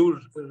some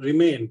blue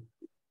remain,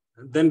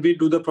 then we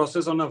do the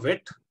process on a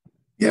wet.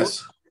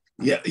 Yes.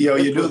 Yeah.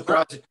 You do the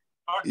process.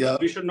 Yeah.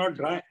 We should not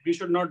dry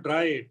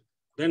it,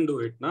 then do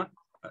it. No?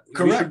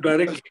 Correct. We should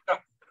directly.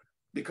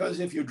 Because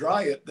if you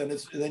dry it, then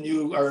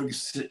you are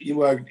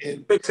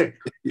Fix it.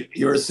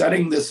 You are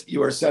setting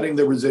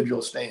the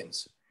residual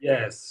stains.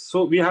 Yes.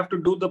 So we have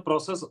to do the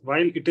process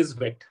while it is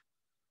wet.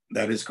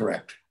 That is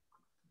correct.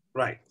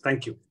 Right.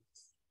 Thank you.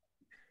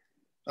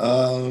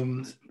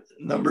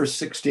 Number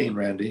 16,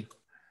 Randy.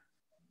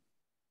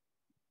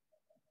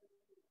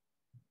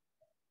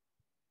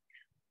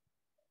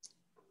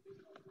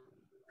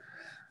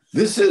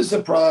 This is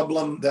a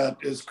problem that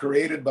is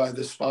created by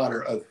the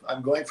spotter.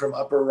 I'm going from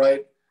upper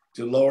right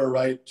to lower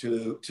right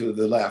to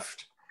the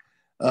left.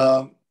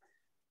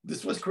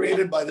 This was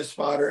created by the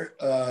spotter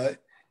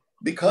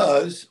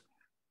because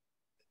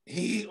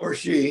he or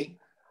she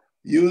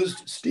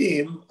used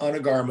steam on a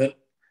garment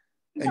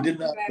and did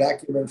not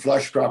vacuum and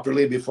flush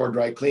properly before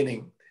dry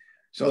cleaning.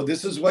 So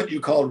this is what you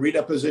call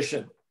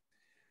redeposition.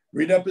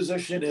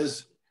 Redeposition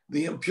is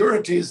the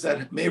impurities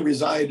that may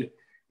reside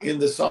in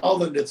the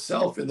solvent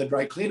itself in the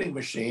dry cleaning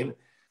machine,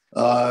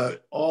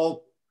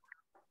 all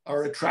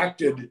are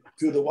attracted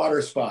to the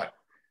water spot.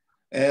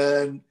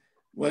 And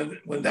when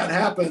that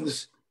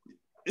happens,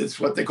 it's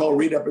what they call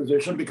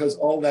redeposition, because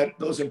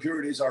those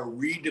impurities are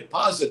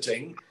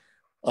redepositing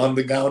on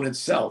the gown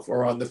itself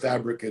or on the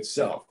fabric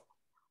itself.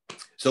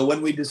 So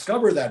when we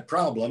discover that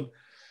problem,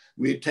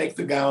 we take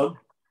the gown,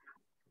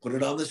 put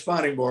it on the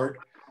spotting board,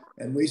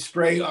 and we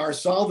spray our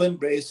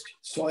solvent-based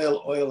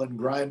soil, oil, and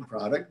grime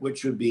product,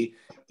 which would be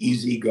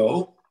Easy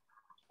Go.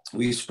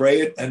 We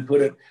spray it and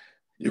put it,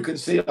 you can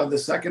see on the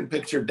second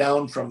picture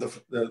down from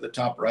the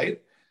top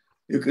right,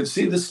 you can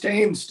see the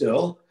stain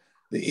still.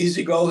 The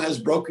Easy Go has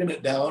broken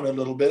it down a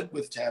little bit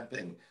with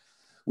tamping.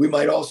 We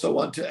might also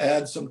want to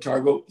add some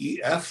Targo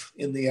EF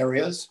in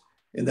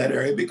that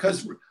area,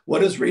 because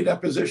what is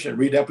redeposition?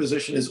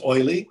 Redeposition is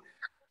oily,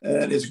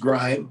 and it's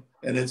grime,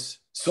 and it's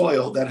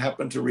soil that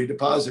happened to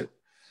redeposit.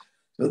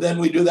 So then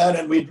we do that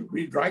and we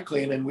dry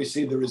clean, and we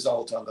see the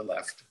result on the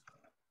left.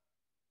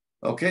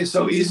 Okay,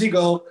 so Easy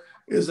Go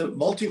is a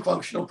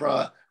multifunctional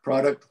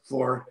product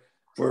for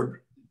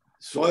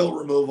soil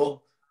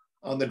removal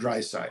on the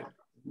dry side.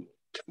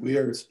 We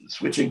are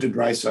switching to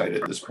dry side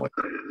at this point.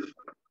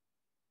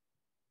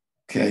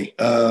 Okay,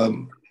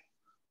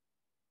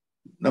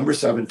 number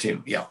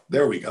 17. Yeah,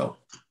 there we go.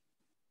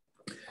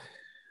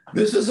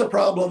 This is a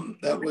problem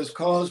that was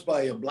caused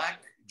by a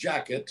black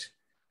jacket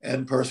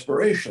and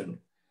perspiration.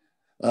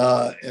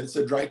 It's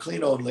a dry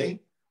clean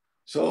only.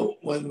 So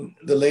when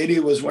the lady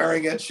was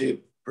wearing it,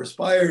 she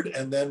perspired,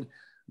 and then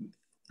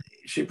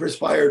she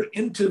perspired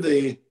into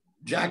the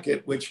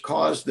jacket, which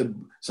caused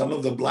some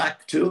of the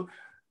black to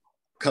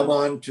come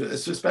on to,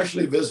 it's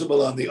especially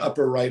visible on the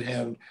upper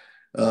right-hand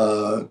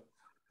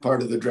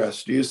part of the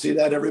dress. Do you see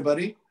that,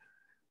 everybody?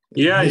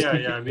 Yeah.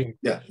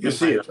 Yeah, you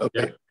see it,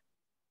 okay.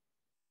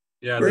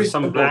 Yeah, there's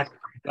some black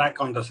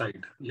on the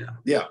side, yeah.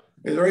 Yeah,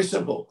 it's very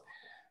simple.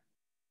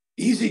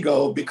 Easy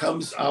Go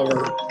becomes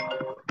our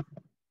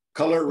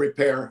color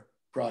repair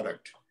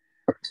product.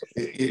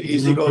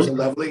 Easy Go is a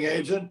leveling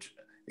agent.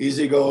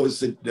 Easy Go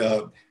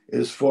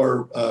is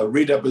for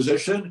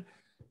redeposition.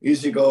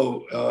 Easy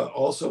Go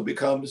also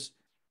becomes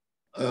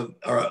a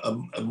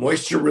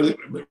moisture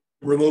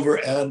remover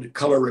and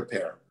color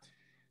repair.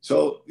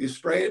 So you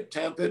spray it,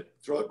 tamp it,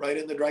 throw it right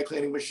in the dry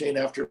cleaning machine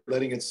after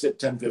letting it sit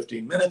 10,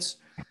 15 minutes.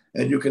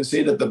 And you can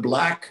see that the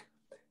black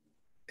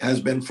has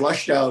been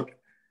flushed out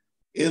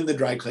in the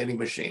dry cleaning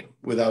machine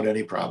without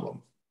any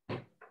problem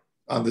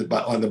on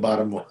the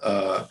bottom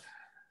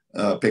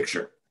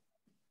picture.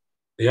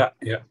 Yeah,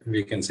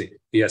 we can see.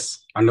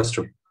 Yes,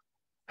 understood.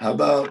 How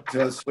about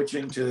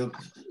switching to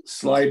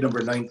slide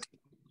number 19?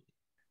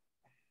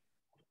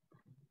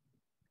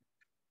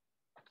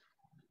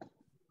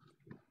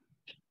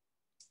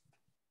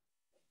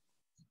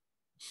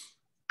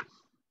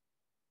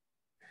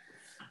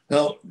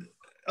 Now,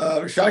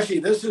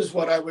 Shashi, this is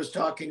what I was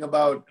talking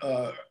about.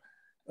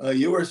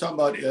 You were talking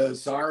about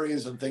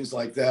saris and things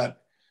like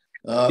that.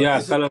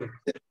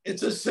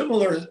 It's a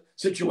similar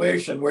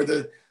situation where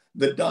the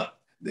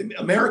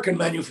American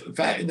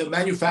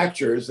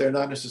manufacturers, they're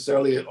not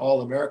necessarily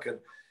all American.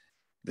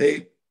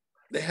 They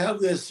have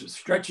this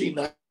stretchy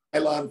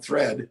nylon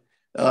thread.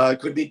 It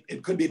could be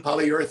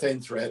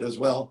polyurethane thread as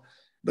well.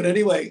 But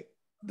anyway,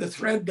 the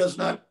thread does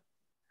not.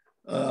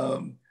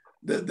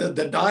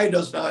 The dye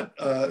does not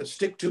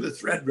stick to the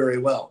thread very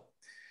well.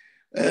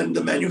 And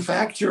the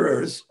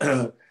manufacturers,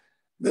 the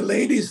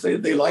ladies,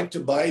 they like to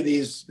buy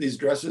these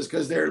dresses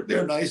because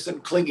they're nice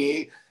and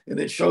clingy, and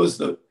it shows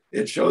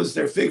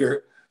their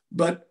figure,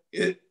 but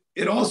it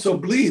also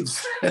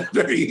bleeds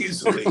very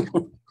easily.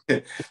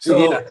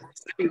 So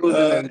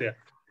the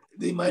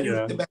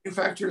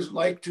manufacturers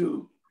like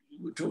to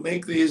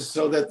make these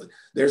so that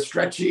they're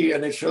stretchy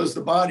and it shows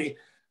the body,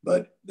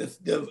 but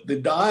the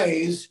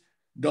dyes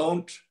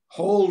don't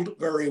hold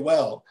very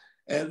well,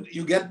 and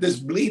you get this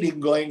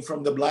bleeding going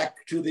from the black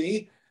to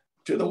the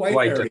white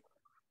area.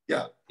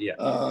 Yeah.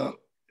 Yeah.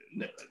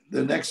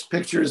 The next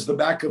picture is the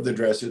back of the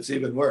dress. It's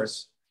even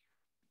worse.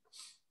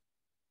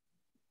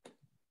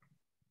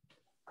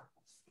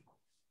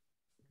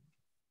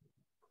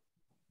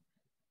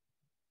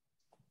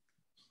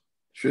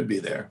 Should be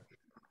there.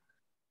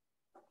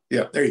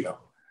 Yeah, there you go.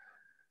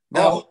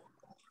 Now,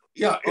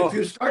 yeah,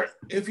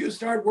 if you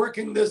start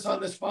working this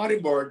on the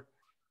spotting board,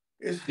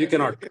 you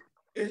cannot.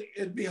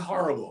 It'd be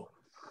horrible.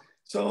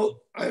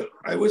 So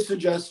I would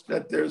suggest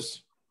that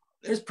there's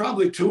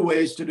probably two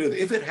ways to do it.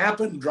 If it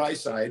happened dry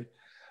side,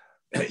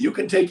 you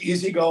can take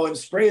Easy Go and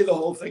spray the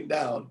whole thing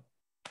down,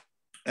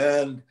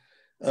 and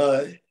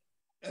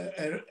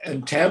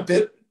tamp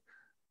it.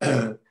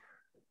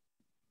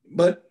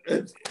 But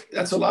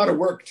that's a lot of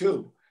work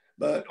too.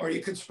 Or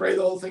you could spray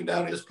the whole thing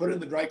down and just put it in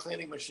the dry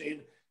cleaning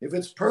machine. If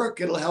it's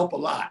perk, it'll help a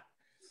lot.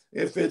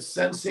 If it's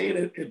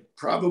Sensine, it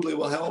probably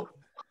will help.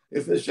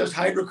 If it's just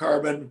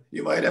hydrocarbon,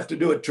 you might have to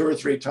do it 2 or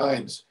 3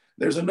 times.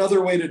 There's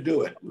another way to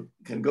do it. We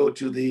can go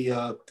to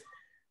the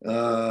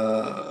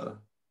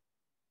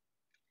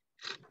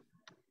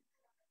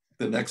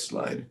next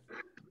slide.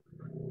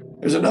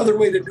 There's another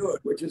way to do it,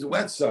 which is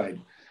wet side.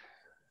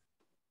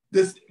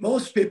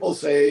 Most people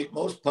say,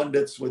 most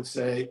pundits would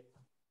say,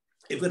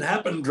 if it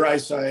happened dry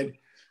side,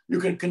 you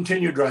can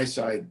continue dry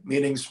side,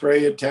 meaning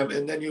spray it,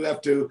 and then you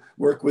have to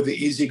work with the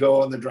Easy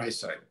Go on the dry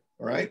side,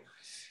 all right?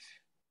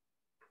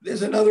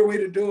 There's another way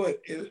to do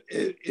it.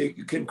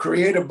 You can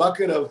create a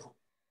bucket of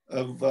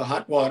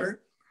hot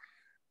water.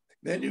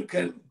 Then you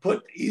can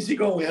put Easy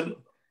Go in.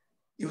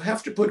 You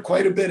have to put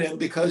quite a bit in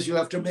because you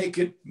have to make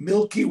it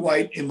milky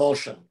white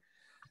emulsion.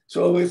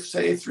 So if,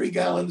 say, 3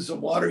 gallons of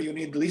water, you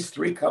need at least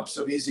 3 cups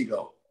of Easy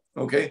Go,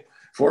 okay?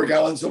 4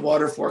 gallons of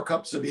water, 4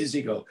 cups of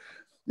Easy Go.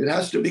 It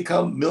has to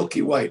become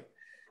milky white.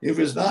 If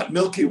it's not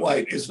milky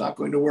white, it's not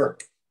going to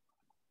work.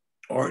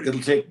 Or it'll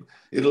take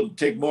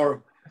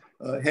more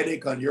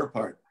headache on your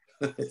part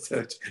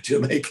to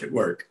make it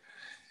work.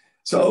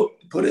 So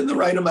put in the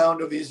right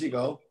amount of Easy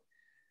Go,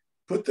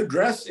 put the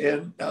dress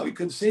in. Now you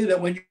can see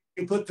that when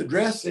you put the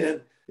dress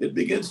in, it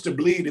begins to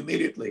bleed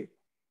immediately.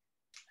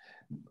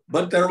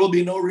 But there will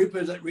be no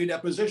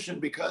redeposition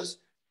because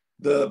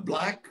the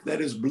black that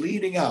is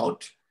bleeding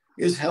out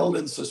is held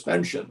in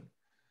suspension.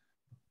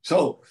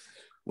 So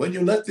when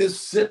you let this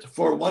sit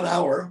for 1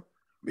 hour,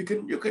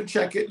 you can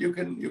check it. You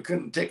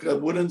can take a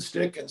wooden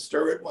stick and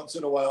stir it once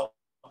in a while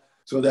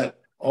so that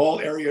all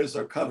areas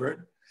are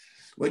covered.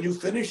 When you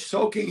finish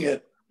soaking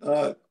it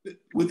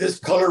with this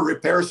color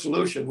repair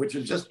solution, which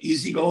is just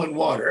Easy Go in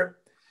water,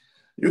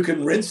 you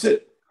can rinse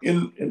it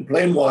in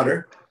plain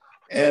water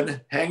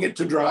and hang it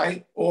to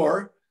dry,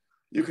 or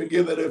you can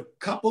give it a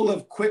couple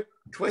of quick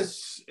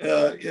twists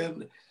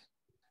in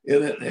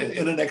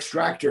an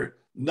extractor,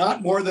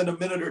 not more than a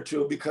minute or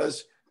 2,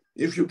 because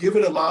if you give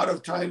it a lot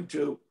of time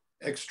to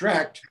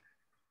extract,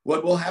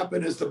 what will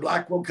happen is the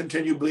black will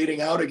continue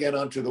bleeding out again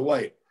onto the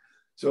white.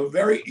 So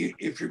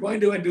if you're going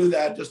to do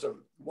that, just a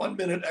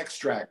 1-minute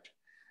extract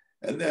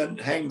and then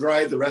hang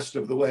dry the rest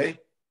of the way,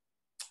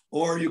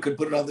 or you can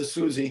put it on the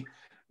Suzy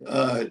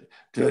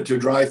to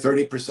dry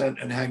 30%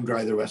 and hang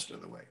dry the rest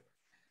of the way.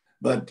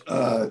 But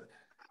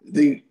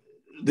the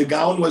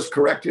gown was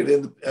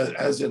corrected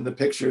as in the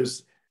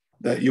pictures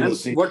that you will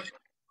see. Go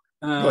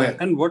ahead.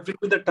 And what will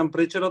be the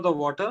temperature of the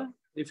water?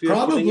 If you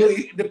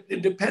probably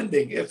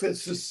depending, if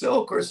it's a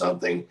silk or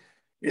something,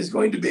 it's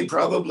going to be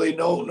probably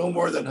no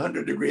more than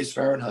 100 degrees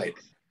Fahrenheit.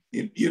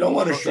 You don't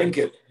want to shrink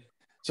it.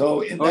 So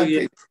in that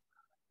case,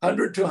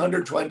 100 to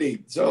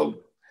 120. So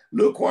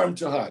lukewarm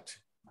to hot.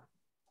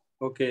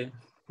 Okay.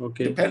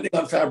 Depending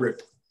on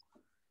fabric.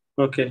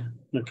 Okay.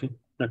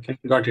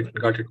 Got it.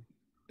 Let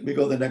me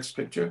go to the next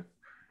picture.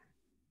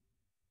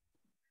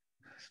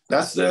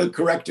 That's the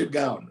corrected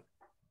gown.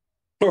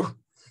 Oh.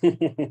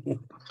 And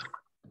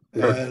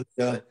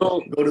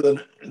go to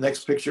the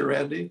next picture,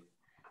 Randy.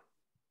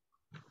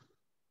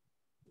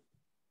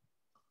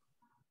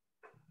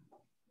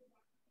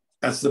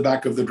 That's the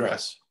back of the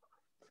dress.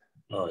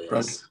 Oh,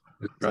 yes.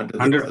 Front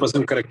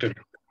 100% corrected.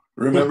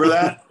 Remember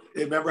that?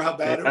 Remember how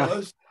bad it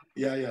was?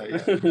 Yeah.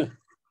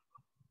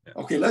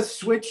 Okay, let's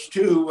switch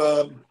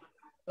to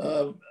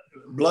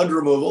blood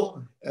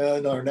removal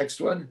and our next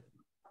one.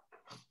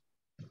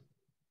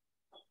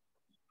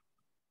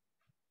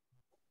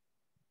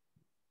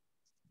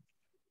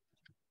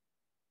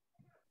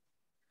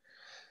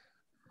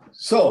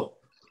 So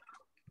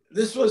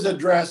this was a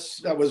dress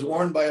that was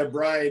worn by a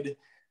bride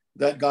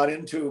that got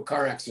into a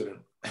car accident.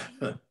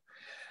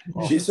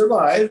 She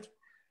survived,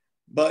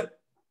 but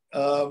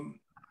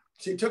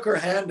she took her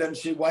hand and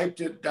she wiped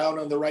it down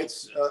on the right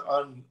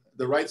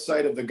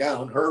side of the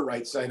gown, her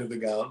right side of the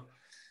gown.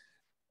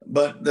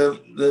 But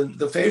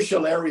the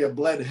facial area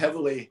bled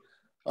heavily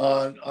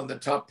on the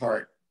top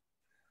part.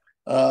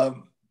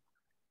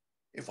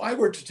 If I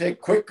were to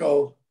take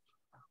Quick-Go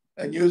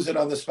and use it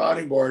on the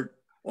spotting board,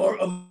 or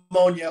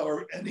ammonia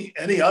or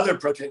any other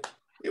protein,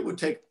 it would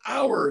take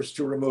hours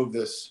to remove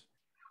this.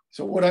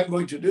 So what I'm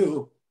going to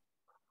do,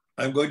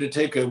 I'm going to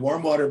take a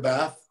warm water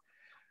bath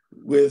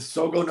with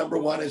Sogo number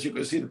 1, as you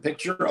can see the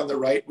picture on the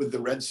right with the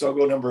red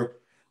Sogo number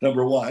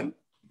number one.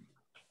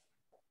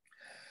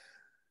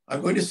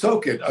 I'm going to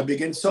soak it. I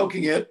begin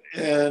soaking it,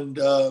 and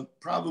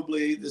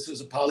probably this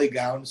is a poly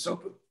gown.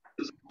 Soak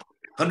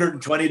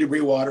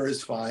 120-degree water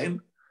is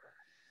fine.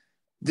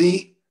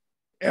 The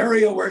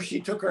area where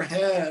she took her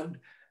hand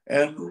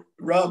and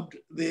rubbed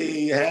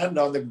the hand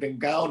on the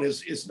gown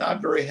is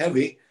not very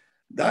heavy.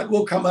 That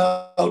will come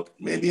out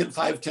maybe in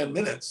 5-10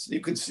 minutes. You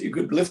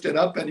could lift it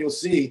up and you'll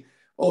see,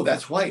 oh,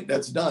 that's white,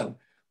 that's done.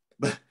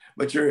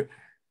 But your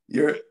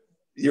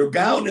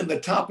gown in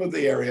the top of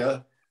the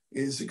area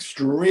is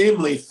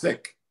extremely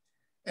thick.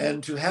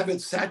 And to have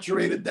it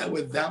saturated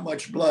with that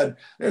much blood,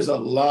 there's a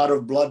lot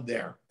of blood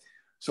there.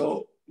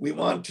 So we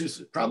want to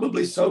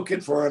probably soak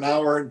it for an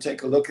hour and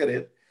take a look at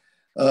it.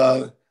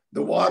 The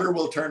water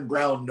will turn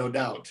brown, no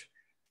doubt.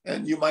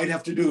 And you might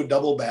have to do a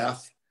double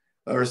bath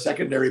or a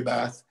secondary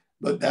bath,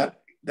 but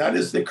that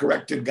is the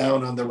corrected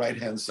gown on the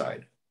right-hand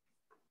side.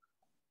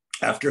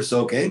 After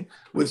soaking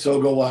with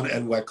Sogo 1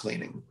 and wet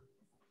cleaning.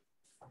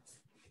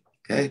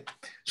 Okay,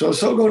 so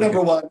Sogo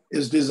number 1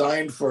 is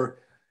designed for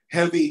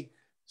heavy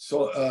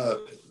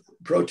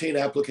protein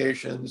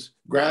applications,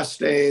 grass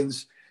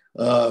stains,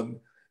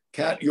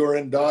 cat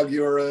urine, dog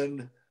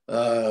urine,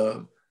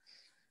 all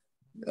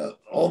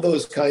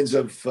those kinds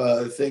of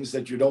things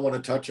that you don't want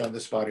to touch on the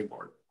spotting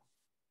board.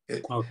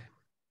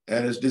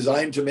 And it's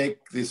designed to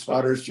make the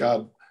spotter's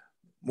job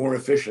more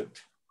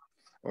efficient,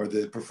 or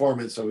the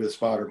performance of the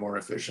spotter more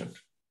efficient.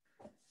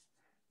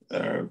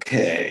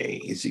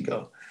 Okay, easy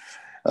go.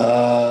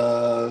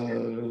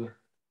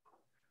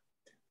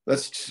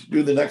 Let's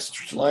do the next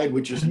slide,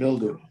 which is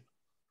mildew.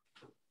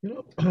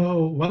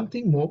 One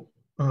thing more.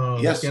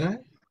 Yes. Can I?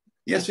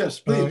 Yes,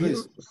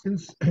 please.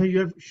 Since you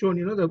have shown,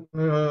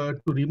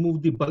 to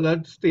remove the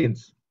blood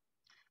stains,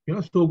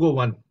 Sogo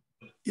 1.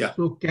 Yeah.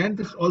 So can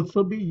this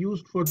also be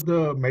used for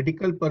the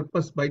medical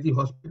purpose by the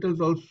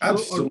hospitals also?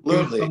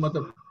 Absolutely. Or some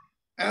other?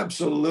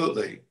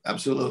 Absolutely.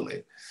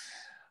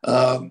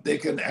 They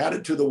can add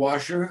it to the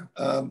washer.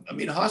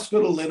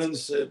 Hospital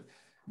linens,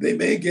 they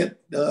may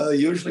get,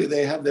 usually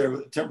they have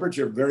their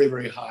temperature very,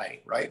 very high,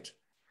 right?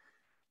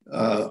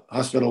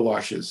 Hospital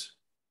washes.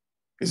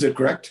 Is it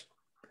correct?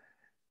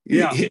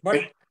 Yeah,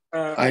 but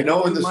I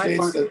know in the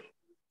States that,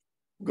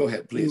 go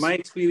ahead, please. In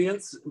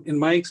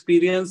my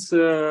experience,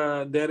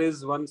 there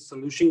is one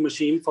solution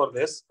machine for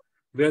this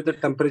where the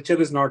temperature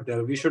is not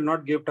there. We should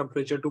not give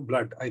temperature to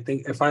blood. I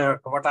think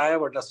what I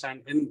have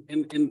understand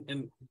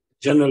in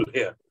general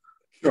here.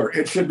 Sure,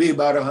 it should be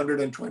about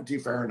 120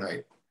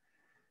 Fahrenheit.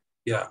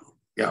 Yeah.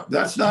 Yeah,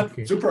 that's not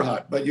super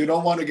hot, but you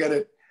don't want to get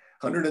it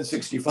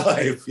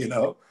 165,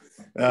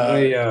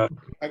 Yeah.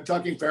 I'm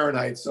talking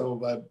Fahrenheit,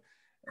 so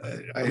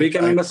we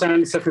can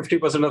understand it's a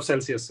 50% of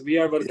Celsius. We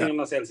are working on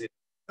a Celsius.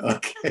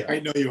 Okay, yeah. I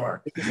know you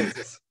are.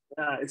 It's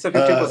a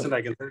 50%,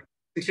 I can say.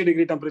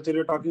 60-degree temperature,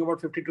 you're talking about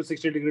 50 to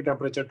 60-degree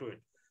temperature to it,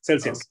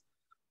 Celsius. Okay.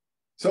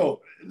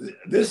 So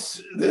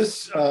this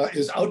is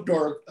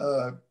outdoor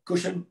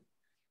cushion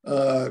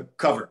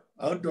cover,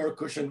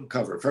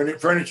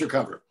 furniture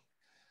cover.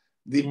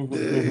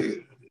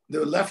 The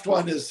left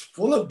one is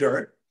full of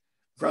dirt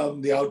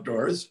from the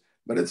outdoors,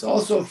 but it's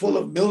also full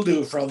of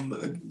mildew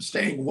from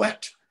staying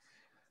wet.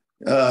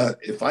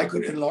 If I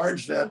could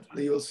enlarge that,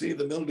 you'll see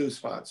the mildew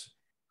spots.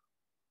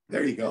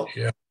 There you go.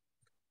 Yeah.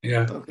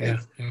 Okay.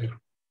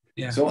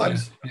 Yeah. So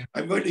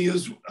I'm going to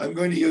use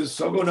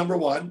Sogo number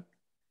 1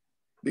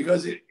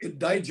 because it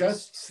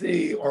digests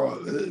the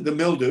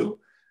mildew,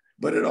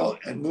 but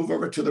and move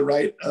over to the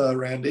right,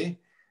 Randy.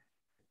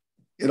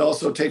 It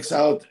also takes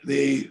out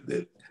the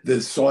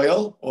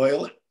soil,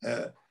 oil.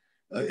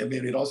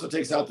 It also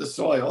takes out the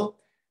soil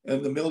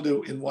and the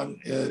mildew in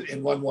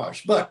one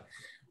wash. But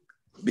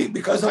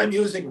because I'm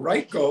using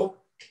Right Go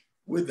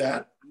with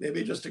that,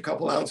 maybe just a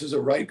couple ounces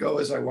of Right Go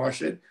as I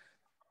wash it,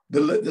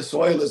 the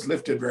soil is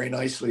lifted very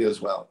nicely as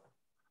well.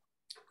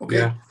 Okay.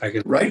 Yeah,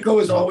 Right Go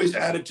is always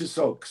added to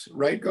soaks.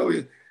 Right Go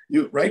you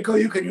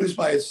can use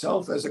by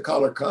itself as a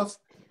collar cuff,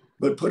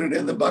 but put it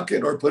in the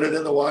bucket or put it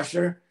in the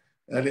washer,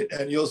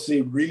 and you'll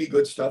see really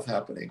good stuff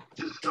happening.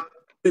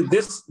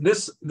 This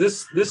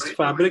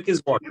fabric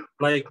is what?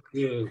 Like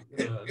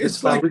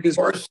it's like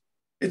coarse.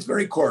 It's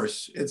very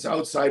coarse. It's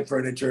outside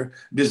furniture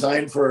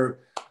designed for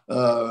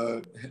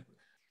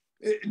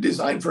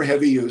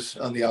heavy use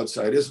on the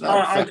outside. It's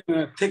not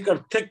thick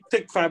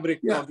fabric.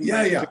 Yeah.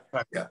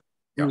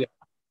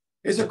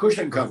 It's a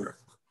cushion cover.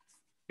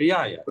 Yeah,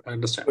 I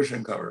understand.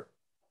 Cushion cover.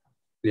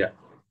 Yeah.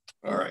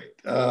 All right.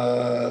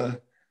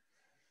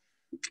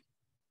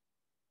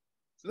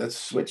 Let's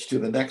switch to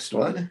the next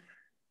one.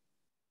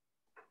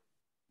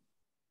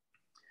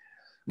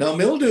 Now,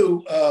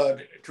 mildew,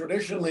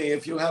 traditionally,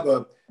 if you have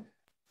a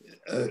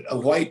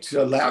white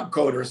lab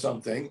coat or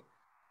something,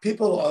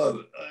 people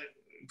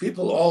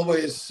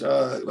always,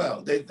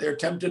 they're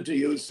tempted to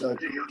use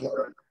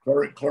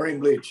chlorine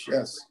bleach,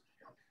 yes.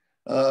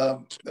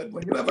 But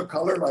when you have a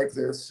color like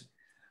this,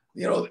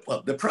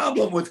 the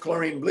problem with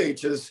chlorine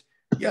bleach is,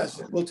 yes,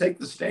 it will take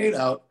the stain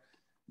out,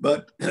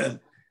 but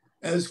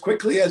as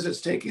quickly as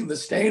it's taking the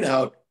stain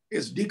out,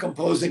 is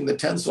decomposing the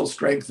tensile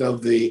strength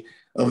of the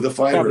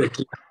fiber. Fabric.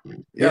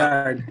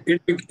 Yeah,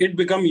 it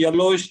become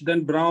yellowish,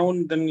 then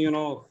brown, then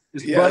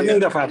it's burning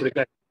the fabric.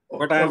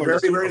 But I have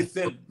very, very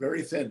thin,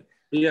 very thin.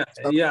 Yeah,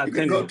 you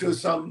can go to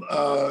some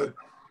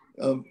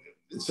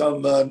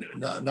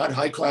not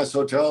high class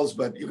hotels,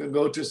 but you can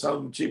go to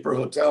some cheaper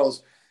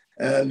hotels,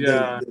 and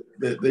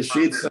the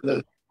sheets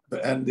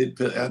and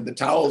the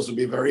towels will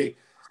be very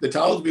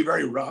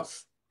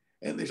rough,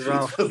 and the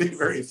sheets will be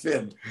very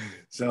thin.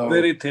 So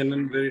very thin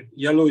and very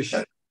yellowish.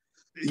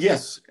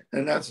 Yes,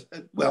 and that's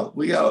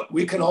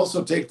we can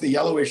also take the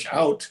yellowish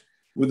out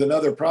with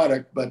another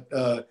product, but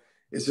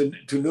it's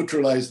to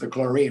neutralize the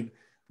chlorine.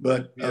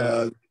 But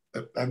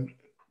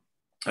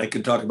I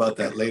can talk about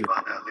that later.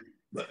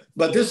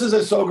 But this is a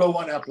SOGO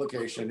 1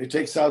 application. It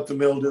takes out the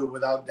mildew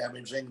without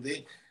damaging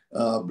the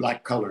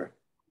black color.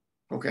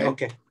 Okay.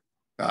 Okay.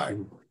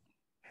 All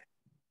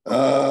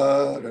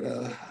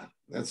right.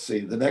 Let's see.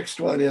 The next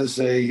one is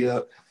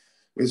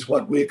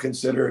what we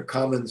consider a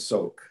common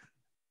soak.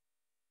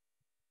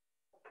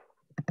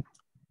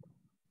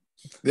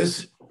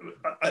 This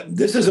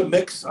is a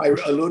mix I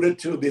alluded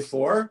to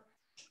before.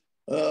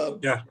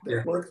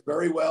 It works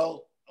very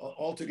well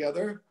all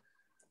together.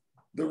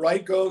 The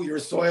Ryco, your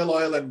soil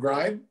oil and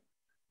grime,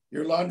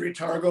 your laundry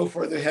targo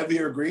for the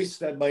heavier grease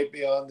that might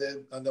be on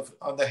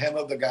the hem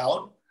of the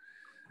gown,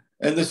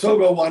 and the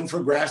SOGO 1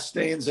 for grass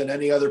stains and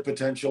any other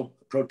potential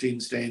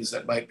protein stains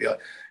that might be on.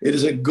 It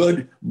is a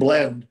good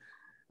blend.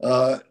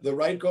 The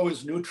Ryco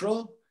is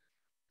neutral.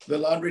 The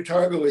laundry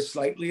targo is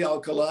slightly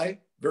alkali,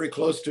 very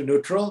close to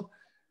neutral.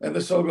 And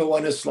the SOGO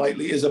 1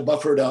 is a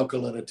buffered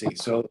alkalinity.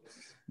 So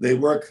they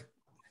work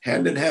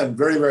hand in hand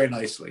very, very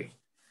nicely.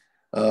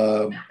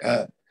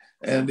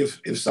 And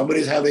if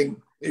somebody's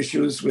having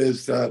issues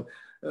with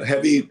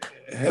heavy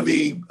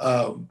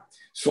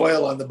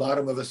soil on the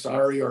bottom of a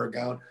sari or a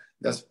gown,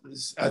 that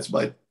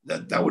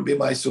would be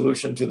my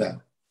solution to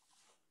that.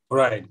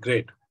 Right,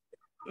 great.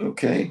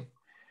 Okay.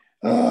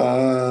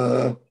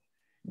 Gown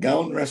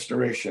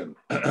restoration.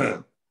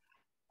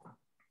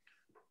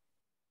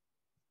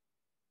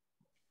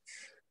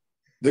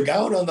 The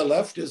gown on the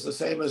left is the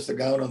same as the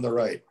gown on the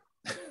right.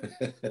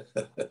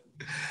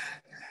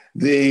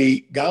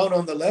 The gown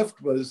on the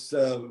left was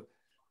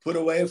put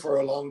away for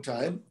a long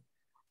time,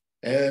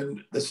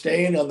 and the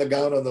stain on the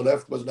gown on the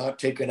left was not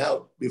taken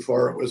out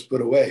before it was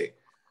put away.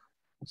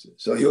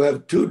 So you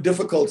have two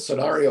difficult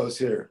scenarios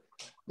here.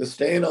 The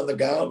stain on the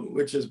gown,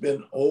 which has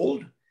been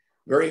old,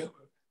 very,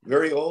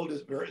 very old,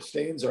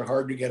 stains are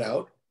hard to get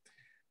out.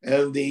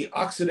 And the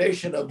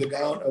oxidation of the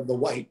gown of the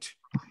white,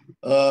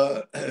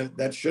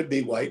 that should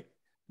be white,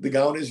 the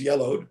gown is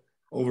yellowed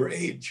over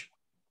age.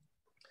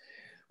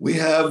 We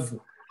have,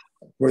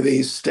 for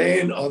the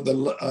stain on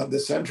the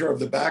center of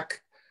the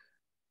back,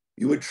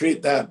 you would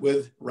treat that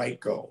with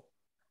Ryco.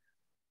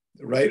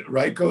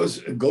 Ryco is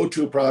a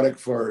go-to product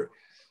for,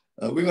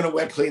 we're going to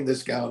wet clean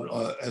this gown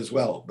as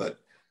well, but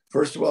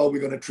first of all, we're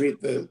going to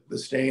treat the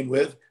stain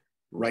with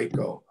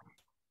Ryco.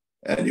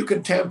 And you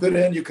can tamp it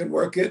in, you can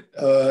work it.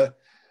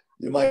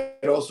 You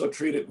might also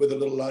treat it with a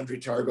little laundry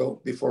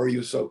targo before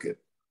you soak it.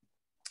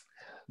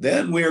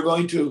 Then we are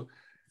going to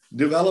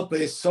develop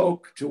a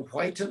soak to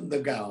whiten the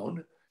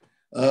gown,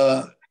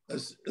 a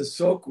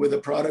soak with a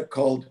product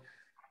called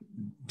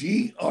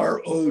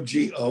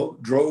DROGO,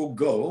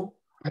 Drogo,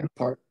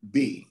 part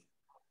B.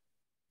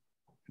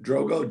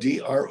 Drogo,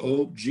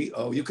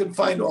 DROGO. You can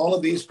find all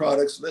of these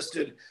products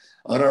listed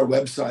on our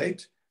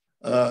website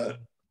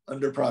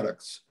under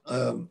products.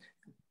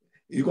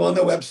 You go on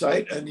the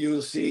website and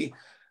you'll see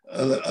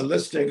a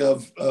listing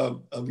of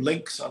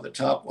links on the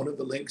top. One of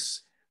the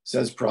links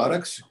says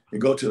products. You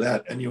go to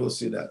that and you will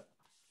see that.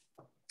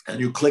 And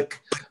you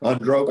click on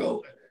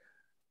Drogo.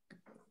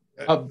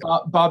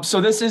 Bob,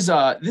 so this is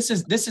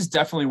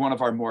definitely one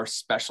of our more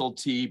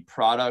specialty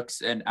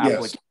products and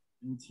applications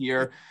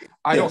here.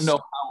 I don't know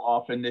how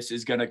often this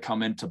is going to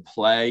come into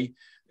play.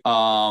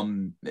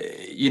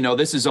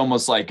 This is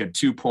almost like a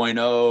 2.0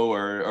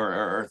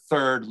 or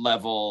third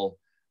level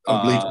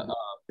product.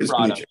 So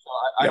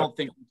I don't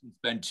think we can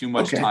spend too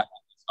much time on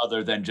this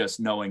other than just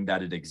knowing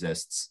that it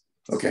exists.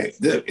 Okay,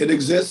 it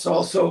exists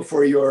also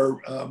for your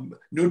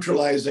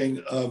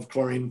neutralizing of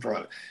chlorine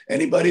product.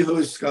 Anybody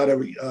who's got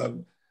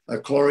a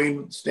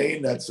chlorine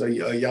stain, that's a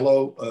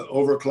yellow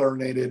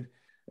over-chlorinated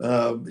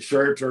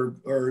shirt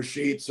or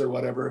sheets or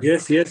whatever.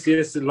 Yes.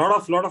 A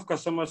lot of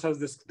customers has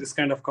this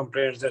kind of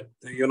complaints that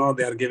they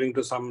are giving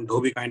to some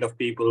dhobi kind of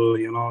people.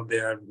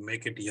 They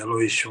make it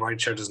yellowish.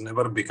 White shirt has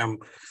never become.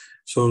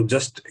 So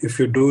just if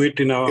you do it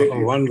in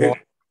one wash,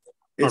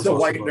 it's a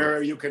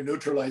whitener. You can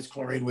neutralize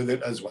chlorine with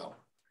it as well.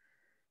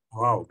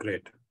 Wow,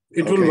 great!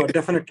 It will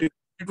definitely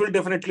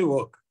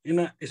work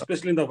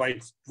especially in the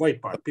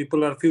white part.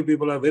 Few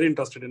people are very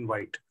interested in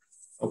white.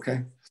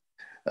 Okay,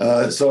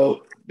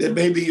 so it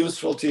may be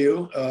useful to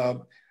you.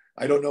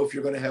 I don't know if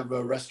you're going to have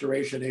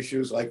restoration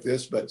issues like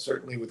this, but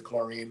certainly with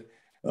chlorine,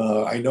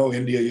 I know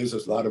India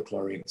uses a lot of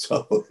chlorine.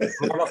 So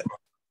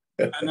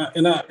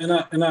in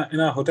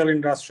a hotel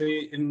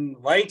industry, in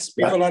whites,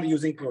 people are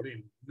using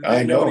chlorine.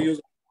 I know.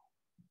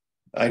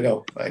 I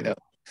know.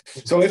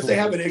 So if they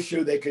have an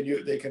issue, they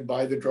can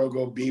buy the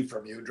Drogo B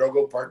from you,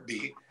 Drogo Part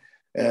B,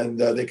 and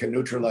they can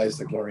neutralize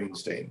the chlorine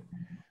stain.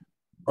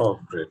 Oh,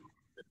 great.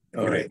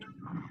 All right.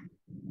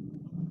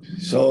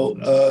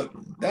 So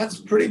that's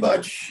pretty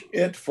much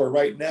it for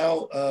right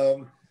now.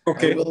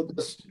 Okay. I will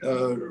just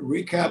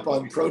recap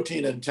on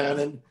protein and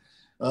tannin.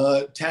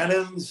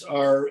 Tannins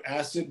are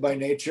acid by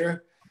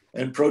nature,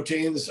 and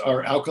proteins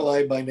are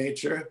alkali by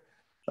nature.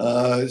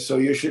 So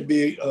you should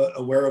be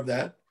aware of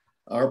that.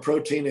 Our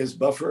protein is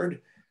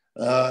buffered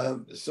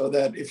so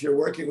that if you're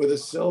working with a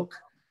silk,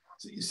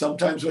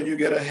 sometimes when you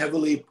get a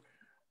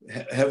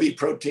heavy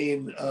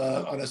protein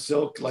on a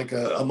silk like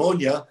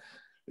ammonia,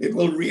 it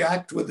will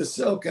react with the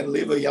silk and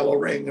leave a yellow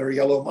ring or a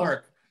yellow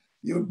mark.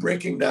 You're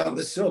breaking down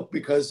the silk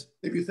because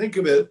if you think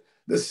of it,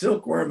 the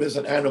silkworm is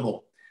an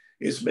animal.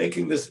 It's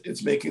making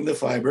the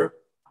fiber.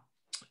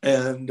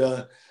 And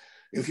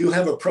if you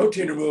have a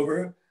protein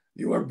remover,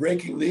 you are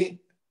breaking the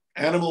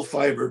animal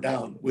fiber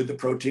down with the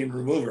protein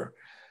remover.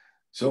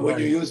 So when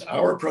you use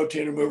our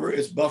protein remover,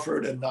 it's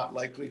buffered and not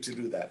likely to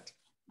do that.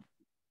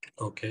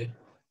 Okay.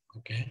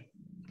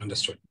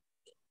 Understood.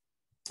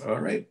 All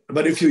right.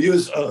 But if you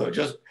use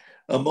just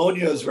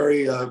ammonia is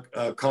very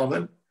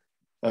common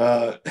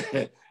and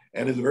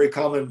is a very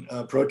common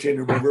protein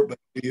remover, but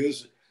if you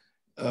use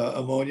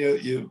ammonia,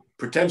 you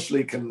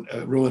potentially can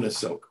ruin a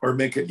silk or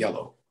make it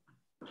yellow.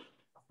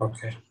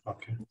 Okay.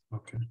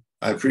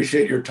 I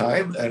appreciate your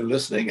time and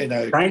listening. And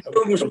thank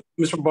you,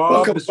 Mr.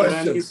 Bob, Mr.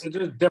 Randy. Questions.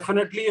 It is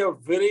definitely a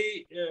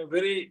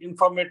very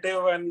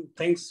informative and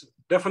thanks.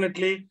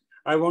 Definitely,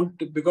 I want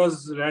to,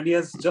 because Randy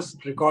has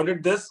just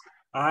recorded this.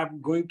 I'm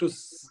going to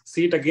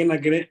see it again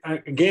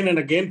and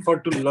again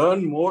to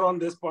learn more on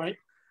this point,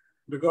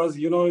 because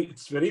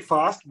it's very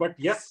fast. But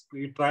yes,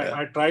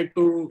 I try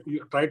to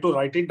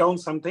write it down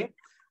something.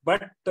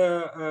 But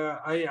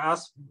I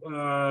asked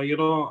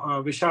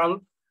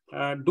Vishal.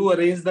 Do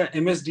arrange the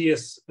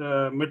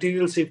MSDS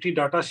material safety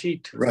data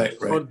sheet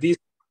for these.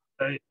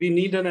 We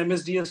need an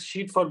MSDS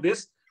sheet for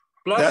this.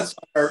 Plus,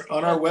 that's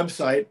on our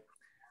website.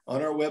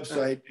 On our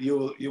website,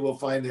 you will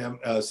find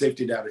the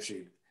safety data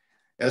sheet.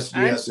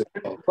 SDS.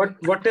 But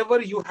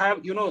whatever you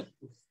have,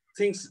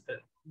 things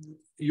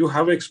you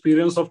have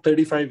experience of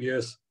 35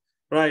 years,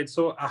 right?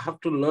 So I have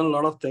to learn a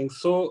lot of things.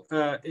 So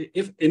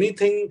if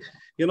anything,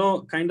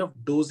 kind of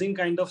dosing,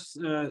 kind of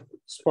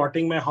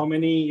spotting how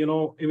many,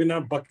 even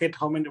a bucket,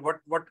 how many, what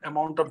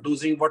amount of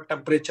dosing, what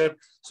temperature.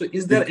 So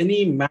is there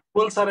any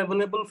manuals are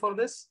available for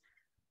this?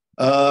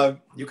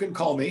 You can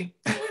call me.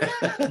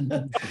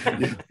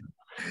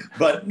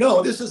 But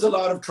no, this is a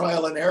lot of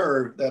trial and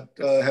error that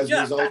has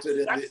resulted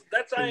in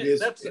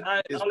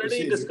I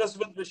already discussed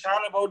with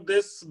Vishal about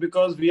this,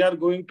 because we are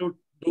going to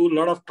do a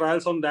lot of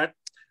trials on that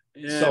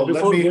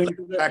before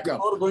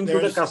going to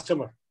the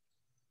customer.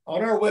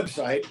 On our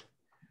website,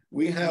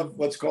 we have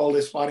what's called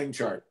a spotting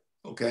chart,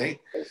 okay?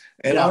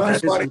 And on our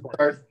spotting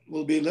chart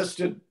will be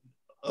listed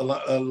a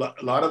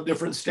lot of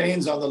different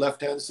stains on the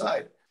left-hand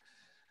side.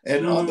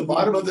 And on the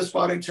bottom of the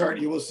spotting chart,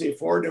 you will see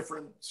 4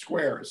 different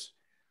squares.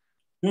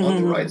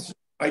 On the right,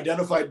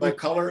 identified by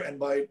color and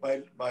by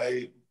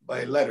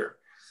letter.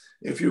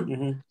 If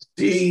you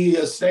see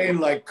a stain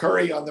like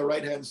curry on the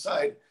right-hand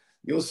side,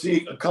 you'll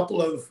see a couple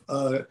of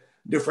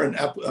different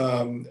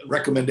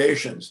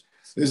recommendations.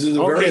 This is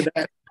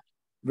a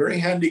very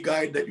handy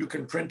guide that you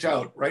can print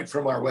out right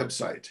from our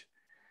website.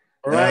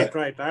 Right.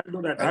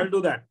 I'll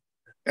do that.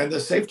 And the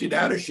safety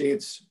data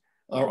sheets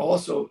are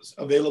also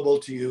available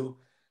to you.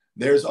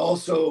 There's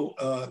also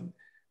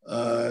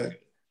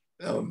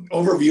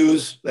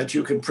overviews that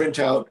you can print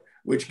out,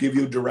 which give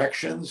you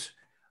directions.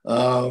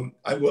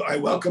 I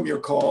welcome your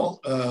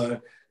call.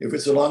 If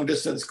it's a long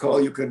distance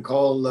call, you can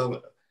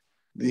call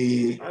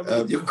you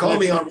can call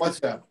me on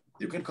WhatsApp.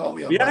 You can call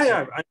me on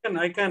WhatsApp.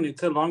 I can.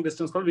 It's a long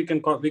distance call. We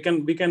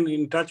can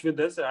in touch with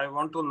this. I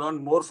want to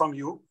learn more from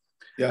you.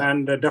 Yeah.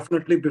 And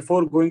definitely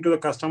before going to the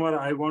customer,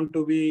 I want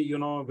to be,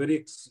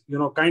 very,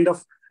 kind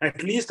of,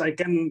 at least I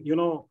can,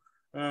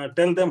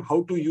 tell them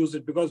how to use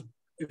it, because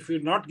if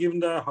you're not given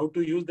the how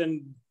to use,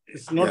 then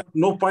it's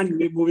no point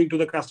moving to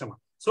the customer.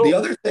 So the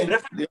other thing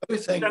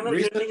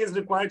training is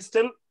required.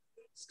 Still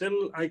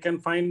I can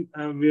find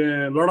a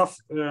lot of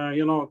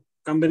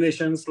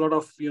combinations, a lot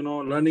of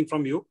learning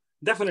from you.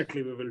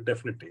 Definitely, we will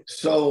definitely.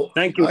 So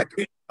thank you.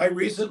 I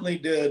recently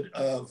did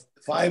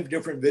 5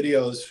 different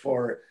videos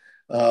for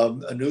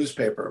a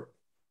newspaper,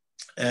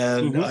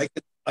 and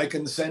I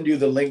can send you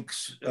the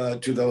links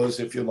to those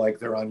if you like.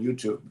 They're on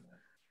YouTube.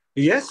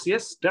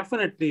 Yes,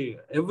 definitely.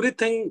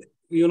 Everything,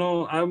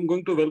 I'm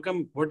going to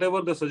welcome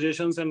whatever the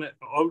suggestions and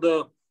all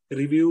the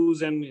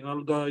reviews and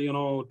all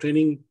the,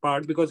 training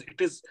part, because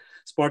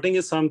spotting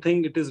is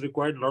something, it is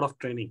required a lot of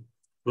training,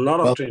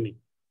 training.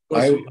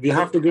 We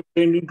have to give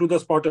training to the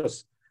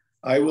spotters.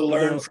 I will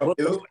learn from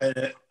you,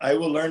 and I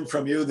will learn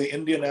from you the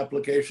Indian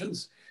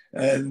applications,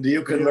 and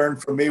you can learn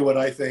from me what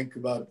I think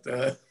about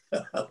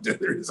how to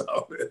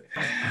resolve it.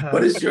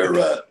 What is your,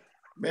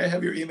 may I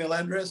have your email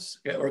address,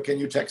 or can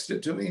you text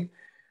it to me?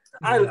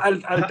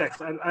 I'll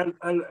text.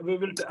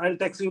 I'll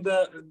text you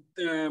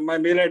my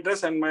mail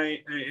address and my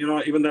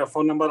even the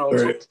phone number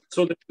also, Right.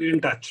 so that we're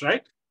in touch,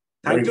 right?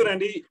 Very Thank you, good.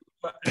 Randy.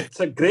 It's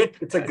a great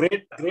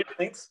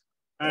things,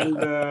 and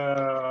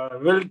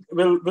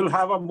we'll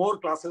have more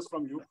classes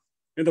from you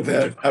in the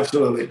future. Yeah,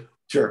 absolutely,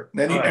 sure.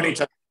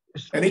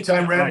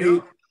 Anytime,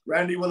 Randy.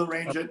 Randy will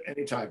arrange it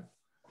anytime.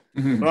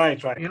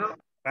 Right.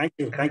 Thank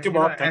you,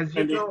 Bob. As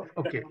you know,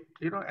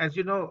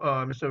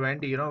 Mr.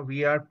 Randy,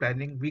 we are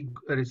planning. We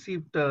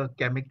received the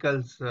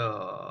chemicals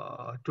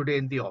today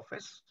in the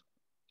office.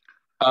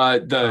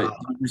 You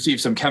received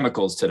some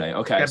chemicals today.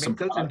 Okay.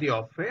 Chemicals in the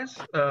office,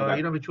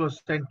 Okay. which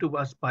was sent to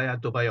us by our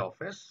Dubai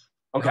office.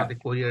 Okay. The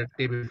courier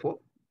day before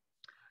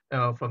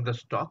from the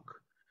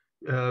stock.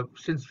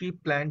 Since we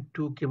plan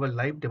to give a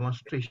live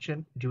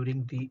demonstration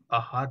during the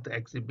AHA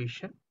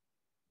exhibition,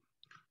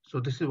 so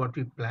this is what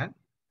we plan.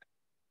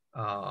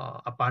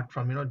 Apart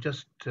from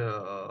just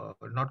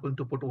not going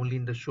to put only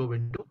in the show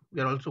window, we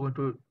are also going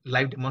to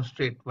live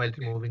demonstrate while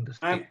removing the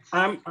stains.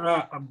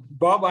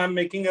 Bob, I'm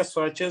making a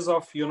swatches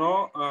of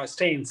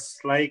stains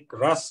like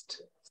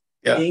rust,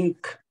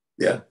 ink,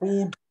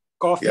 food,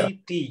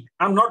 coffee, tea.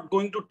 I'm not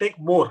going to take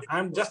more.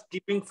 I'm just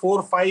keeping 4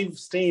 or 5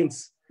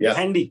 stains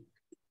handy.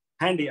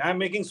 I'm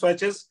making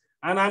swatches,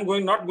 and I'm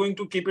not going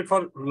to keep it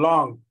for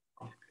long.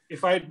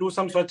 If I do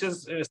some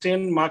swatches,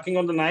 stain marking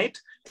on the night,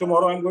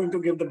 tomorrow I'm going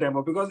to give the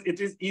demo, because it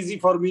is easy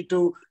for me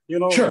to,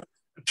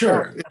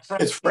 Sure.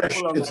 It's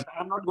fresh.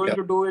 I'm not going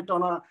to do it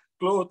on a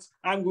clothes.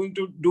 I'm going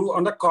to do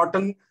on a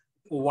cotton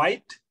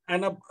white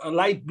and a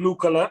light blue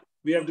color.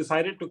 We have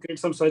decided to create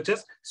some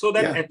swatches so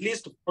that at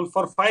least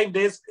for 5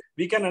 days,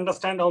 we can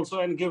understand also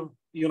and give,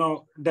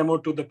 demo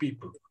to the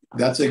people.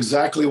 That's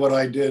exactly what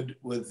I did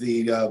with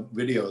the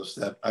videos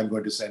that I'm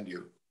going to send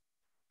you.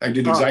 I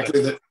did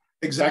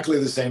exactly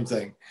the same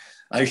thing.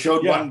 I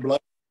showed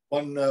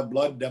one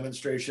blood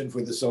demonstration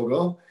for the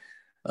Sogo.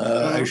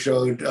 I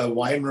showed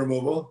wine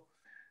removal.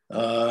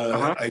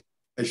 I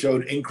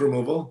showed ink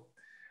removal.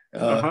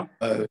 And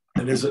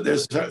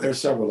there's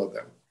several of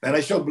them. And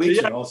I showed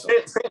bleaching also.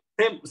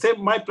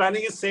 Same. My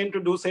planning is same to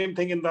do same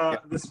thing in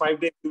this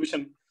 5-day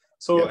exhibition.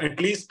 So at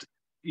least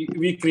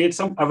we create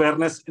some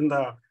awareness in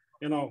the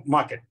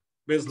market.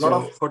 There's a lot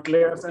of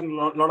hoteliers and a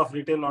lot of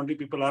retail laundry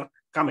people are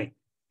coming.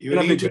 You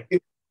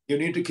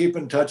need to keep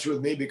in touch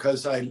with me,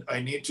 because I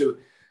need to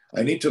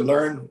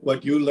learn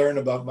what you learn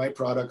about my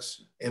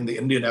products in the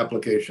Indian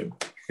application.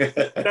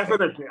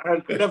 Definitely.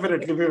 I'll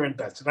definitely be in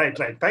touch. Right.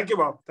 Thank you,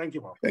 Bob. Thank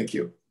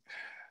you.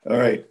 All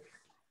right.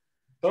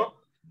 So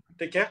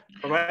take care.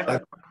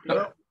 Bye-bye.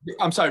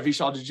 I'm sorry,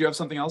 Vishal, did you have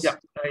something else?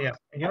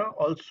 Yeah.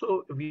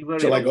 Also, we were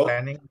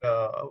planning,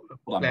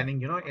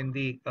 in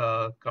the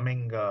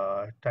coming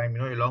time,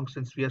 along,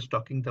 since we are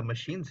stocking the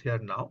machines here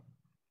now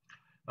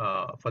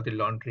for the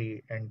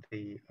laundry and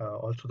the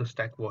also the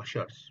stack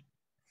washers.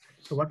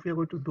 So what we are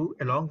going to do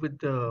along with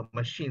the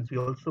machines, we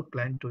also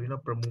plan to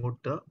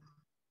promote the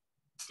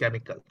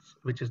chemicals,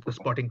 which is the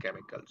spotting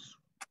chemicals.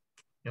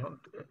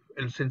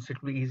 Since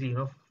it will be easy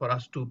for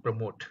us to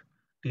promote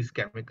these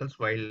chemicals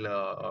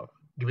while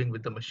giving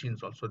with the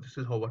machines also. This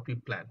is what we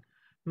plan.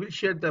 We will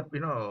share the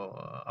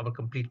our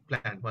complete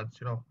plan once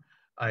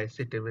I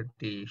sit with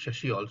the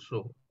Shashi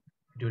also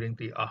during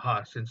the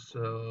AHA, since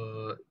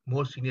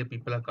more senior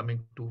people are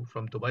coming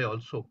from Dubai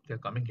also. They're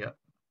coming here.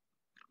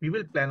 We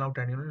will plan out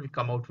and we'll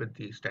come out with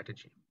the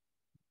strategy.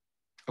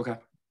 Okay.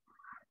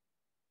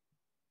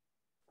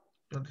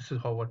 This is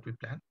what we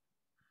plan.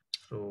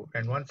 So,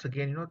 and once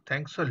again,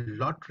 thanks a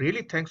lot.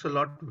 Really, thanks a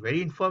lot.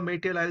 Very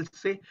informative, I'll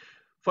say,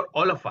 for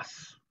all of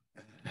us.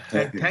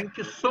 And thank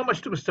you so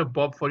much to Mr.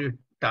 Bob for your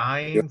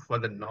time, for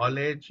the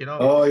knowledge.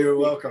 Oh, you're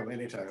welcome.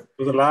 Anytime.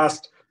 For the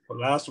last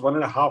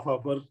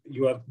 1.5 hours,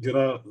 you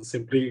are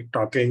simply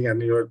talking,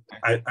 and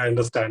I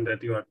understand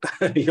that your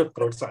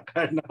throats are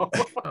tired now.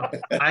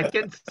 I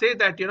can say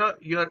that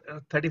your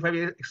 35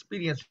 years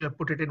experience, you have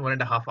put it in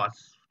 1.5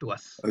 hours to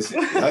us.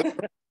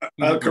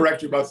 I'll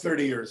correct you, about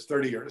 30 years.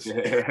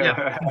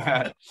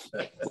 Yeah.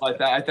 Well,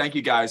 I thank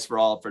you guys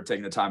for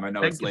taking the time. I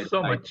know it's late. Thank you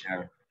so much.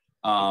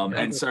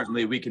 And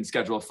certainly we can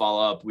schedule a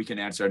follow-up. We can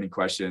answer any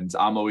questions.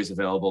 I'm always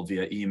available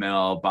via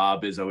email.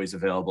 Bob is always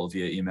available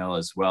via email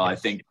as well. Yes.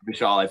 I think,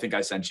 Vishal,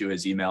 I sent you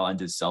his email and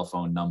his cell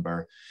phone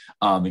number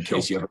in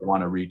case you ever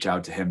want to reach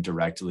out to him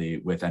directly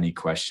with any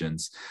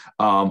questions.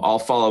 I'll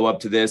follow up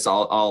to this.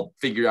 I'll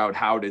figure out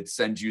how to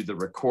send you the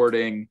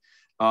recording.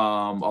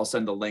 I'll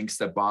send the links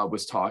that Bob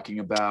was talking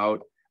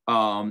about.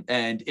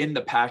 And in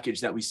the package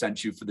that we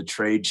sent you for the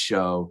trade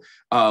show,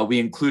 we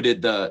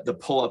included the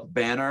pull-up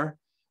banner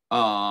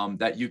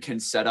that you can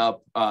set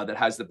up that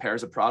has the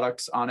pairs of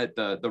products on it,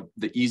 the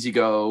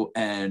EasyGo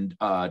and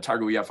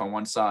Targo EF on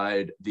one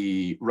side,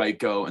 the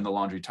RightGo and the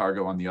Laundry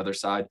Targo on the other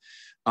side.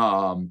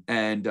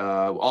 And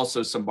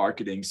also some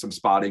marketing, some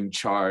spotting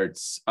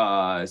charts,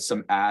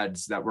 some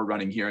ads that we're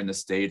running here in the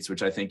States,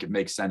 which I think it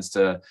makes sense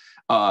to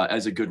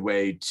as a good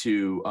way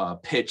to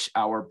pitch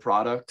our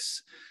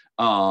products.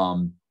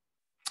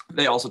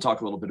 they also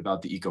talk a little bit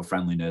about the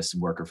eco-friendliness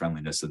and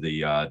worker-friendliness of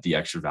the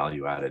extra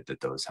value added that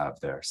those have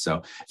there.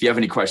 So if you have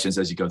any questions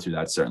as you go through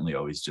that, certainly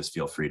always just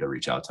feel free to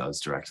reach out to us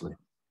directly.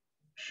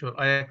 Sure,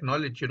 I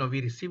acknowledge,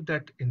 we received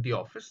that in the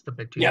office, the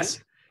material.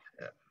 Yes.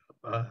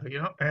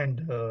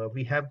 And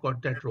we have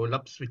got that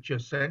roll-ups which you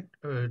sent,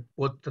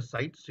 both the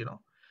sites,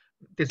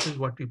 this is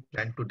what we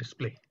plan to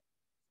display.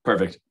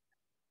 Perfect.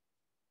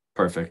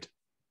 Perfect.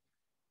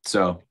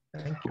 So,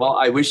 well,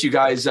 I wish you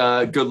guys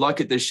good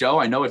luck at this show.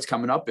 I know it's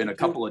coming up in a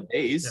couple of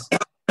days.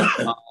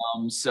 Yeah.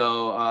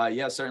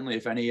 Yeah, certainly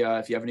if you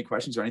have any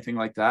questions or anything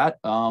like that,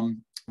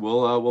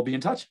 we'll be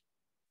in touch.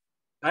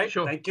 All right.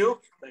 Sure. Thank you.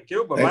 Thank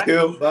you. Bye-bye. Thank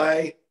you.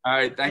 Bye. All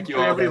right. Thank you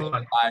all.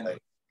 Everyone. Bye.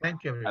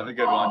 Thank you, everyone. Have a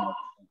good one.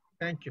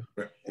 Thank you.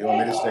 You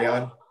want me to stay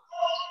on?